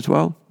as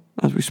well,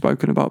 as we've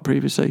spoken about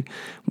previously.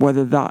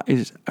 Whether that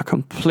is a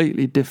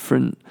completely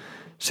different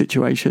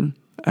situation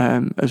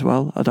as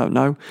well, I don't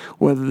know.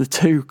 Whether the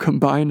two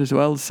combine as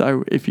well.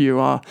 So if you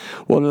are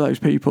one of those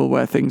people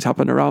where things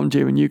happen around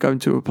you and you go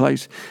into a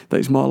place that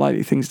is more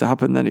likely things to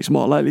happen, then it's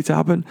more likely to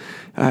happen.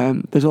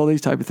 There's all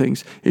these type of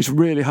things. It's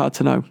really hard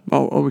to know.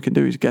 All we can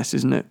do is guess,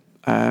 isn't it?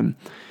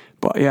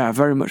 But yeah, I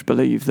very much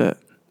believe that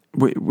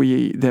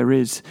there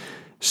is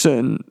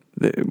certain,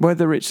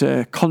 whether it's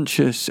a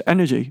conscious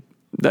energy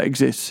that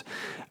exists,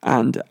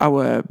 and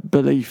our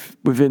belief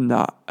within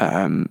that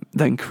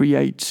then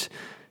creates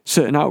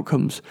certain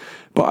outcomes.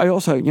 But I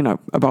also,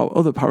 about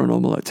other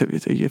paranormal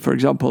activity. For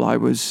example, I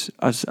was,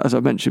 as I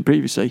mentioned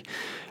previously,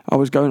 I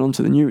was going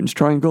onto the Newton's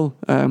Triangle,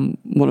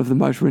 one of the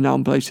most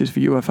renowned places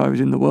for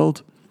UFOs in the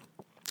world.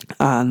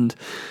 And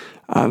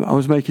I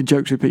was making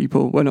jokes with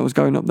people when I was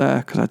going up there,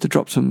 because I had to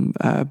drop some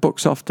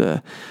books off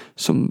to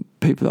some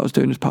people that I was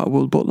doing as part of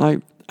World Book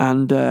Night.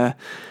 And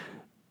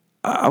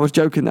I was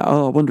joking that,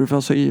 I wonder if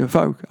I'll see a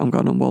UFO. I'm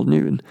going on World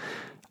Newton.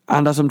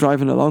 And as I'm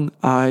driving along,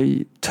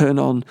 I turn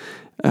on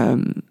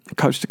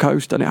Coast to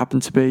Coast, and it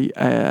happened to be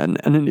an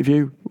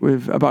interview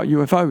about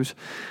UFOs.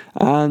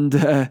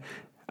 And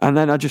And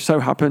then I just so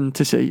happened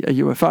to see a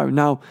UFO.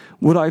 Now,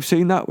 would I have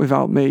seen that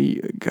without me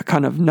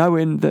kind of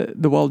knowing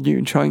that the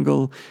Wald-Newton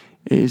Triangle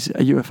is a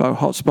UFO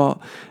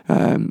hotspot,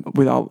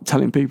 without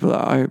telling people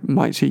that I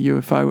might see a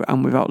UFO,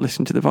 and without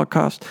listening to the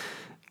podcast?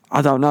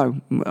 I don't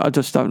know. I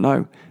just don't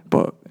know.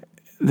 But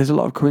there's a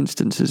lot of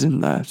coincidences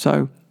in there.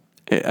 So,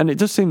 and it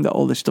does seem that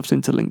all this stuff's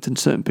interlinked and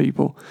certain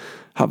people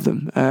have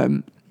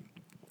them.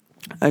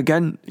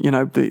 Again,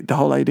 the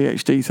whole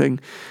ADHD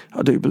thing,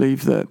 I do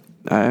believe that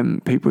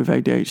people with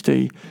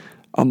ADHD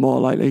are more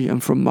likely,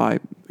 and from my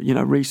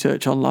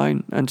research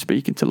online and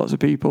speaking to lots of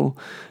people,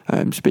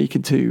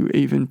 speaking to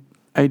even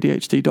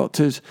ADHD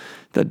doctors,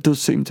 there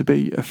does seem to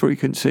be a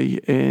frequency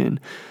in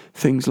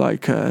things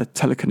like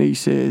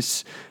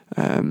telekinesis,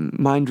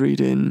 mind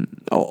reading,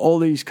 all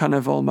these kind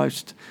of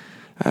almost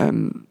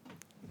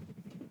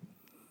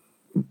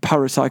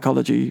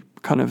parapsychology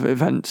kind of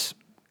events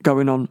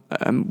going on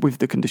with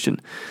the condition.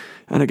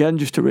 And again,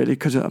 just to really,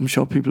 because I'm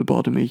sure people are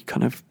bored of me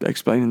kind of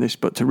explaining this,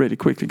 but to really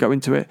quickly go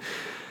into it,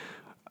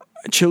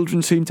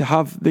 children seem to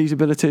have these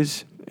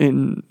abilities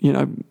in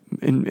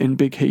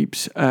big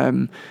heaps.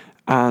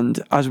 And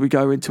as we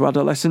go into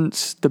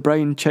adolescence, the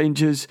brain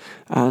changes,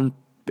 and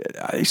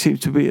it seems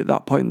to be at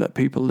that point that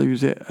people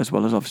lose it, as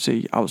well as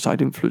obviously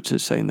outside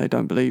influences saying they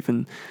don't believe,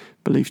 and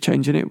beliefs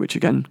changing it, which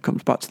again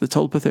comes back to the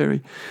Tulpa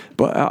theory.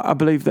 But I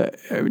believe that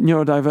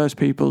neurodiverse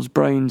people's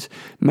brains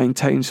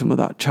maintain some of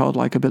that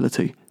childlike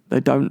ability. They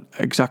don't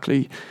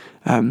exactly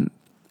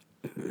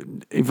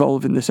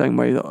evolve in the same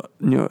way that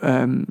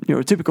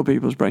neurotypical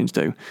people's brains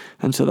do,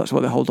 and so that's why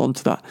they hold on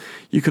to that.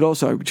 You could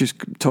also just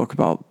talk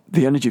about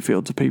the energy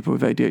fields of people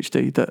with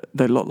ADHD, that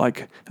they look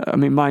like,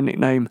 my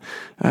nickname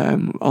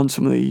on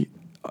some of the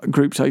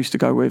groups I used to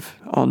go with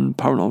on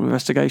paranormal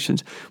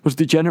investigations was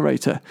the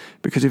generator,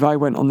 because if I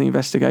went on the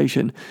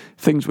investigation,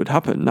 things would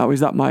happen. Now, is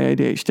that my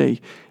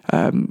ADHD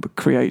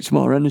creates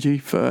more energy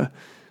for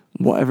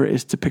whatever it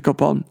is to pick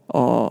up on,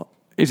 or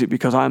is it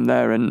because I'm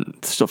there and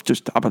stuff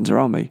just happens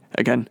around me?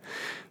 Again,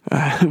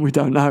 we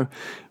don't know.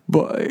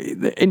 But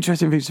the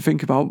interesting things to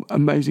think about,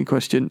 amazing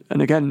question.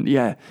 And again,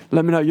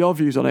 let me know your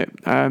views on it.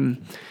 I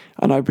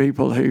know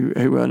people who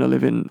earn a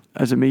living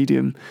as a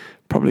medium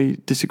probably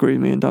disagree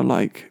with me and don't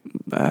like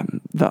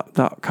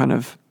that kind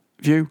of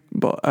view.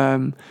 But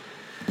I'm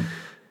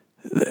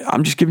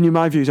just giving you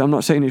my views. I'm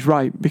not saying it's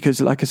right, because,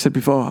 like I said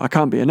before, I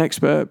can't be an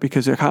expert,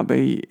 because I can't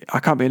be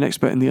an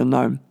expert in the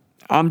unknown.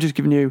 I'm just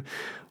giving you,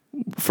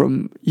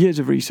 from years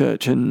of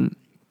research and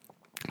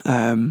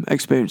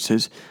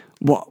experiences,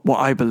 what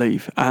I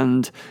believe.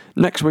 And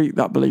next week,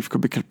 that belief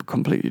could be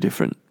completely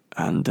different.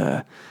 And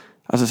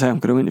as I say, I'm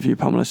going to interview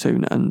Pamela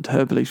soon, and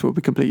her beliefs will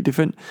be completely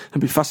different.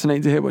 And be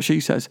fascinating to hear what she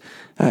says.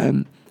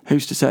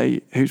 Who's to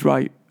say who's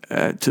right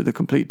to the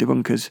complete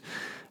debunkers?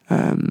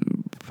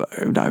 But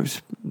who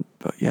knows?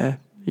 But yeah,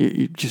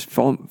 you just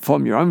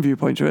form your own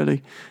viewpoints,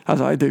 really,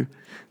 as I do.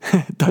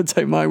 Don't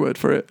take my word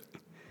for it.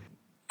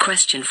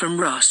 Question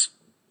from Ross.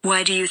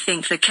 Why do you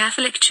think the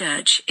Catholic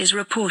Church is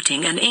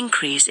reporting an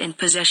increase in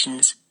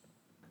possessions?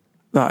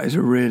 That is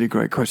a really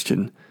great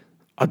question.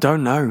 I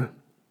don't know.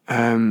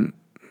 I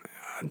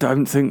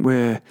don't think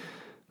we're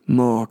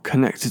more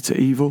connected to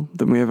evil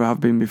than we ever have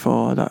been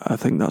before. I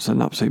think that's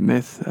an absolute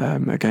myth.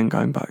 Again,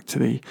 going back to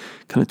the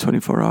kind of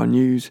 24-hour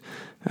news,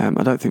 I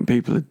don't think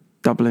people are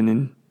dabbling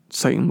in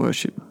Satan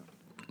worship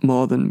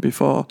more than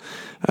before.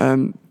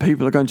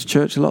 People are going to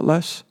church a lot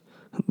less.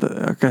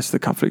 I guess the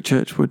Catholic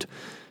Church would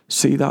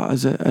see that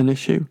as an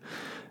issue.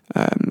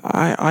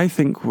 I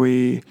think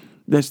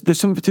there's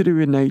something to do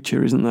with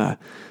nature, isn't there?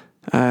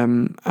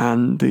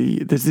 And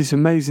there's this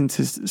amazing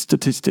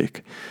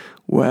statistic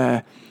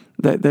where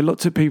they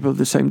looked at people of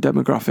the same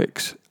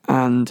demographics,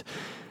 and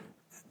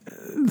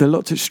they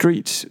looked at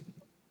streets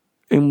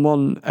in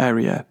one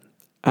area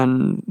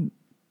and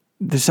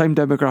the same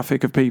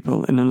demographic of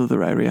people in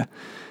another area,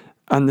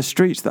 and the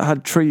streets that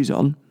had trees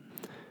on,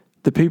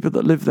 the people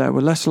that lived there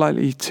were less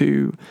likely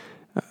to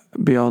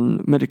be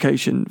on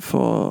medication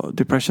for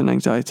depression,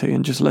 anxiety,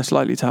 and just less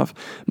likely to have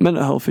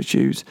mental health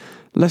issues,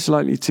 less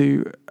likely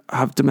to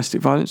have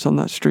domestic violence on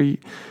that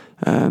street,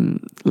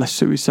 less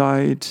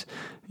suicides,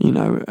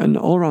 and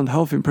all around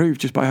health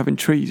improved just by having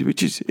trees,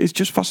 which is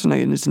just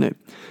fascinating, isn't it?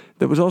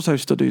 There was also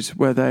studies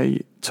where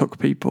they took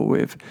people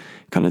with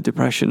kind of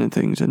depression and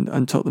things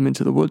and took them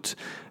into the woods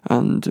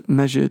and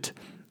measured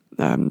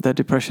their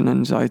depression and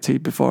anxiety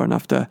before and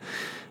after.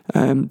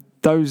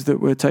 Those that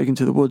were taken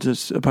to the woods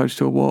as opposed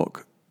to a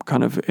walk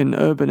kind of in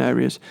urban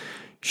areas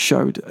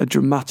showed a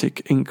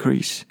dramatic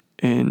increase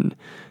in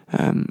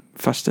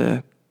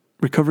faster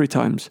recovery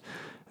times.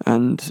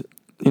 And,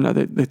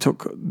 they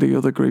took the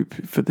other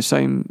group for the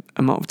same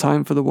amount of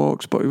time for the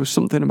walks, but it was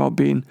something about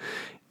being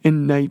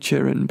in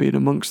nature and being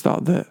amongst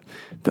that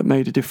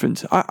made a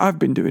difference. I've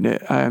been doing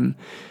it.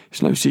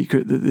 It's no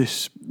secret that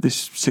this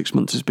 6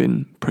 months has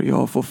been pretty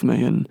awful for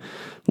me, and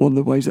one of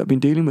the ways that I've been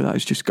dealing with that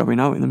is just going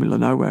out in the middle of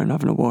nowhere and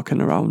having a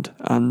walking around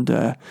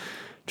and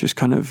just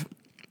kind of,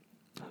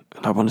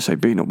 I don't want to say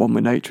being at one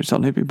with nature, it's not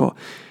hippie, but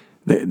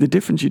the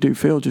difference you do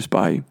feel just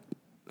by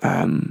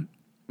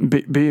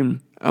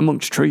being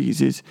amongst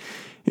trees is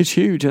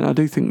huge, and I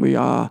do think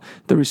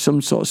there is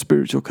some sort of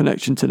spiritual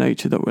connection to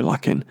nature that we're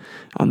lacking,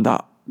 and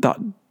that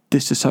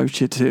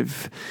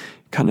disassociative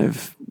kind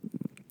of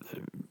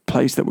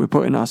place that we're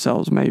putting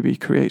ourselves maybe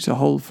creates a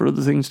hole for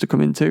other things to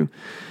come into.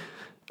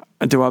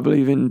 Do I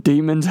believe in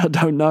demons? I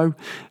don't know.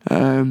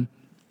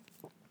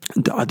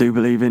 I do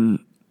believe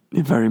in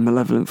very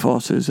malevolent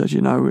forces, as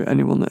you know.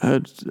 Anyone that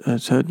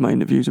has heard my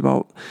interviews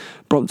about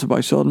Bronte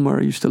by Sodom, where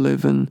I used to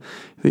live, and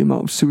the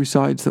amount of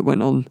suicides that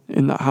went on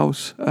in that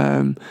house,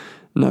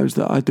 knows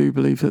that I do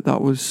believe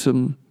that was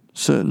some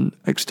certain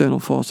external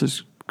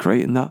forces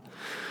creating that.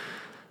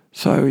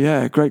 So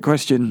yeah, great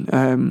question.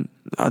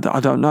 I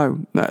don't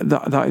know.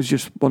 That is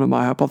just one of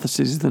my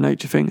hypotheses, the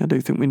nature thing. I do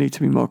think we need to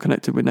be more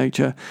connected with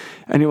nature.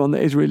 Anyone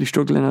that is really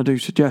struggling, I do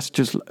suggest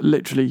just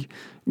literally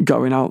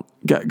going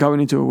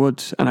into a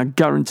woods, and I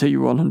guarantee you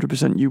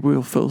 100% you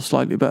will feel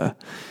slightly better.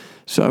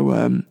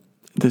 So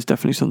there's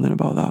definitely something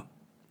about that.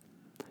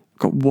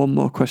 Got one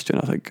more question,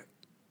 I think.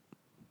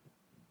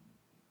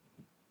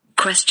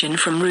 Question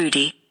from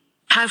Rudy.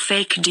 How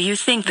fake do you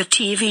think the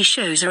TV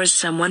shows are as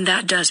someone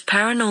that does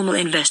paranormal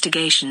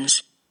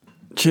investigations?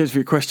 Cheers for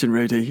your question,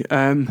 Rudy.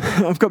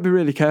 I've got to be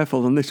really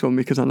careful on this one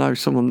because I know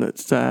someone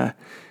that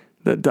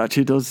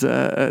actually does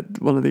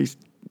one of these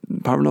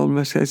paranormal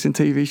investigation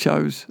TV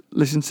shows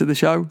listens to the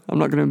show. I'm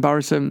not going to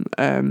embarrass him,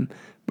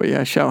 but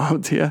yeah, shout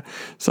out to you.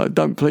 So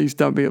please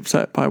don't be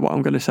upset by what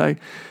I'm going to say.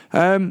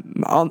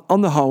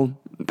 On the whole,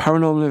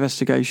 paranormal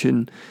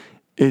investigation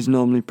is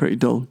normally pretty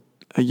dull.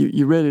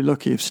 You're really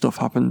lucky if stuff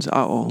happens at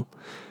all.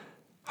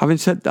 Having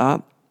said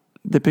that,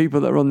 the people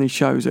that are on these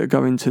shows that are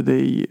going to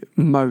the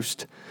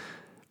most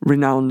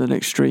renowned and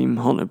extreme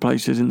haunted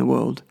places in the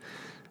world,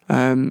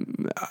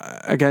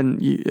 again,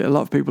 a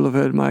lot of people have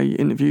heard my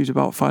interviews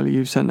about Filey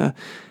Youth Centre.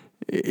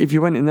 If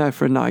you went in there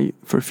for a night,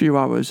 for a few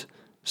hours,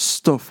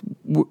 stuff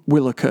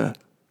will occur.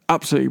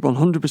 Absolutely,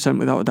 100%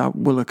 without a doubt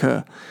will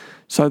occur.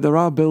 So there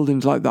are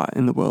buildings like that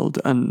in the world,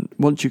 and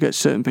once you get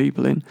certain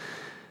people in,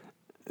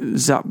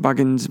 Zach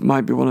Baggins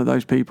might be one of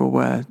those people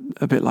where,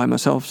 a bit like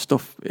myself,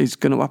 stuff is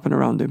going to happen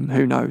around him.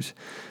 Who knows?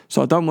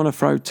 So I don't want to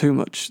throw too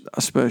much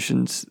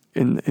aspersions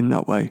in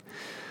that way.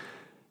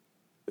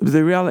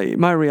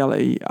 My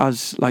reality,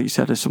 as like you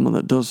said, as someone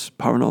that does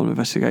paranormal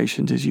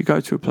investigations, is you go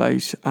to a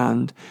place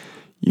and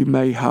you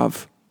may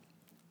have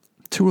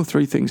 2 or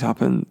 3 things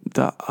happen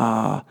that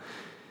are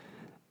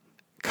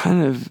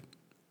kind of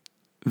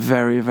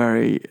very,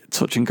 very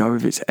touch and go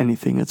if it's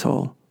anything at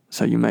all.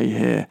 So you may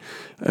hear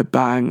a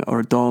bang, or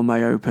a door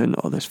may open,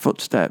 or there's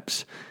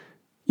footsteps.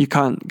 You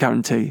can't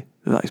guarantee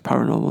that is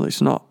paranormal.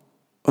 It's not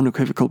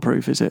unequivocal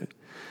proof, is it?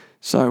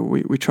 So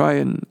we try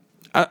and,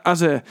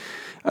 as a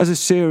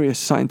serious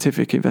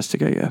scientific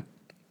investigator,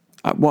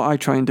 what I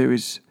try and do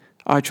is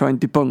I try and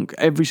debunk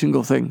every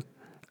single thing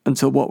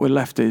until what we're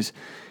left is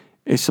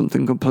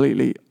something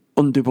completely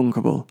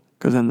undebunkable,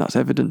 because then that's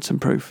evidence and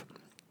proof.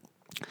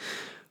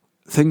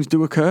 Things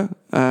do occur.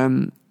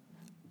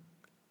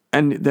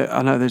 And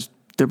I know there's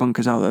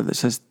debunkers out there that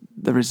says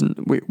there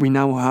isn't. We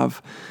now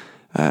have.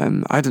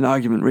 I had an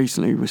argument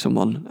recently with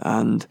someone,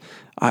 and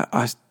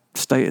I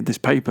stated this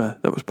paper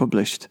that was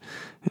published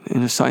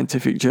in a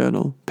scientific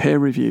journal,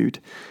 peer-reviewed,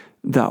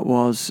 that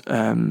was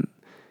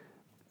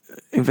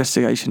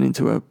investigation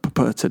into a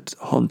purported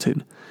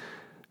haunting.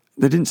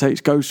 They didn't say it's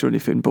ghosts or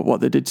anything, but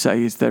what they did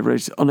say is there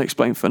is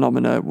unexplained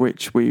phenomena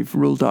which we've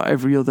ruled out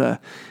every other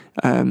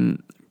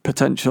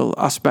potential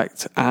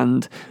aspect,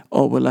 and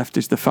all we're left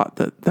is the fact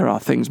that there are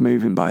things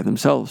moving by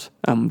themselves,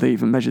 and they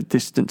even measured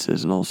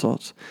distances and all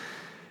sorts.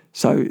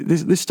 So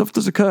this stuff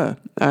does occur,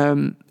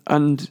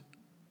 and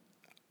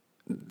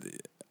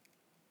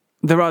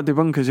there are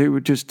debunkers who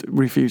would just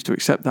refuse to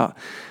accept that,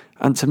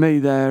 and to me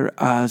they're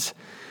as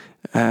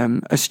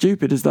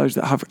stupid as those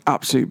that have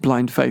absolute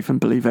blind faith and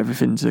believe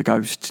everything's a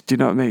ghost. Do you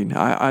know what I mean?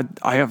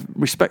 I have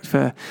respect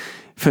for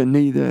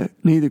neither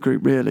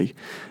group really.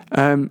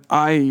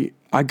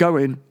 I go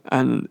in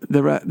and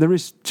there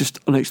is just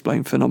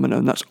unexplained phenomena,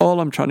 and that's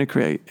all I'm trying to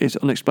create is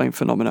unexplained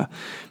phenomena,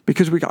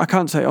 because I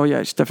can't say, oh yeah,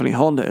 it's definitely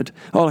haunted.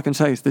 All I can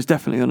say is there's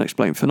definitely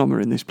unexplained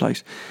phenomena in this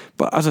place.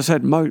 But as I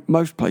said,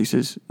 most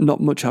places,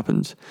 not much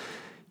happens.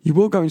 You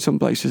will go in some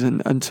places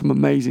and some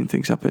amazing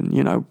things happen.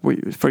 You know,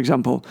 for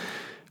example,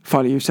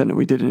 Filey Youth Centre,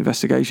 we did an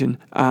investigation,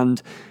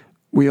 and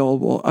we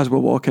all, as we're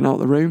walking out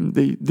the room,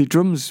 the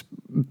drums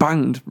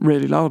banged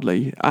really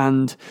loudly,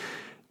 and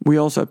we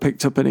also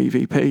picked up an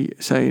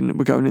EVP saying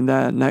we're going in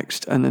there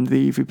next, and then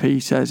the EVP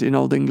says in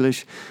Old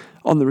English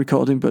on the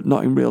recording, but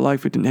not in real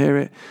life, we didn't hear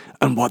it,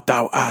 and what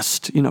thou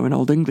asked, in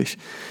Old English.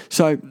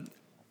 So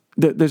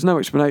there's no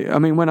explanation. I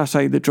mean, when I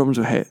say the drums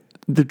were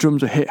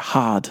hit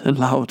hard and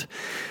loud.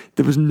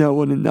 There was no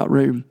one in that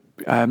room.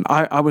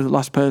 I was the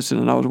last person,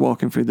 and I was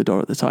walking through the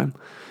door at the time.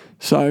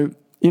 So,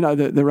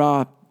 there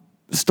are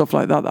stuff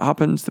like that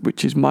happens,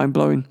 which is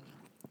mind-blowing.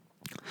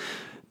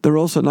 There are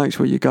also nights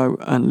where you go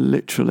and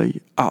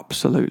literally,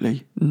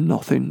 absolutely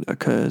nothing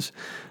occurs.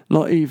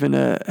 Not even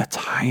a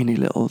tiny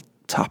little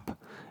tap,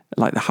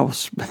 like the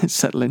house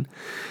settling.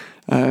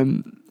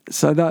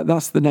 So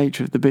that's the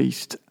nature of the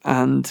beast.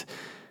 And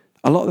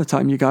a lot of the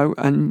time you go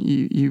and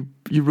you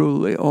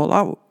rule it all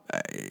out.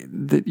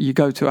 You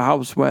go to a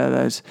house where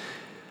there's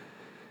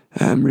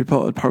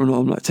reported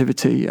paranormal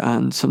activity,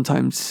 and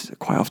sometimes,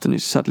 quite often,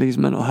 it's sadly his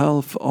mental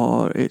health,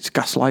 or it's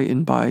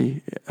gaslighting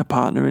by a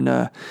partner in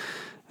a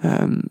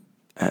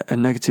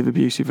negative,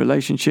 abusive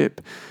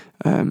relationship,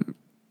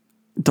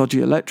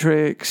 dodgy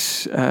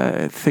electrics,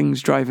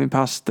 things driving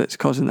past that's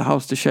causing the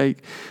house to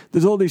shake.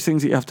 There's all these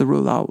things that you have to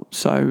rule out.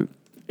 So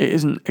it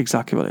isn't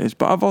exactly what it is.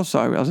 But I've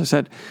also, as I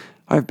said,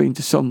 I've been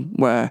to some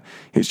where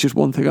it's just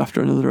one thing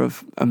after another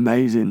of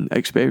amazing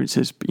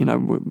experiences. You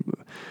know,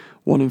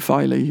 one in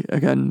Filey,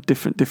 again,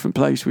 different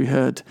place. We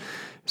heard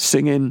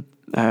singing.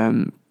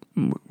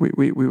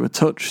 We were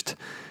touched.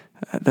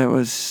 There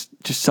was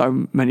just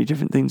so many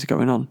different things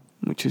going on,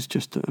 which is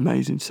just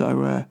amazing.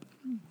 So,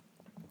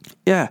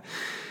 yeah,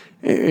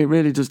 it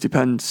really does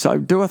depend. So,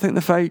 do I think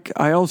they're fake?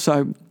 I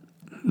also,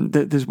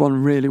 there's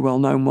one really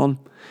well-known one,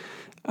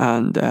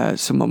 and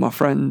some of my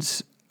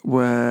friends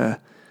were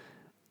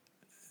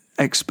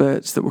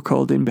experts that were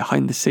called in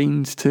behind the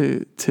scenes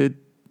to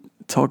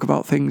talk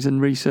about things and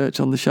research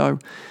on the show.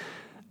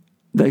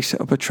 They set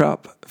up a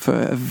trap for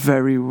a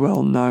very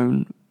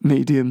well-known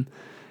medium.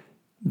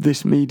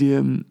 This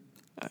medium,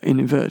 in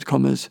inverted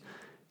commas,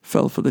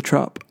 fell for the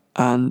trap,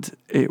 and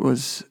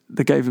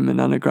they gave him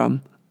an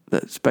anagram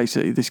that's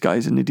basically, this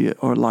guy's an idiot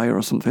or a liar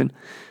or something,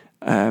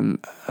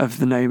 of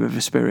the name of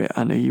a spirit,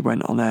 and he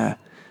went on air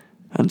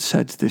and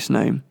said this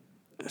name,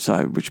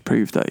 so which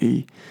proved that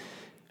he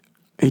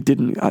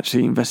didn't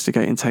actually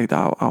investigate and take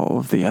that out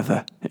of the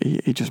ether.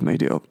 He just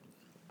made it up.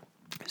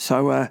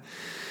 So I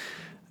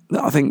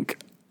think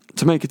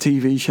to make a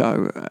TV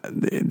show,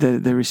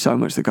 there is so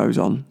much that goes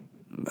on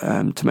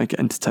to make it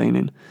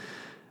entertaining.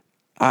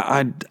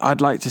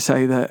 I'd like to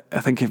say that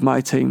I think if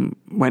my team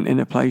went in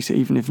a place,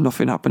 even if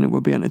nothing happened, it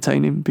would be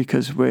entertaining,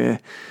 because I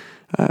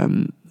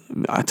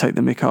take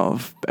the mick out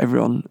of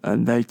everyone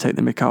and they take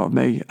the mick out of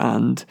me,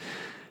 and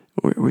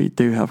we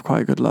do have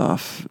quite a good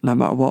laugh no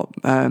matter what.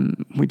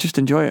 We just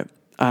enjoy it,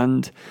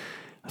 and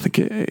I think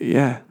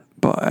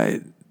but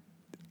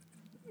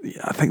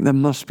I think there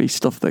must be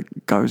stuff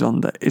that goes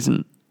on that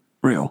isn't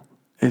real,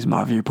 is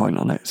my viewpoint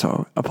on it.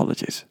 So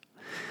apologies.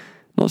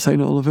 Not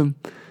saying all of them,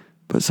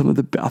 but some of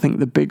I think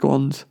the big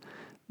ones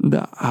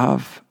that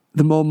have,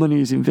 the more money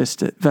is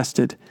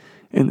invested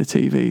in the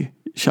TV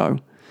show,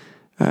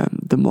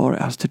 the more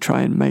it has to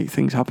try and make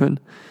things happen.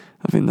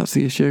 I think that's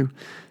the issue.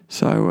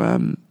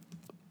 So,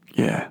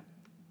 yeah,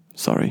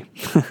 sorry.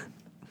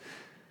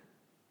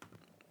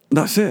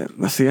 That's it.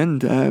 That's the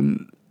end.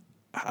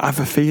 I have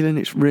a feeling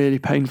it's really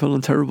painful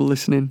and terrible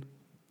listening.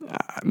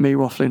 Me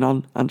waffling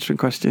on, answering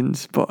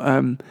questions, but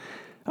I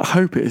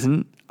hope it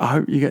isn't. I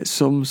hope you get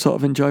some sort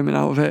of enjoyment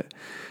out of it.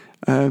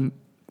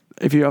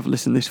 If you have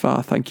listened this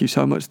far, thank you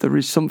so much. There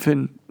is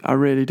something I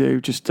really do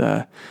just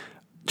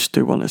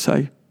do want to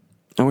say.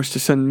 I wish to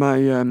send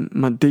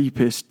my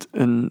deepest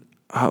and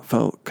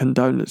heartfelt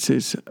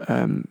condolences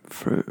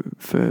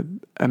for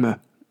Emma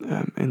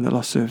in the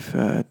loss of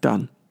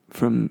Dan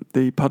from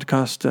the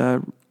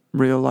podcast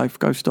Real Life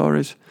Ghost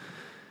Stories.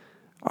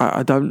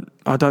 I don't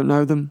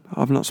know them.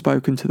 I've not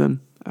spoken to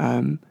them,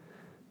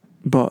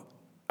 but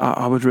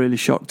I was really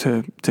shocked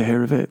to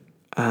hear of it,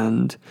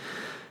 and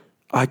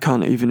I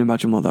can't even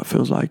imagine what that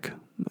feels like.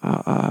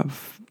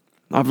 I've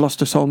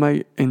lost a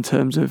soulmate in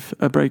terms of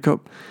a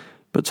breakup,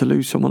 but to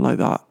lose someone like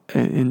that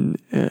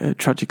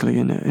tragically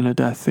in a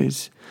death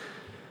is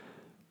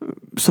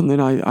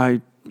something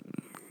I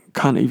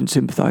can't even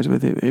sympathise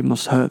with. It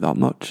must hurt that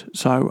much.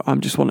 So I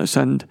just want to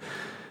send,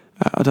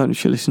 I don't know if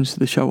she listens to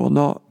the show or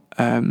not,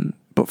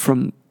 but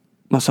from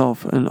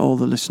myself and all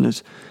the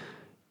listeners,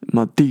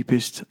 my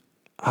deepest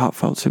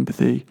heartfelt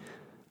sympathy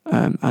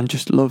and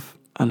just love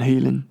and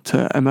healing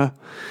to Emma.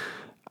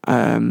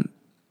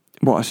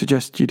 What I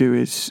suggest you do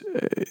is,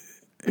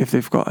 if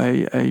they've got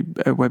a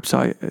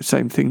website,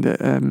 same thing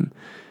that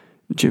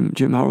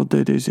Jim Harold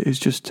did, is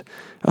just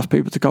ask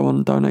people to go on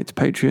and donate to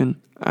Patreon,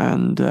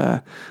 and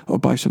or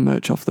buy some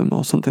merch off them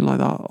or something like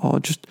that, or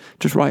just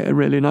write a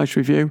really nice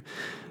review.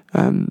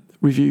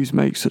 Reviews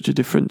make such a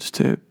difference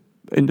to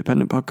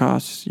independent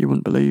podcasts, you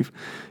wouldn't believe.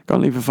 Go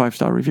and leave a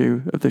 5-star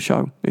review of the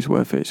show. It's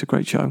worth it. It's a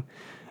great show.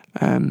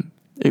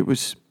 It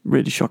was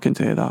really shocking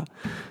to hear that.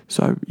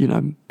 So,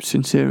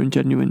 sincere and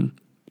genuine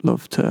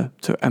love to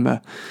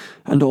Emma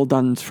and all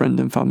Dan's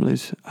friends and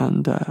families,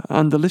 and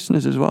the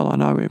listeners as well. I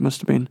know it must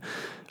have been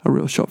a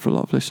real shock for a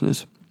lot of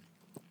listeners.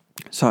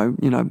 So,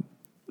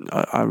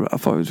 I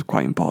thought it was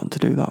quite important to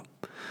do that.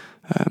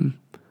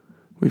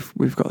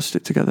 We've got to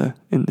stick together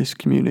in this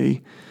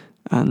community,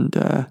 and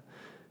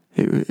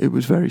it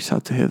was very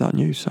sad to hear that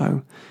news.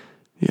 So,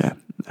 yeah,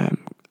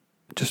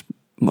 just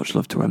much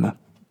love to Emma.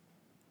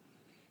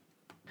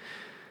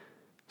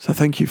 So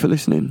thank you for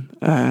listening.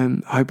 I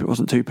hope it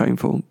wasn't too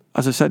painful.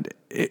 As I said,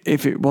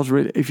 if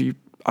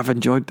I've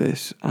enjoyed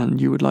this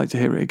and you would like to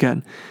hear it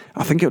again,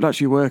 I think it would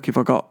actually work if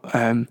I've got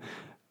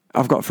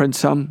a friend,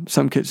 Sam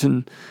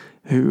Kitson.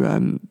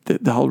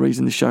 the whole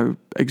reason the show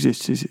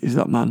exists is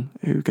that man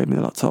who gave me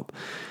the laptop.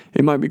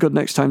 It might be good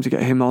next time to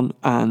get him on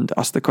and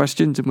ask the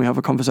questions and we have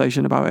a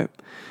conversation about it.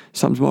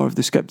 Sam's more of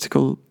the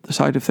sceptical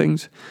side of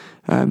things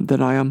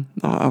than I am.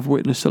 I've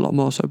witnessed a lot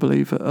more, so I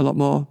believe a lot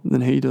more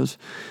than he does.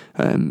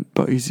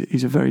 But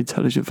he's a very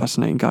intelligent,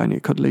 fascinating guy, and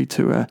it could lead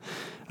to a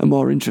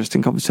more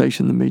interesting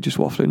conversation than me just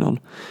waffling on.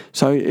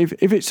 So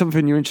if it's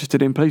something you're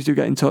interested in, please do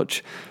get in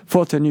touch.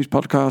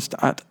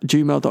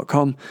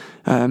 410newspodcast@gmail.com.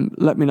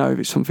 Let me know if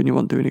it's something you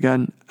want doing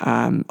again.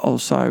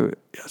 Also,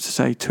 as I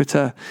say,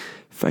 Twitter,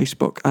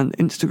 Facebook and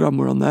Instagram,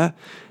 we're on there.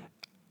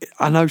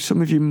 I know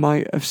some of you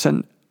might have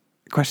sent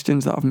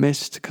questions that I've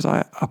missed because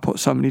I put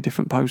so many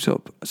different posts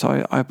up,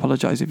 so I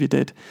apologise if you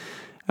did.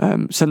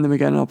 Send them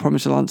again and I'll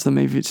promise I'll answer them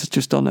if it's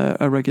just on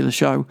a regular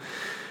show.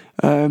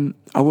 I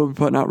will be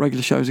putting out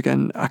regular shows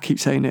again. I keep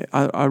saying it.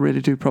 I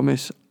really do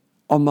promise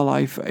on my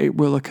life it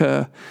will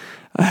occur.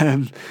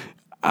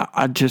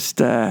 I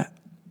just...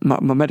 My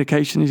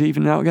medication is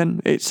evening out again.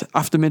 It's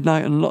after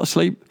midnight and a lot of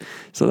sleep,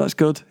 so that's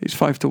good. It's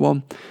 5 to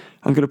 1.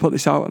 I'm going to put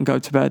this out and go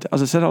to bed.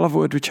 As I said, I'll have a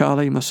word with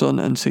Charlie, my son,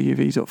 and see if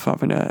he's up for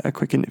having a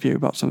quick interview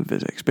about some of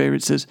his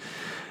experiences.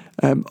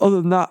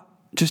 Other than that,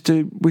 just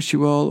to wish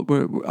you all,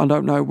 I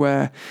don't know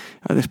where,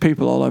 there's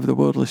people all over the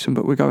world listening,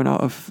 but we're going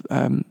out of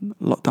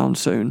lockdown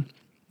soon.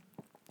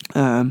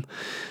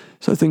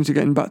 So things are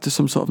getting back to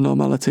some sort of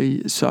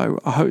normality, so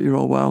I hope you're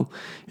all well.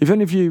 If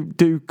any of you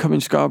do come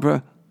in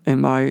Scarborough,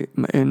 in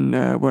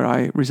where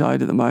I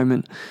reside at the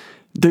moment,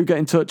 do get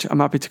in touch. I'm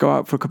happy to go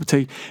out for a cup of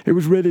tea. It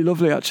was really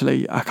lovely,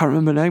 actually. I can't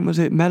remember her name. Was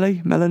it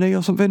Melanie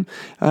or something?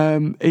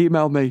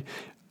 Emailed me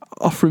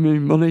offering me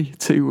money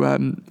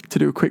to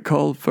do a quick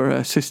call for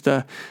her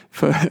sister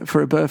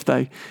for a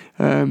birthday.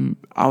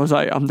 I was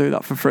like, I'm doing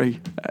that for free.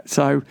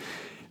 So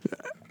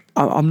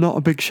I'm not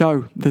a big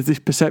show. There's this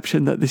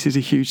perception that this is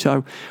a huge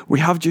show. We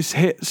have just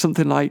hit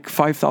something like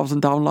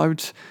 5,000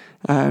 downloads,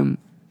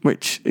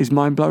 which is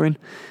mind-blowing.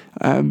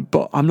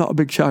 But I'm not a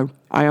big show.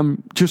 I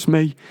am just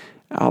me.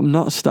 I'm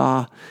not a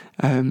star.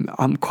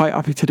 I'm quite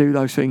happy to do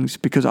those things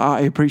because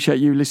I appreciate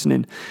you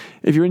listening.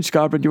 If you're in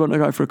Scarborough and you want to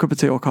go for a cup of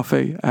tea or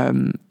coffee,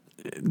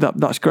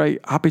 that's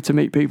great. Happy to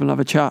meet people and have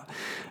a chat.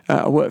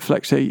 I work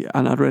Flexi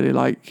and I'd really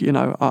like,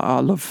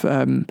 I love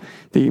the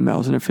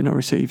emails and everything I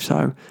receive,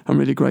 so I'm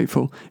really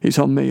grateful. It's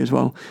on me as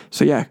well.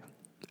 So yeah,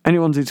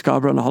 anyone's in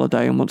Scarborough on a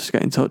holiday and wants to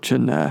get in touch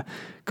and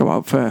go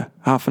out for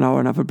half an hour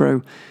and have a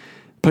brew,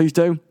 please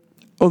do.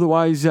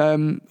 Otherwise, I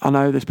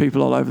know there's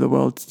people all over the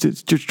world.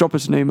 Just drop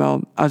us an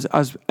email.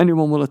 As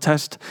anyone will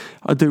attest,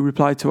 I do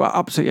reply to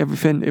absolutely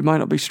everything. It might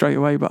not be straight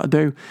away, but I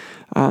do.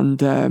 And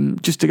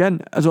just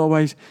again, as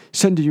always,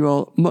 sending you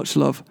all much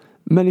love.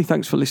 Many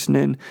thanks for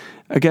listening.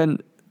 Again,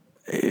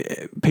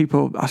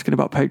 people asking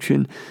about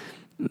Patreon.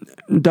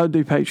 Don't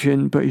do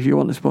Patreon, but if you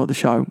want to support the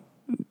show,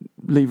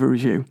 leave a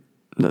review.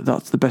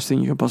 That's the best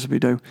thing you can possibly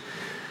do.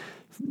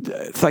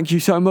 Thank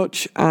you so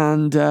much.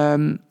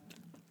 And...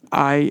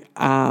 I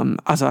am,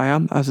 as I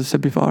said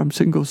before, I'm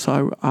single,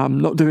 so I'm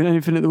not doing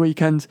anything at the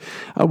weekends.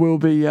 I will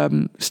be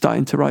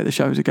starting to write the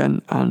shows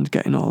again and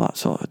getting all that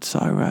sorted.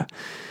 So,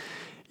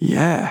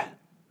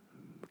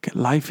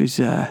 life is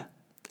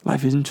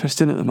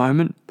interesting at the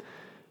moment,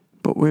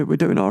 but we're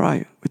doing all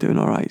right. We're doing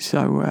all right.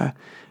 So,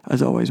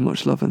 as always,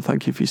 much love and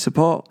thank you for your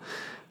support.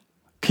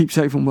 Keep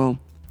safe and well,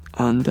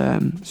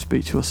 and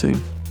speak to you all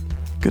soon.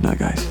 Good night,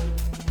 guys.